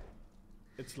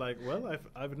 It's like, well,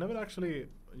 I've never actually,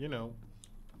 you know,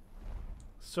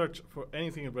 searched for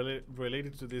anything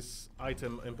related to this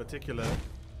item in particular,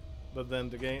 but then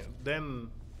the game, then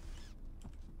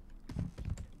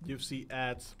you see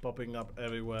ads popping up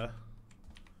everywhere,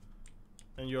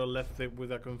 and you're left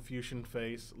with a confusion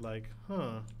face, like,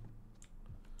 huh,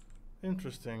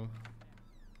 interesting.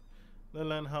 Then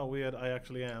learn how weird I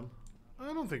actually am.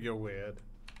 I don't think you're weird.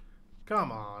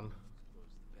 Come on.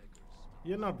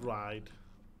 You're not right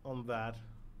on that.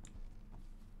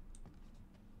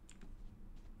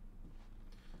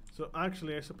 So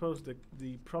actually, I suppose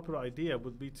the proper idea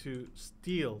would be to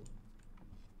steal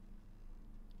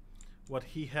what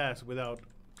he has without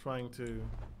trying to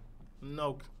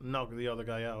knock the other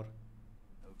guy out.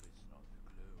 Hope it's not the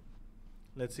glue.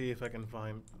 Let's see if I can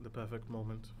find the perfect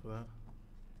moment for that.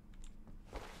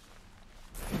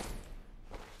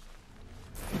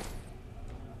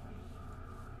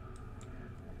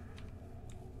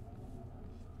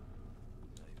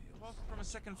 Off from a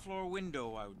second floor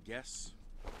window, I would guess.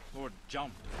 Or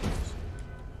jumped.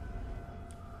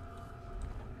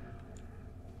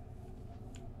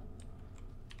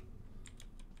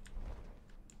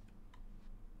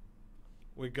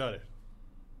 We got it.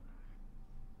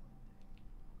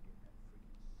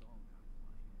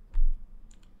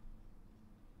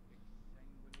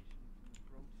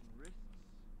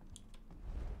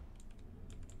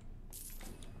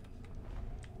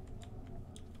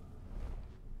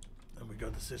 And we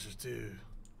got the scissors too.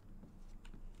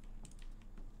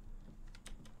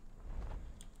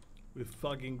 We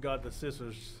fucking got the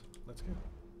scissors. Let's go.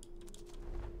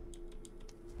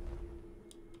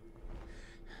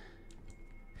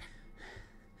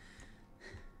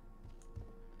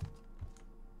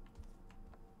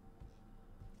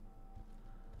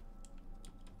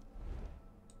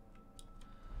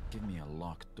 Give me a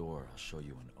locked door, I'll show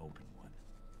you an open one.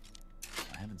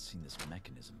 I haven't seen this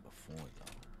mechanism before,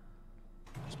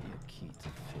 though. Must be a key to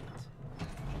fit.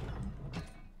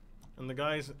 And the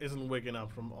guy isn't waking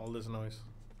up from all this noise.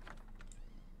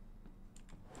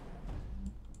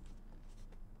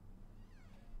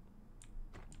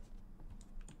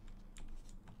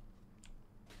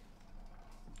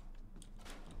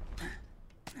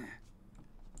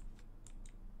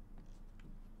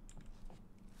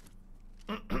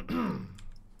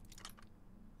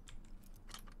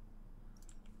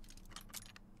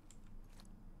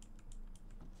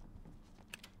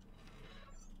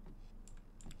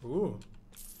 Ooh.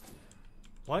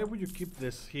 Why would you keep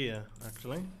this here,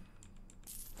 actually?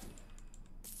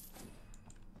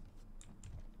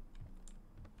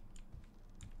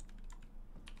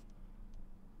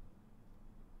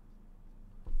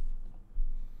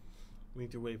 We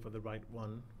need to wait for the right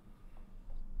one.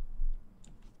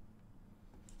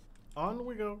 On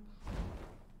we go.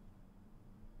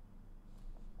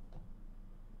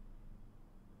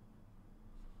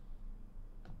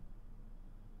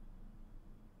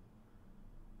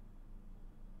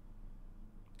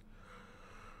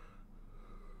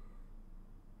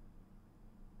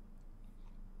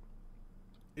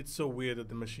 It's so weird that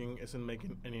the machine isn't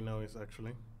making any noise,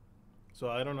 actually. So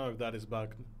I don't know if that is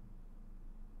bugged.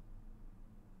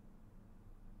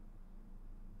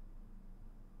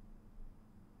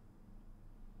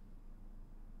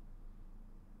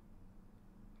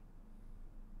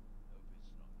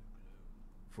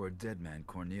 For a dead man,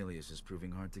 Cornelius is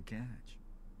proving hard to catch.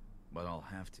 But I'll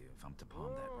have to if I'm to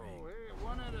pawn that ring. Hey,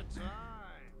 one at a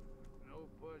time. No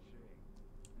pushing.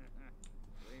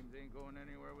 Flames ain't going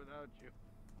anywhere without you.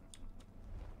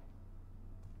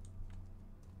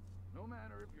 No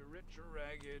matter if you're rich or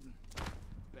ragged,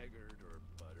 beggared or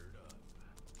buttered up,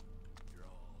 you're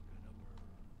all gonna burn.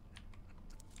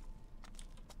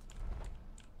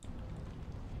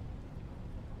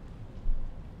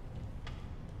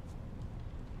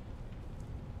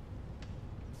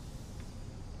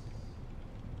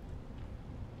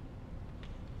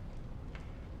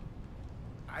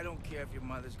 I don't care if your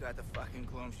mother's got the fucking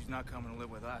clone, she's not coming to live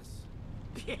with us.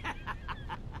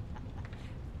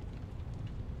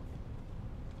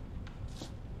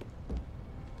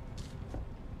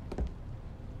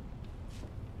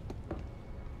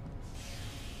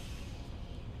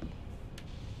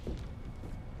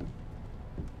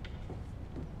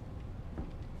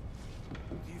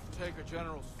 Take a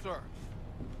general search.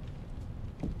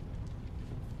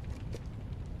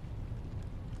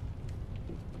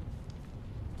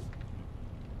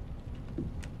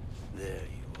 There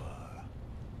you are.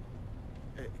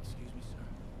 Hey, excuse me, sir.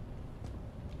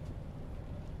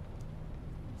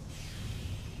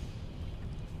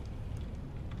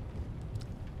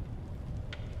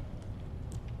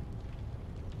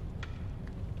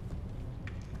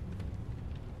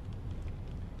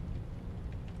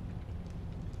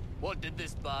 What did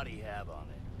this body have on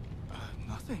it?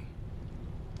 Nothing.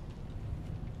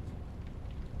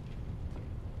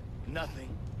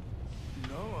 Nothing?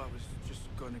 No, I was just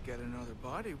gonna get another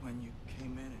body when you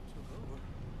came in and took over.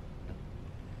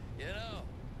 You know,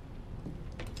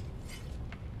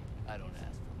 I don't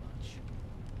ask for much.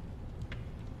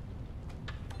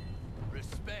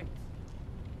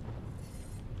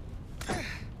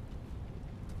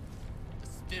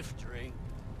 stiff drink.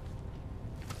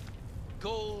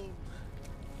 Gold.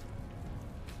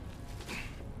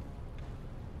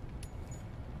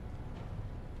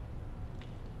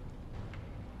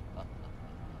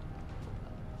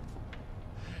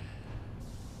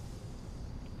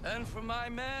 And for my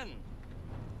men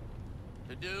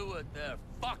to do what they're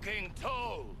fucking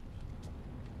told.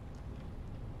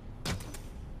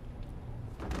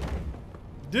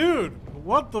 Dude,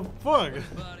 what the fuck?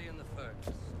 Body in the furnace.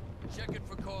 Check it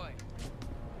for coin.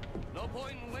 No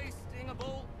point in wasting a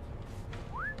bolt.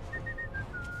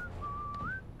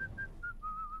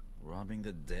 Robbing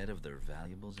the dead of their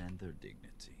valuables and their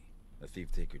dignity. A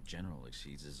thief-taker general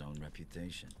exceeds his own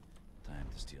reputation. Time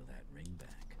to steal that ring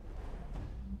back.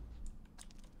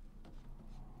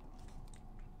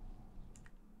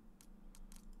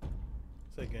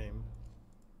 It's a game.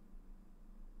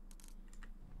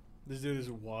 This dude is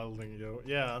wilding, yo.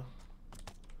 Yeah.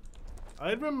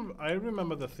 I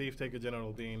remember the thief-taker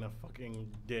general being a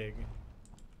fucking dig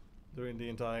during the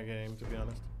entire game, to be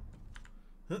honest.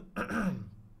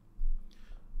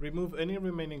 Remove any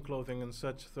remaining clothing and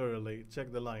such thoroughly.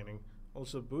 Check the lining.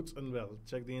 Also boots and belt.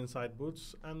 Check the inside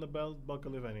boots and the belt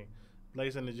buckle if any.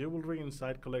 Place any jewelry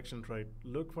inside collection tray.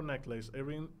 Look for necklace,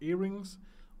 earrings,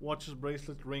 watches,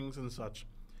 bracelets, rings and such.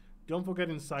 Don't forget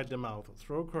inside the mouth.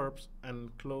 Throw corpse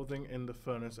and clothing in the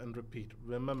furnace and repeat.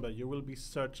 Remember, you will be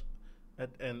searched at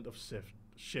end of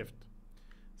shift.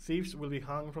 Thieves will be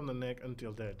hung from the neck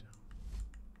until dead.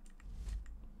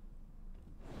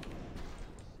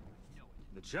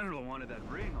 The general wanted that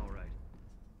ring, all right.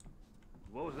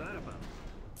 What was that about?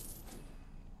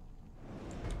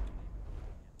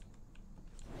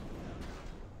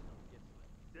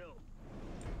 Still,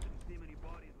 didn't see many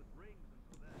bodies with rings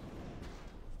until then.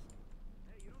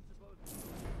 Hey, you don't suppose we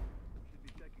should be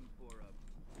checking for,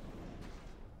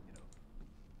 you know,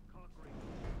 cock rings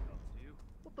and stuff, do you?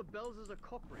 What the bells is a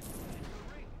cock ring? It's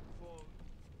a ring for,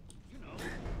 you know,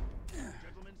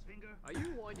 gentleman's finger. Are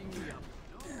you winding me up?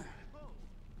 No.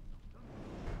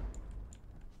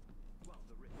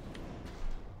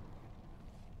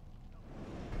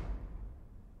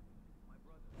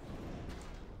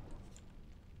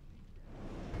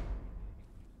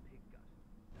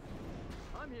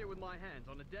 I'm here with my hands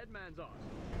on a dead man's arse.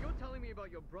 You're telling me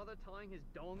about your brother tying his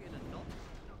dong in a knot?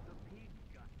 No, the pig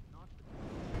gut, not the...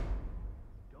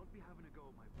 Don't be having a go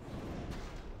at my brother.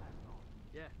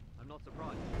 Yeah, I'm not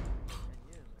surprised.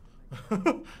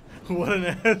 What an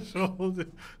asshole,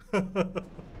 dude.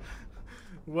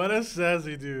 What a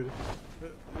sassy dude.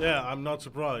 Yeah, I'm not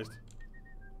surprised.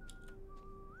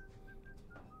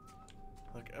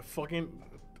 Like a fucking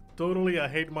totally I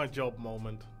hate my job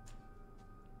moment.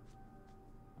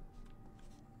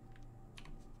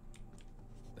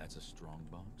 That's a strong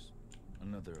box.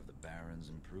 Another of the Baron's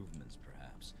improvements,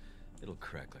 perhaps. It'll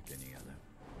crack like any other.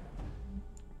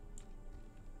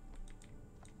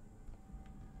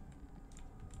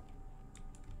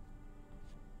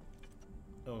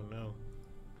 Oh no.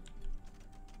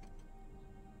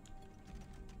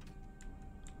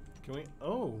 Can we?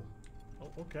 Oh,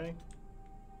 okay.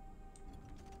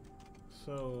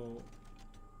 So,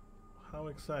 how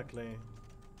exactly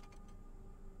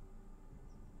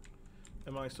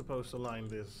am I supposed to line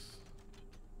this?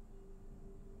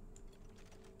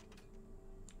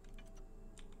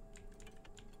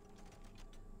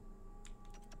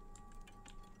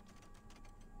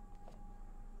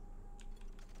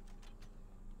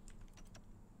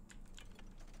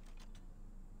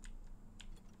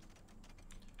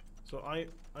 So I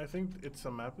think it's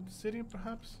a map of the city,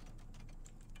 perhaps?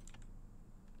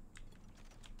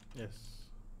 Yes.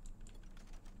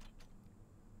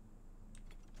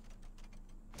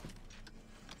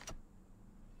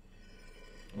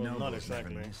 Well, not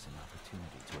exactly. Never miss an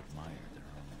opportunity to admire their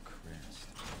own crest.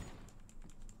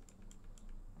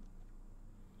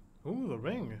 Ooh, the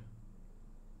ring.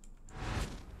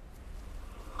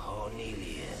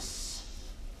 Cornelius.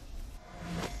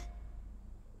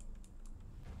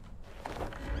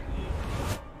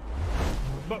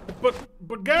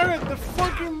 But Garrett, the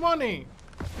fucking money!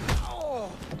 Oh.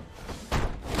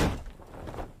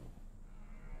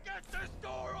 Get this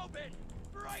door open!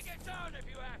 Break it down if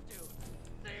you have to!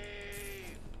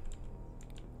 Thief!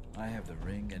 I have the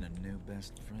ring and a new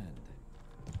best friend.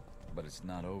 But it's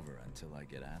not over until I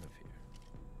get out of here.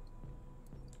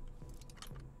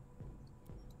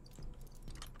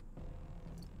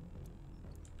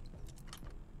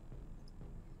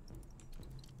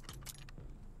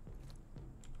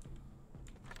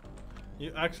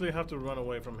 You actually have to run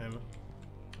away from him.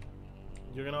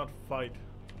 You cannot fight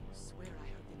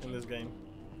in this game.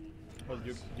 Well,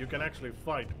 you can actually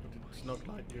fight, but it's not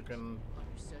like you can. Are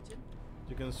you certain?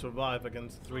 You can survive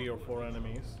against 3 or 4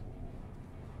 enemies.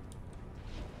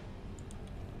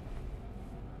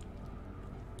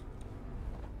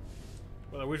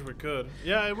 Well, I wish we could.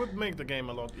 Yeah, it would make the game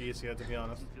a lot easier, to be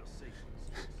honest.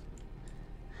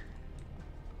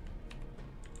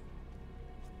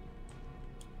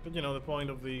 But you know, the point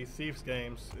of the Thieves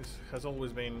games has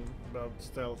always been about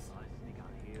stealth.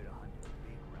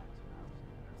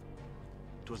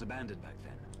 It was abandoned back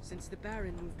then. Since the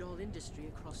Baron moved all industry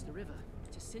across the river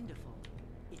to Cinderfall,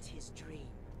 it's his dream.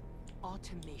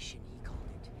 Automation, he called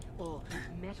it. Or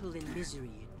metal in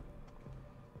misery.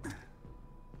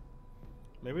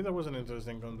 Maybe that was an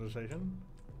interesting conversation.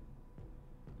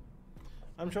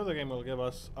 I'm sure the game will give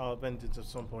us our vengeance at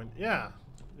some point. Yeah,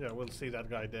 we'll see that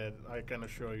guy dead. I can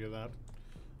assure you that.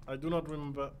 I do not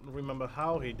remember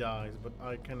how he dies, but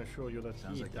I can assure you that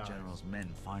Sounds he like dies. the General's men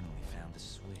finally found the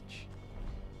switch.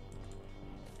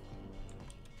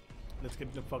 Let's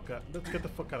get the fuck out. Let's get the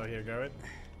fuck out of here, Garrett.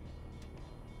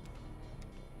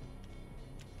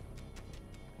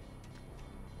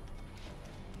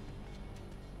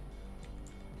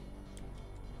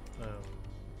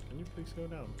 Can you please go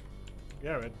down?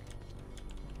 Garrett.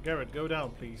 Garrett, go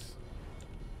down, please.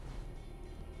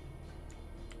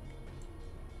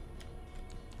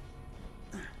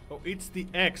 Oh, it's the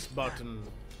X button.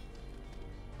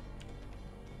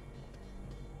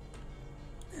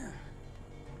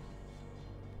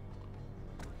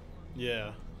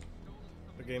 Yeah.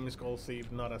 The game is called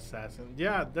Thief, not Assassin.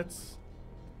 Yeah, that's...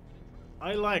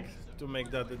 I like to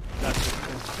make that distinction.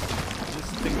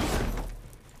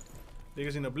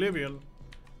 Because in Oblivion,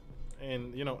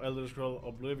 and you know, Elder Scrolls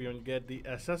Oblivion, get the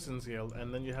Assassin's Guild,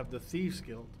 and then you have the Thieves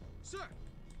Guild. Sir.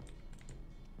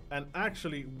 And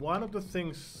actually, one of the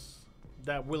things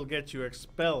that will get you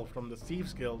expelled from the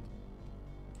Thieves Guild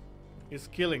is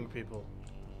killing people.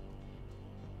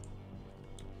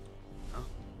 Huh?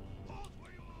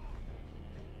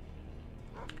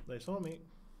 They saw me.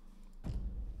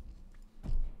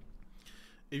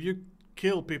 If you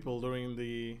kill people during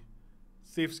the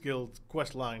Thieves Guild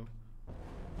quest line,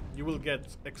 you will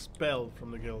get expelled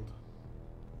from the guild.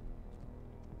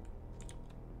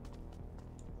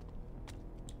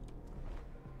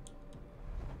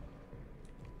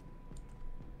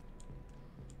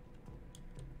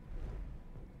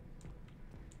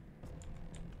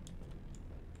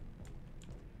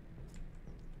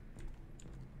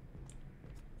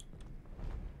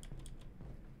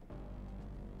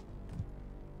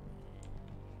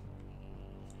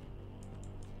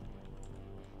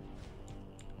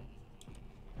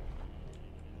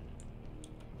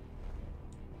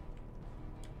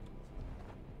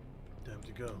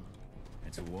 To go.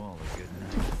 It's a wall of good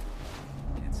night.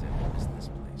 Can't say I missed this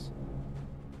place.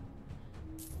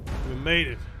 We made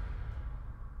it.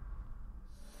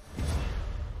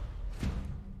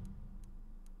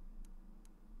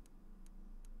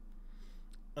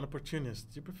 An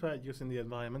opportunist. You prefer using the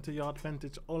environment to your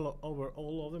advantage over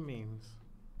all other means.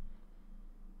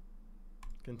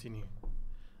 Continue.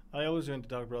 I always join the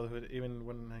Dark Brotherhood even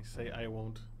when I say I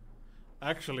won't.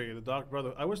 Actually, the Dark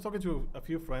Brotherhood. I was talking to a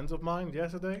few friends of mine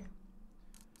yesterday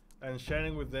and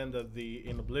sharing with them that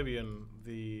in Oblivion,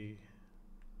 the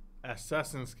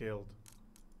Assassin's Guild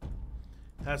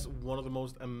has one of the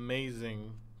most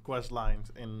amazing quest lines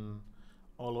in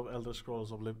all of Elder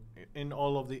Scrolls in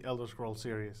all of the Elder Scrolls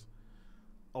series.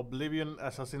 Oblivion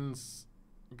Assassin's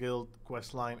Guild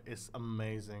quest line is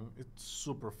amazing. It's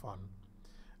super fun.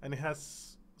 And it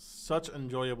has such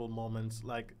enjoyable moments,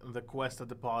 like the quest at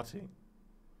the party.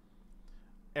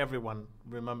 Everyone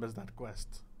remembers that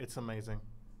quest. It's amazing.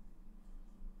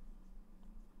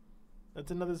 That's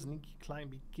another sneaky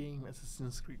climbing game,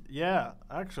 Assassin's Creed. Yeah,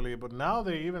 actually, but now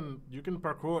you can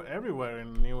parkour everywhere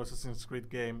in new Assassin's Creed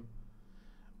game.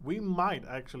 We might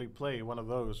actually play one of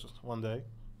those one day.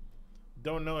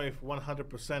 Don't know if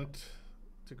 100%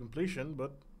 to completion,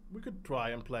 but we could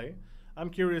try and play. I'm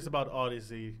curious about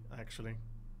Odyssey, actually.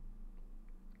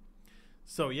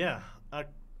 So yeah,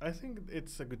 I think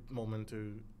it's a good moment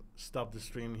to stop the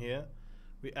stream here.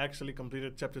 We actually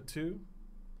completed chapter 2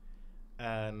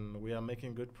 and we are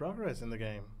making good progress in the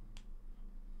game.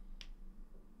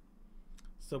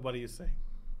 So what do you say?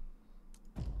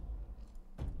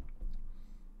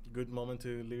 Good moment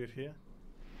to leave it here.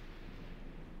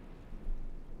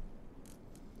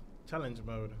 Challenge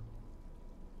mode.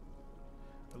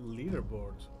 A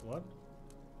leaderboard. What?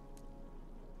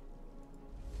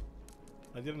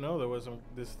 I didn't know there was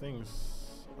these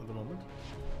things at the moment.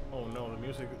 Oh no,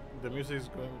 the music is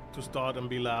going to start and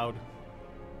be loud.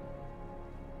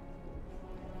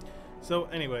 So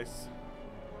anyways,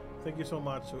 thank you so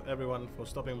much to everyone for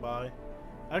stopping by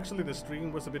Actually, the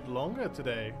stream was a bit longer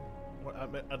today.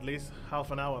 At least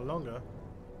half an hour longer.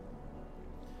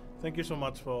 Thank you so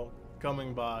much for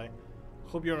coming by.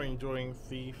 Hope you're enjoying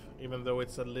Thief, even though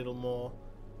it's a little more,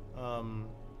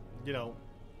 you know,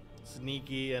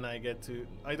 sneaky, and I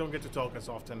don't get to talk as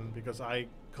often because I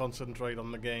concentrate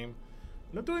on the game.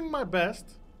 Not doing my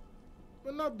best,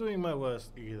 but not doing my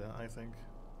worst either, I think.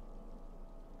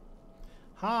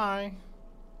 Hi!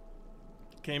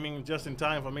 Came in just in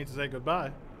time for me to say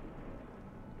goodbye.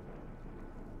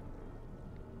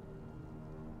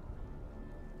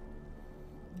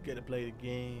 Gotta play the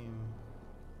game.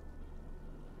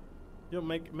 You're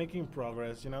making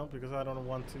progress, you know, because I don't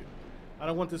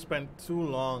want to spend too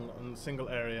long on a single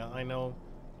area. I know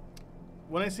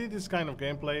when I see this kind of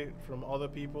gameplay from other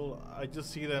people, I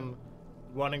just see them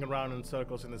running around in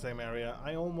circles in the same area.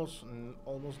 I almost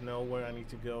know where I need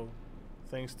to go,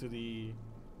 thanks to the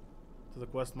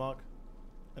quest mark,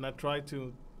 and I try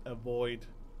to avoid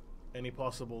any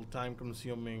possible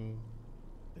time-consuming,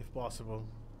 if possible.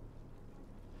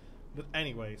 But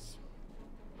anyways,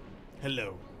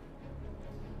 hello.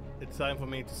 It's time for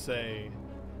me to say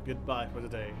goodbye for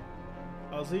today.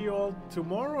 I'll see you all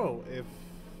tomorrow if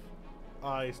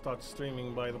I start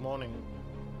streaming by the morning.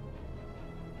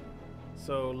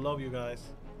 So love you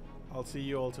guys. I'll see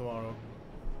you all tomorrow.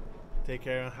 Take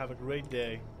care and have a great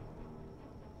day.